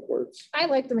protect the courts. I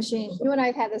like the machine. You and I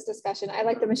have had this discussion. I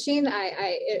like the machine.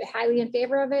 I highly in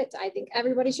favor of it. I think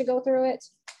everybody should go through it.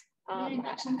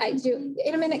 I do.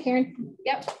 In a minute, Karen.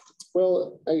 Yep.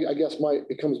 Well, I guess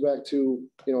it comes back to,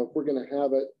 you know, if we're going to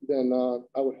have it, then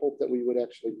I would hope that we would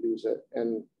actually use it.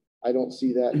 And I don't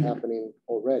see that happening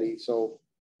already. So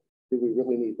do we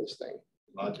really need this thing?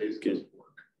 A lot of days it work.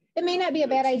 It may not be a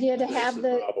bad idea to have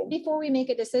before we make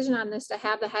a decision on this, to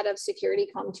have the head of security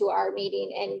come to our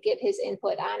meeting and give his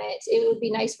input on it. It would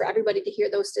be nice for everybody to hear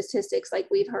those statistics like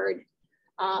we've heard,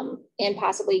 and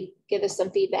possibly give us some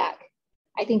feedback.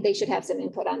 I think they should have some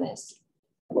input on this.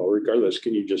 Well, regardless,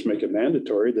 can you just make it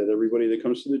mandatory that everybody that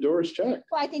comes to the door is checked?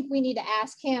 Well, I think we need to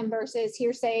ask him versus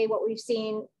hearsay what we've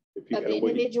seen of the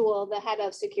individual, the head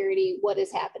of security, what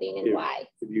is happening and why.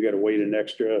 If you got to wait an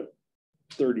extra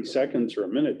 30 seconds or a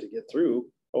minute to get through,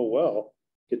 oh, well,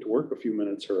 get to work a few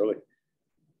minutes early.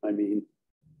 I mean,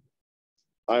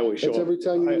 I always show up. Every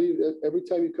time you leave, every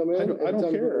time you come in. I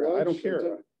don't care. I don't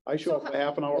care. I show up a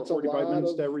half an hour, 45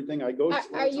 minutes to everything I go to.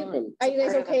 Are you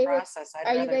guys okay with,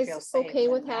 are you guys okay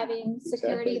with having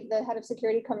security, the head of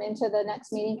security come into the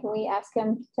next meeting? Can we ask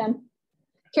him, Tim?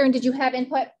 Karen, did you have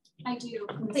input? I do,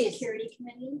 from the security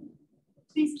committee.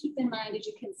 Please keep in mind, as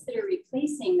you consider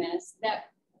replacing this, that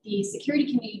the security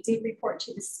committee did report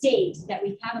to the state that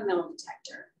we have a metal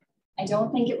detector. I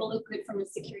don't think it will look good from a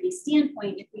security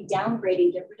standpoint if we downgrade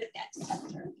and get rid of that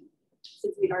detector,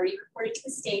 since we've already reported to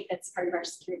the state that's part of our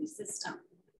security system.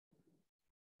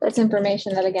 That's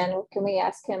information that, again, can we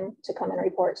ask him to come and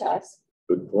report to us?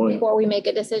 Good point. Before we make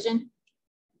a decision?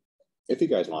 If you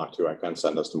guys want to, I can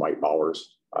send this to Mike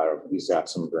Bowers. He's got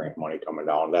some grant money coming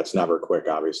down. That's never quick,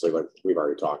 obviously, but we've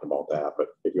already talked about that. But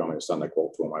if you want me to send the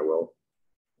quote to him, I will.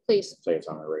 Please. Say it's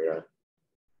on the radar.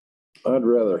 I'd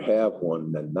rather have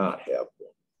one than not have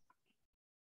one.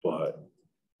 But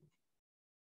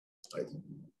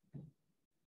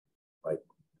like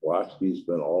Watsky's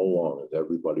been all along is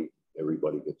everybody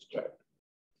gets checked.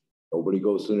 Nobody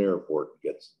goes to an airport and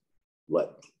gets let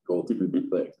go through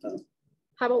the thing.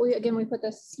 How about we put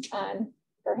this on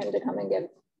for him to come and give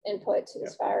input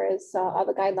as far as all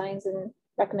the guidelines and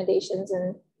recommendations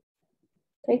and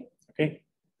Okay.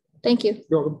 Thank you.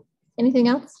 You're welcome. Anything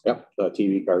else? Yep, the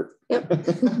TV cart. Yep.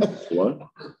 What?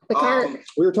 The cart.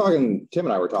 We were talking, Tim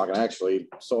and I were talking actually,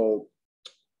 so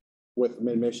with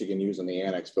Mid-Michigan using the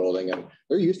annex building, and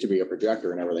there used to be a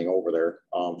projector and everything over there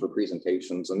for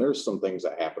presentations, and there's some things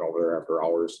that happen over there after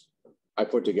hours. I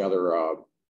put together,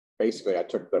 basically I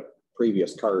took the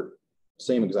previous cart,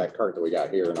 same exact cart that we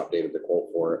got here, and updated the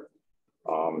quote for it.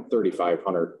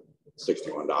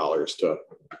 $3,561 to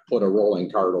put a rolling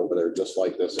cart over there just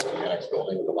like this in the annex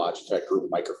building with the Logitech group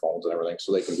microphones and everything,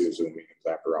 so they can do Zoom meetings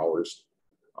after hours.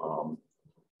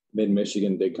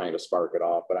 Mid-Michigan did kind of spark it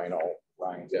off, but I know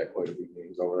Ryan's got quite a few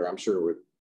meetings over there. I'm sure with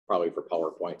probably for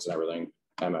PowerPoints and everything,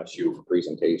 MSU for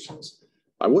presentations.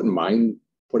 I wouldn't mind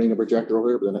putting a projector over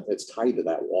there, but then it's tied to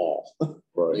that wall.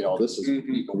 Right. You know, this is,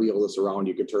 you can wheel this around,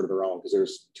 you can turn it around because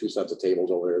there's two sets of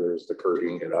tables over there. There's the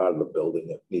curtain. Get out of the building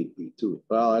if need be too.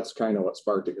 Well, that's kind of what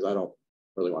sparked it because I don't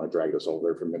really want to drag this over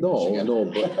there from Mid-Michigan. No,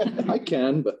 but I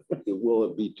can, but will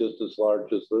it be just as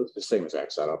large as this? the same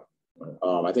exact setup.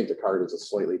 I think the cart is a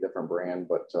slightly different brand,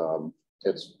 but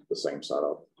it's the same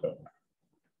setup.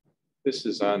 This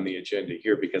is on the agenda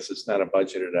here because it's not a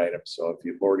budgeted item. So if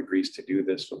your board agrees to do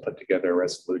this, we'll put together a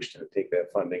resolution to take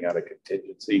that funding out of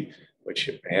contingency, which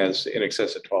has in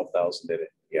excess of 12,000 in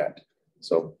it yet.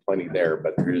 So plenty there,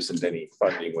 but there isn't any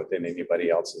funding within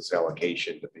anybody else's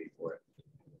allocation to pay for it.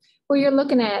 Well, you're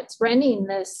looking at renting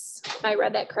this, if I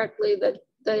read that correctly,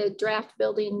 the draft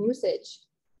building usage.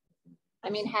 I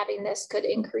mean, having this could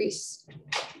increase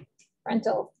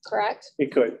rental, correct?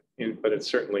 It could, but it's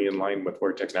certainly in line with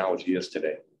where technology is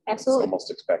today. Absolutely. It's almost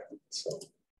expected. So,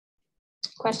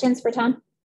 questions for Tom?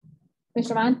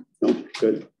 Commissioner Vaughn? No,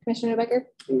 good. Commissioner Newbecker?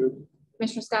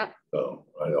 Commissioner Scott? Oh,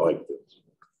 I like this.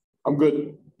 I'm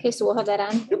good. Okay, so we'll have that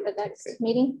on for the next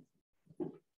meeting.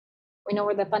 We know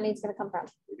where the funding is going to come from.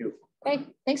 we do. Okay,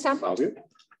 thanks, Tom. Sounds good.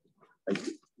 Thank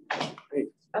you.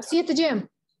 I'll see you at the gym.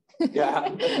 Yeah.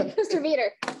 Mr.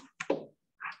 Veeder.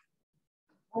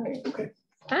 Okay.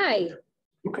 Hi.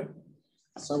 Okay.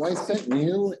 So I sent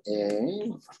you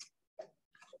a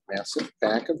massive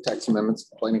pack of text amendments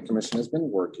the Planning Commission has been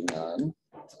working on.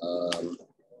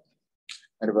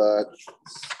 I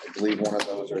believe one of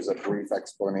those, there's a brief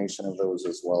explanation of those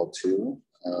as well too.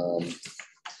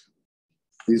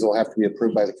 These will have to be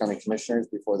approved by the county commissioners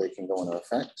before they can go into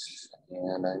effect.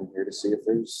 And I'm here to see if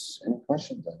there's any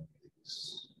questions on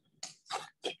these.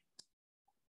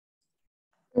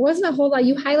 There wasn't a whole lot.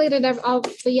 You highlighted all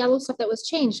the yellow stuff that was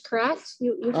changed, correct?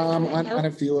 On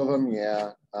a few of them,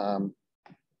 yeah.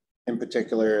 In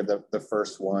particular, the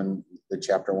first one, the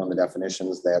chapter 1, the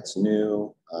definitions, that's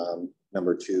new.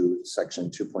 Number 2, section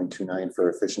 2.29 for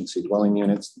efficiency dwelling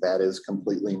units, that is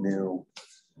completely new.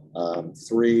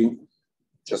 3,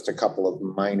 just a couple of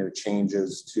minor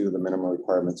changes to the minimum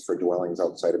requirements for dwellings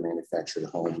outside of manufactured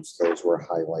homes. Those were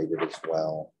highlighted as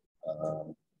well.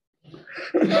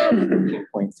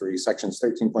 13.3, sections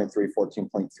 13.3,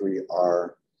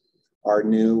 14.3 are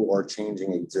new or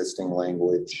changing existing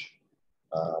language.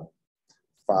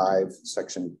 5,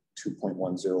 section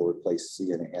 2.10, replace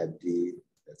C and add D.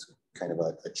 That's kind of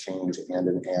a change and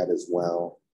an add as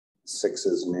well. 6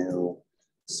 is new.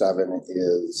 7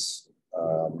 is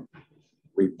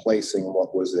replacing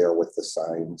what was there with the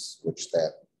signs, which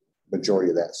that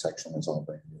majority of that section is all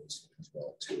brand new as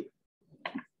well too.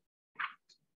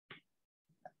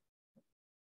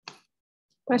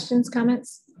 Questions,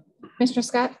 comments? Mr.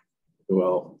 Scott?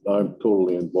 Well, I'm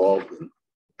totally involved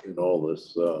in all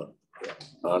this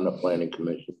on the Planning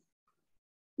Commission.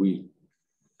 We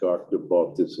talked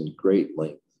about this in great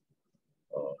length.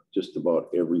 Just about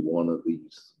every one of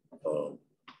these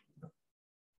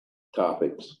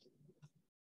topics,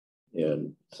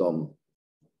 and some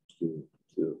to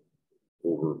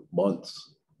over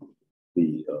months.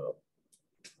 The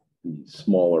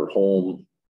smaller home,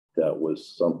 that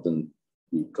was something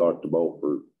we talked about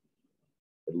for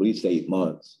at least 8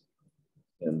 months,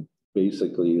 and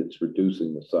basically it's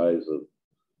reducing the size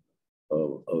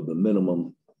of the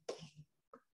minimum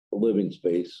living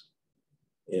space.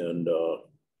 And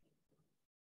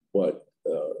what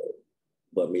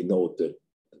let me note that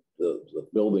the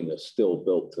building is still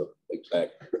built to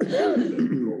exact.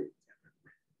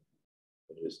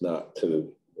 It's not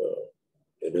to,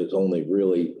 it is only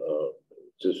really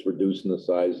just reducing the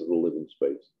size of the living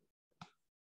space,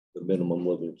 the minimum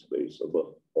living space of a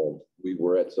home. We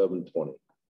were at 720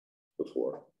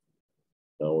 before.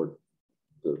 Now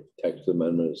the text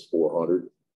amendment is 400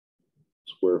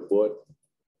 square foot,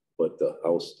 but the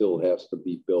house still has to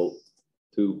be built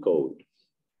to code.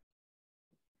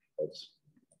 That's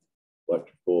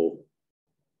electrical,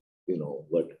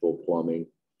 electrical, plumbing,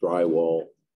 drywall,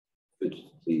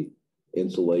 the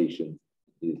insulation.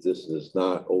 This is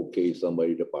not okay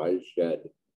somebody to buy a shed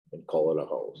and call it a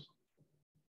house.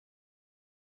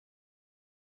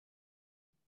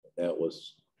 That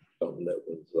was something that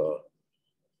was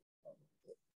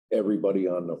everybody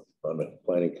on the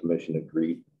planning commission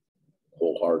agreed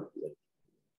wholeheartedly.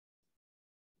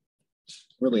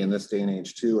 Really, in this day and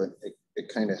age too, it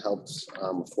kind of helps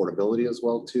affordability as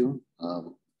well too. A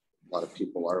lot of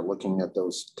people are looking at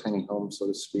those tiny homes, so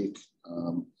to speak.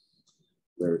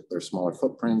 They're smaller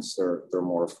footprints. They're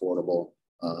more affordable.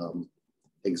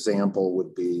 Example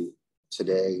would be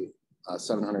today, a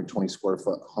 720 square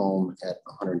foot home at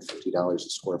 $150 a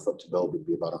square foot to build would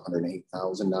be about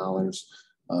 $108,000.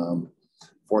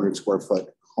 400 square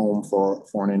foot home for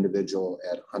an individual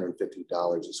at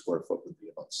 $150 a square foot would be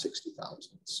about $60,000.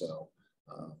 So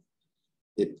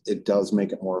it does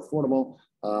make it more affordable.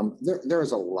 There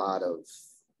is a lot of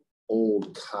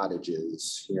old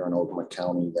cottages here in Ogemaw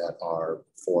County that are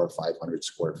 400 or 500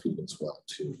 square feet as well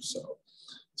too. So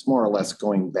it's more or less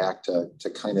going back to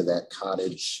kind of that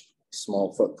cottage,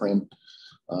 small footprint,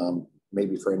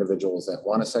 maybe for individuals that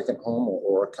want a second home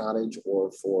or a cottage, or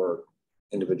for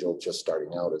individuals just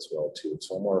starting out as well too.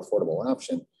 So a more affordable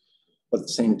option, but at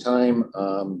the same time,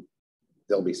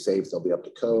 they'll be safe, they'll be up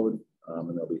to code,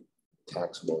 and they'll be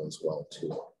taxable as well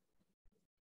too.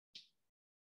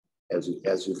 As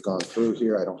you've gone through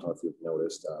here, I don't know if you've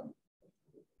noticed,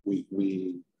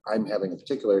 I'm having a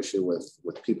particular issue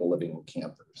with people living in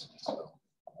campers. So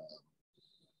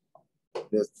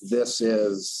this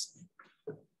is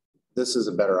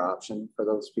a better option for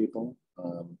those people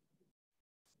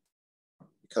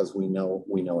because we know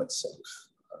it's safe,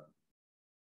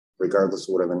 regardless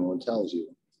of whatever anyone tells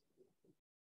you.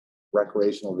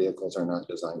 Recreational vehicles are not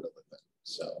designed to live in,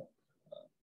 so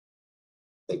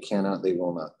they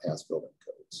will not pass building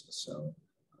codes. So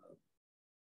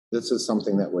this is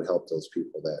something that would help those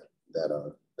people that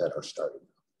are starting,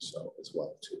 so as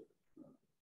well too.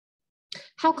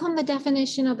 How come the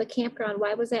definition of the campground?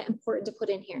 Why was that important to put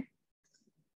in here?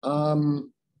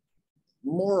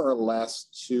 More or less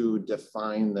to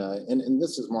define and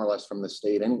this is more or less from the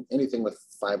state. Anything with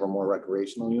 5 or more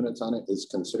recreational units on it is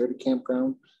considered a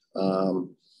campground.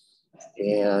 And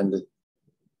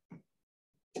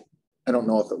I don't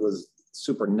know if it was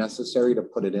super necessary to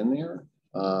put it in there,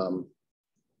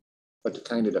 but to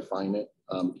kind of define it.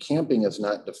 Camping is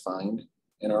not defined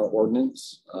in our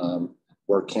ordinance,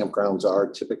 where campgrounds are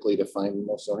typically defined in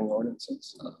most zoning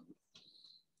ordinances.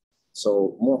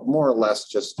 So more or less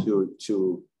just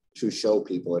to show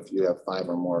people, if you have 5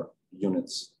 or more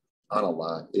units on a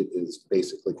lot, it is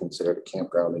basically considered a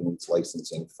campground and needs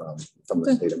licensing from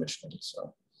the state of Michigan.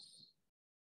 So,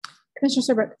 Commissioner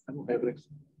Serbrook. I don't have it.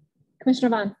 Commissioner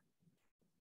Vaughn.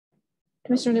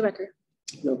 Commissioner Newbecker.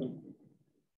 No.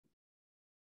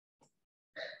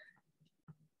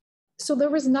 So there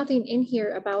was nothing in here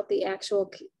about the actual,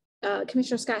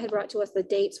 Commissioner Scott had brought to us the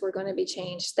dates were going to be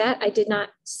changed. That I did not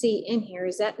see in here.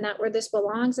 Is that not where this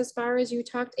belongs as far as you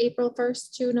talked April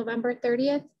 1st to November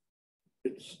 30th?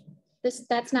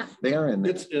 That's not. They're in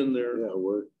there. It's in there. Yeah,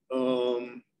 we're.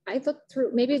 I looked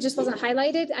through, maybe it just wasn't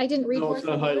highlighted. I didn't read. No, it's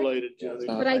not highlighted. Yeah,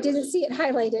 but I didn't see it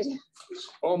highlighted. It's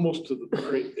almost to the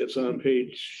right. It's on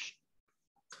page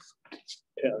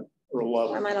 10 or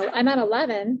 11. I'm at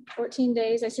 11, 14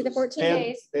 days. I see the 14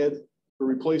 days. Add or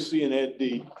replace C and add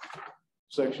D,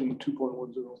 section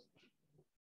 2.10.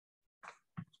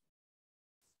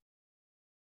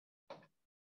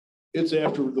 It's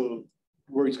after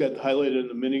where he's got highlighted in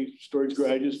the mini storage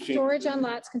garages. Storage on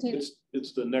lots containing.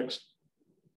 It's the next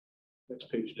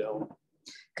page down.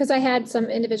 Because I had some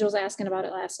individuals asking about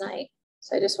it last night.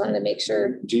 So I just wanted to make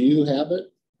sure. Do you have it?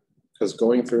 Because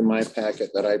going through my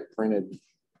packet that I printed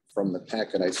from the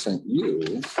packet I sent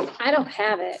you. I don't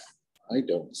have it. I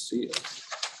don't see it.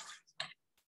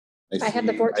 I have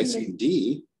the 14. I see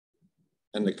D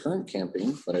and the current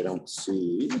camping, but I don't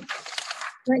see.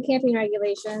 Current camping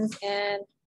regulations and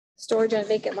storage on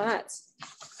vacant lots.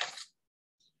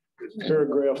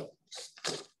 Paragraph.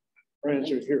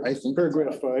 Answer here. I think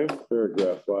paragraph 5.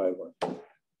 Paragraph 5.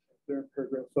 there,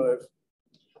 paragraph 5.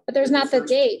 But there's not the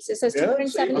dates. It says Yeah,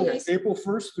 270 days. April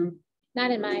 1st through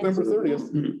Not in mine. November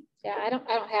 30th. Yeah, I don't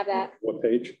have that. What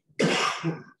page?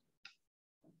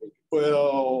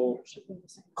 Well,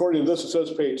 according to this, it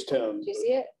says page 10. Do you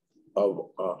see it? Of,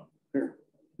 Here.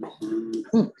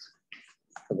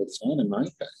 It's not in my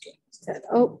packet.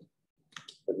 Oh,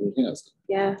 But he has.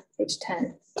 yeah, page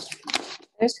 10.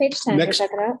 There's page 10. Next. Check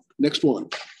it out. Next one.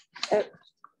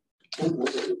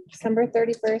 December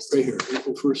 31st. Right here,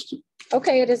 April 1st.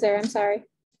 Okay, it is there. I'm sorry.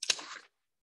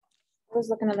 I was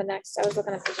looking at the next. I was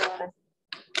looking at page 11.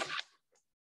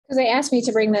 Because they asked me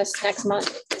to bring this next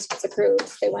month. If it's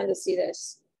approved. They wanted to see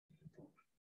this.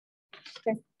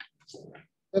 Okay.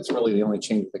 That's really the only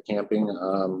change with the camping.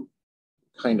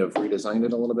 Kind of redesigned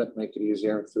it a little bit, make it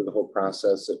easier through the whole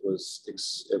process. It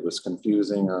was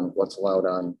confusing on what's allowed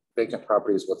on vacant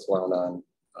properties, what's allowed on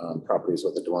properties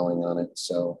with a dwelling on it.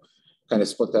 So kind of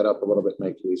split that up a little bit,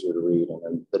 make it easier to read. And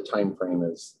then the time frame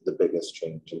is the biggest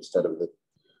change. Instead of the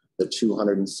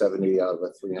 270 out of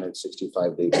a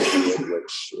 365 day period,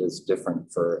 which is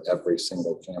different for every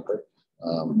single camper.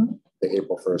 The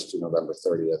April 1st to November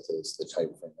 30th is the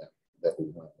time frame that we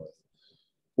went with,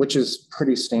 which is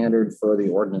pretty standard for the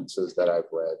ordinances that I've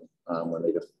read. When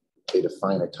they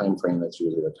define a time frame, that's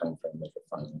usually the time frame they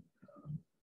define.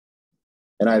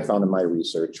 And I found in my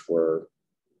research we're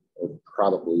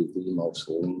probably the most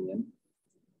lenient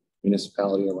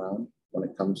municipality around when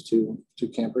it comes to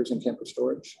campers and camper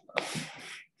storage.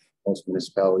 Most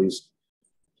municipalities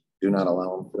do not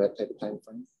allow them for that type of time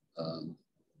frame.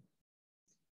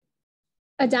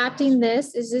 Adopting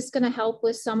this, is this going to help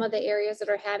with some of the areas that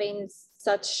are having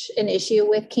such an issue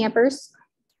with campers?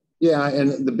 Yeah,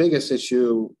 and the biggest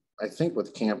issue, I think,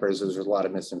 with campers is there's a lot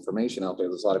of misinformation out there.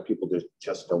 There's a lot of people that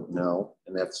just don't know.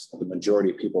 And that's the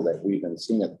majority of people that we've been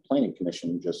seeing at the Planning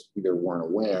Commission just either weren't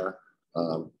aware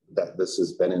that this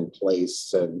has been in place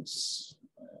since,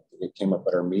 it came up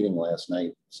at our meeting last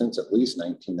night, since at least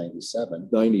 1997.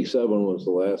 97 was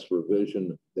the last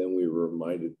revision. Then we were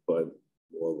reminded by,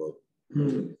 well,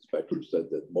 the inspector said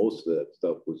that most of that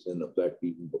stuff was in effect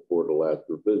even before the last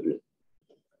revision.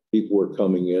 People were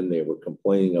coming in, they were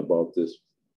complaining about this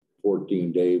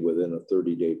 14-day within a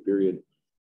 30-day period.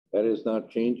 That is not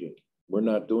changing. We're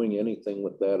not doing anything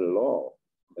with that at all.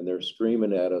 And they're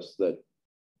screaming at us that,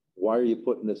 why are you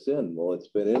putting this in? Well, it's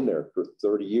been in there for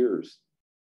 30 years.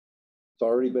 It's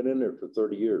already been in there for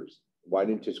 30 years. Why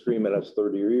didn't you scream at us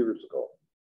 30 years ago?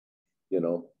 You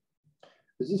know?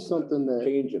 Is this something that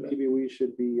maybe we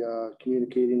should be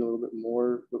communicating a little bit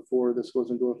more before this goes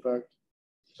into effect?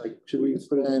 Like, should we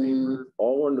put it in?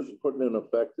 All we're putting in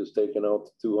effect is taking out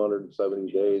the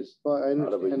 270 days. Well, I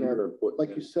out of a understand year that,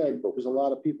 like you said, there's a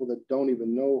lot of people that don't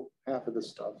even know half of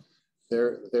this stuff.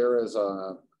 There is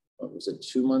a, what was it,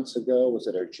 2 months ago? Was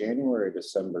it our January or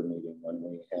December meeting when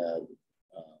we had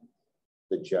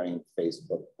the giant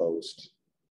Facebook post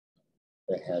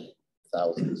that had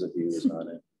thousands of views on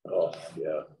it? Oh,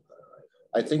 yeah.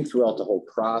 I think throughout the whole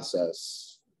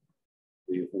process,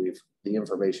 the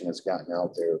information has gotten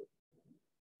out there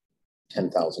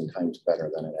 10,000 times better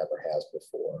than it ever has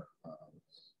before.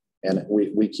 And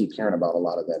we keep hearing about a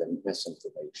lot of that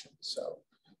misinformation. So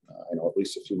I know at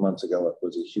least a few months ago, it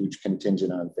was a huge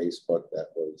contingent on Facebook that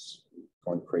was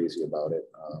going crazy about it.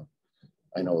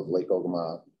 I know the Lake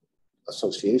Ogemaw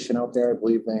Association out there, I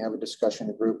believe they have a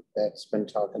discussion group that's been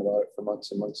talking about it for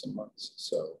months and months and months.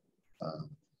 So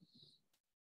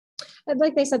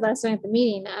like they said last night at the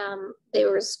meeting,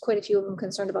 there was quite a few of them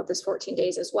concerned about this 14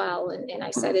 days as well. And I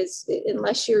said,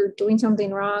 unless you're doing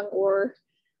something wrong or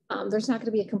there's not going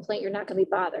to be a complaint, you're not going to be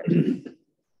bothered.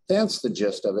 That's the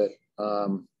gist of it.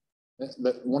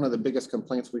 One of the biggest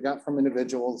complaints we got from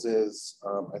individuals is,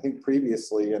 I think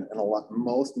previously, and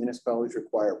most municipalities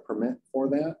require a permit for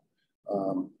that.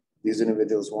 These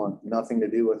individuals want nothing to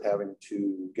do with having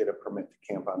to get a permit to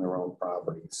camp on their own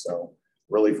property. So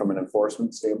really from an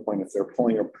enforcement standpoint, if they're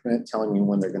pulling a permit telling you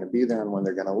when they're going to be there and when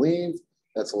they're going to leave,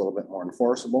 that's a little bit more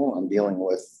enforceable. I'm dealing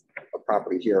with a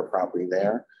property here, a property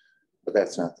there, but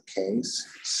that's not the case.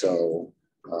 So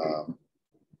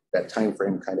that time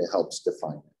frame kind of helps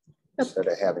define it. Instead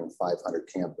of having 500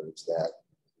 campers, that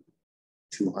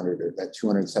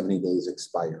 270 days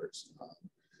expires.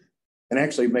 And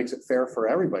actually makes it fair for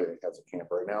everybody that has a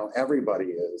camper. Now, everybody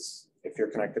is, if you're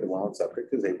connected to well and septic,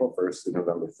 is April 1st to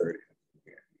November 30th.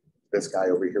 This guy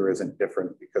over here isn't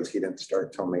different because he didn't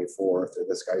start till May 4th, or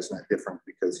this guy's not different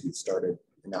because he started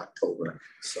in October.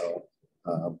 So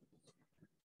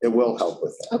it will help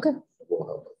with that. Okay. It will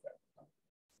help with that.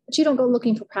 But you don't go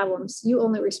looking for problems. You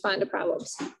only respond to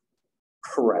problems.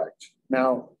 Correct.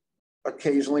 Now,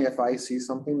 occasionally, if I see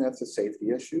something that's a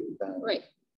safety issue, Right.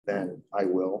 then I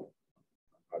will.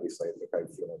 Obviously, I think I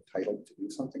feel entitled to do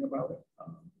something about it.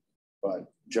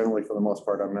 But generally, for the most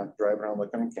part, I'm not driving around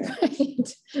looking at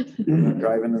campers. I'm not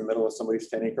driving in the middle of somebody's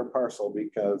 10-acre parcel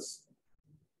because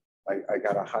I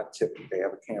got a hot tip that they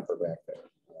have a camper back there.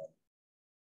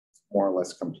 More or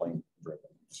less complaint driven.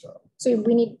 So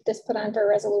we need this put on for a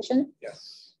resolution?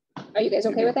 Yes. Are you guys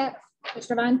okay with that?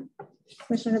 Commissioner Vaughn?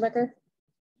 Commissioner Becker?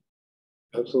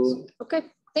 Absolutely. Okay,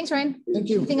 thanks, Ryan. Thank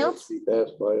you. Anything else? Be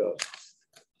passed by us.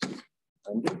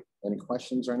 Any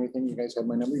questions or anything? You guys have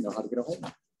my number. You know how to get a hold of me.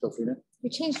 Feel free to. You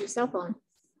changed your cell phone.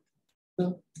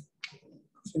 No.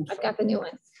 I've got the new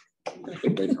one.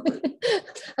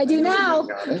 I do now.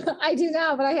 I do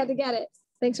now, but I had to get it.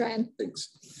 Thanks, Ryan. Thanks.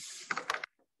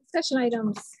 Discussion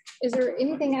items. Is there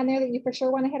anything on there that you for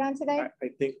sure want to hit on today? I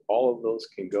think all of those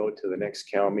can go to the next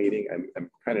Cal meeting. I'm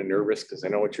kind of nervous because I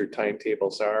know what your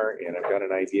timetables are and I've got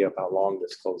an idea of how long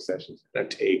this closed session is going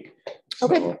to take.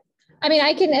 Okay. So, I mean,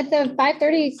 I can at the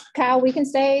 5:30, Kyle, we can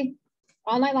stay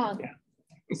all night long. Yeah.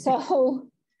 So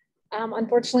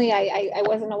unfortunately, I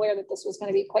wasn't aware that this was going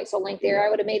to be quite so lengthy. I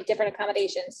would have made different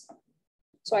accommodations.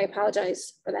 So I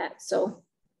apologize for that. So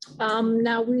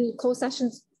now we close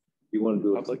sessions. You want to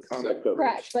do public comment?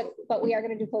 Correct, but we are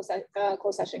going to do close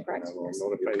session, correct? I will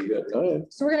notify you.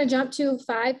 So we're going to jump to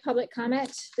 5 public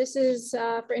comment. This is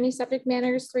for any subject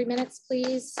matters, 3 minutes,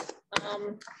 please.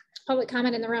 Public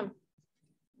comment in the room.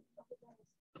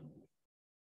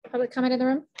 Public comment in the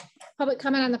room. Public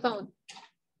comment on the phone.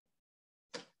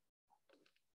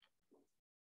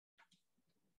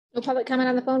 No public comment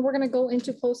on the phone. We're going to go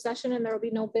into closed session and there will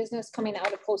be no business coming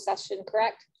out of closed session,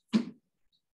 correct?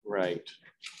 Right.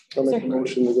 I'll make a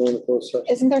motion to go into closed session.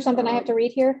 Isn't there something I have to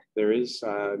read here? There is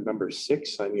number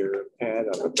 6 on your pad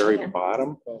on the very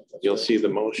bottom. You'll see the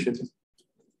motion.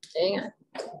 Hang on.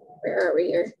 Where are we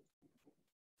here?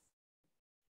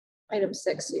 Item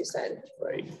 6, you said.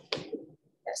 Right.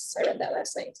 Yes, I read that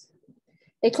last night.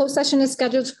 A closed session is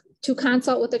scheduled to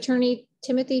consult with attorney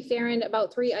Timothy Farron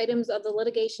about 3 items of the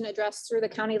litigation addressed through the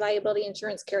county liability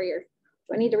insurance carrier.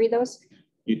 Do I need to read those?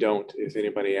 You don't. If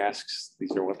anybody asks,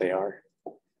 these are what they are.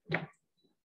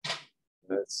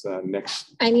 That's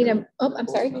next. I need a, oh, I'm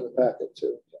sorry. Packet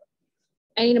too.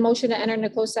 I need a motion to enter into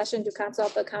closed session to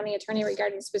consult the county attorney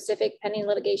regarding specific pending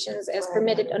litigations as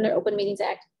permitted under Open Meetings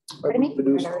Act. Pardon me?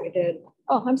 I already did.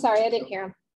 Oh, I'm sorry. I didn't hear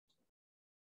him.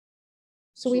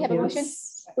 So we have a motion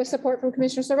with support from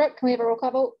Commissioner Serbrook. Can we have a roll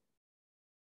call vote?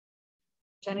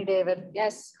 Jenny David.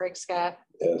 Yes. Craig Scott.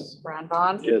 Yes. Ron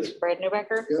Vaughn. Yes. Brad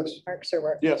Newbecker. Yes. Mark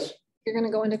Serbrook. Yes. You're going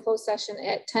to go into closed session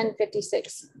at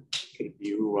 10:56.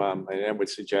 You, and I would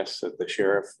suggest that the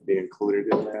sheriff be included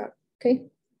in that. Okay.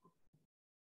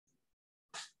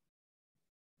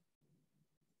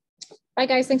 Bye,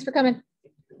 guys. Thanks for coming.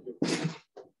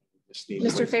 Just need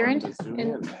Mr. Farron?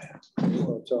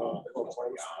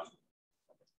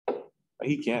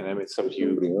 He can. I mean, it's up to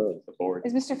you, the board.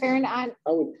 Is Mr. Farron on?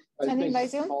 I Attending think by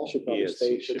Zoom? Paul should He probably is,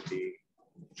 stay. he should be.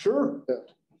 Sure.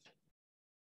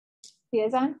 He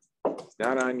is on? He's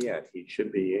not on yet. He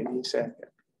should be any second.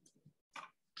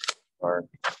 Our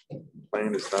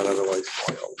plan is not otherwise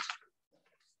spoiled.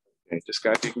 Okay, just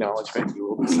got the acknowledgement. You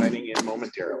will be signing in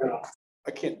momentarily.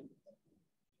 I can't.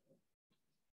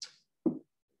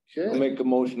 I make a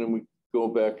motion and we go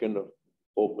back into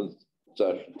open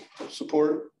session.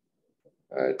 Support.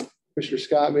 All right, Commissioner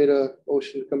Scott made a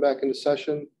motion to come back into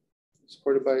session,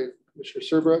 supported by Commissioner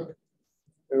Serbrook.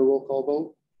 A roll call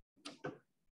vote.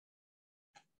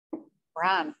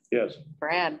 Ron. Yes.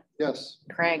 Brad. Yes.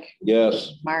 Craig.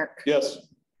 Yes. Mark. Yes.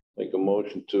 Make a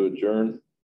motion to adjourn.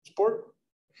 Support.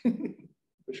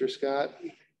 Commissioner Scott,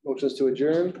 motions to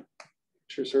adjourn.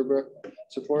 Commissioner Serbrook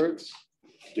supports.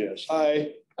 Yes.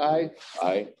 Aye. Aye.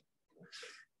 Aye.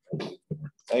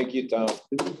 Thank you, Tom.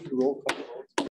 Roll call.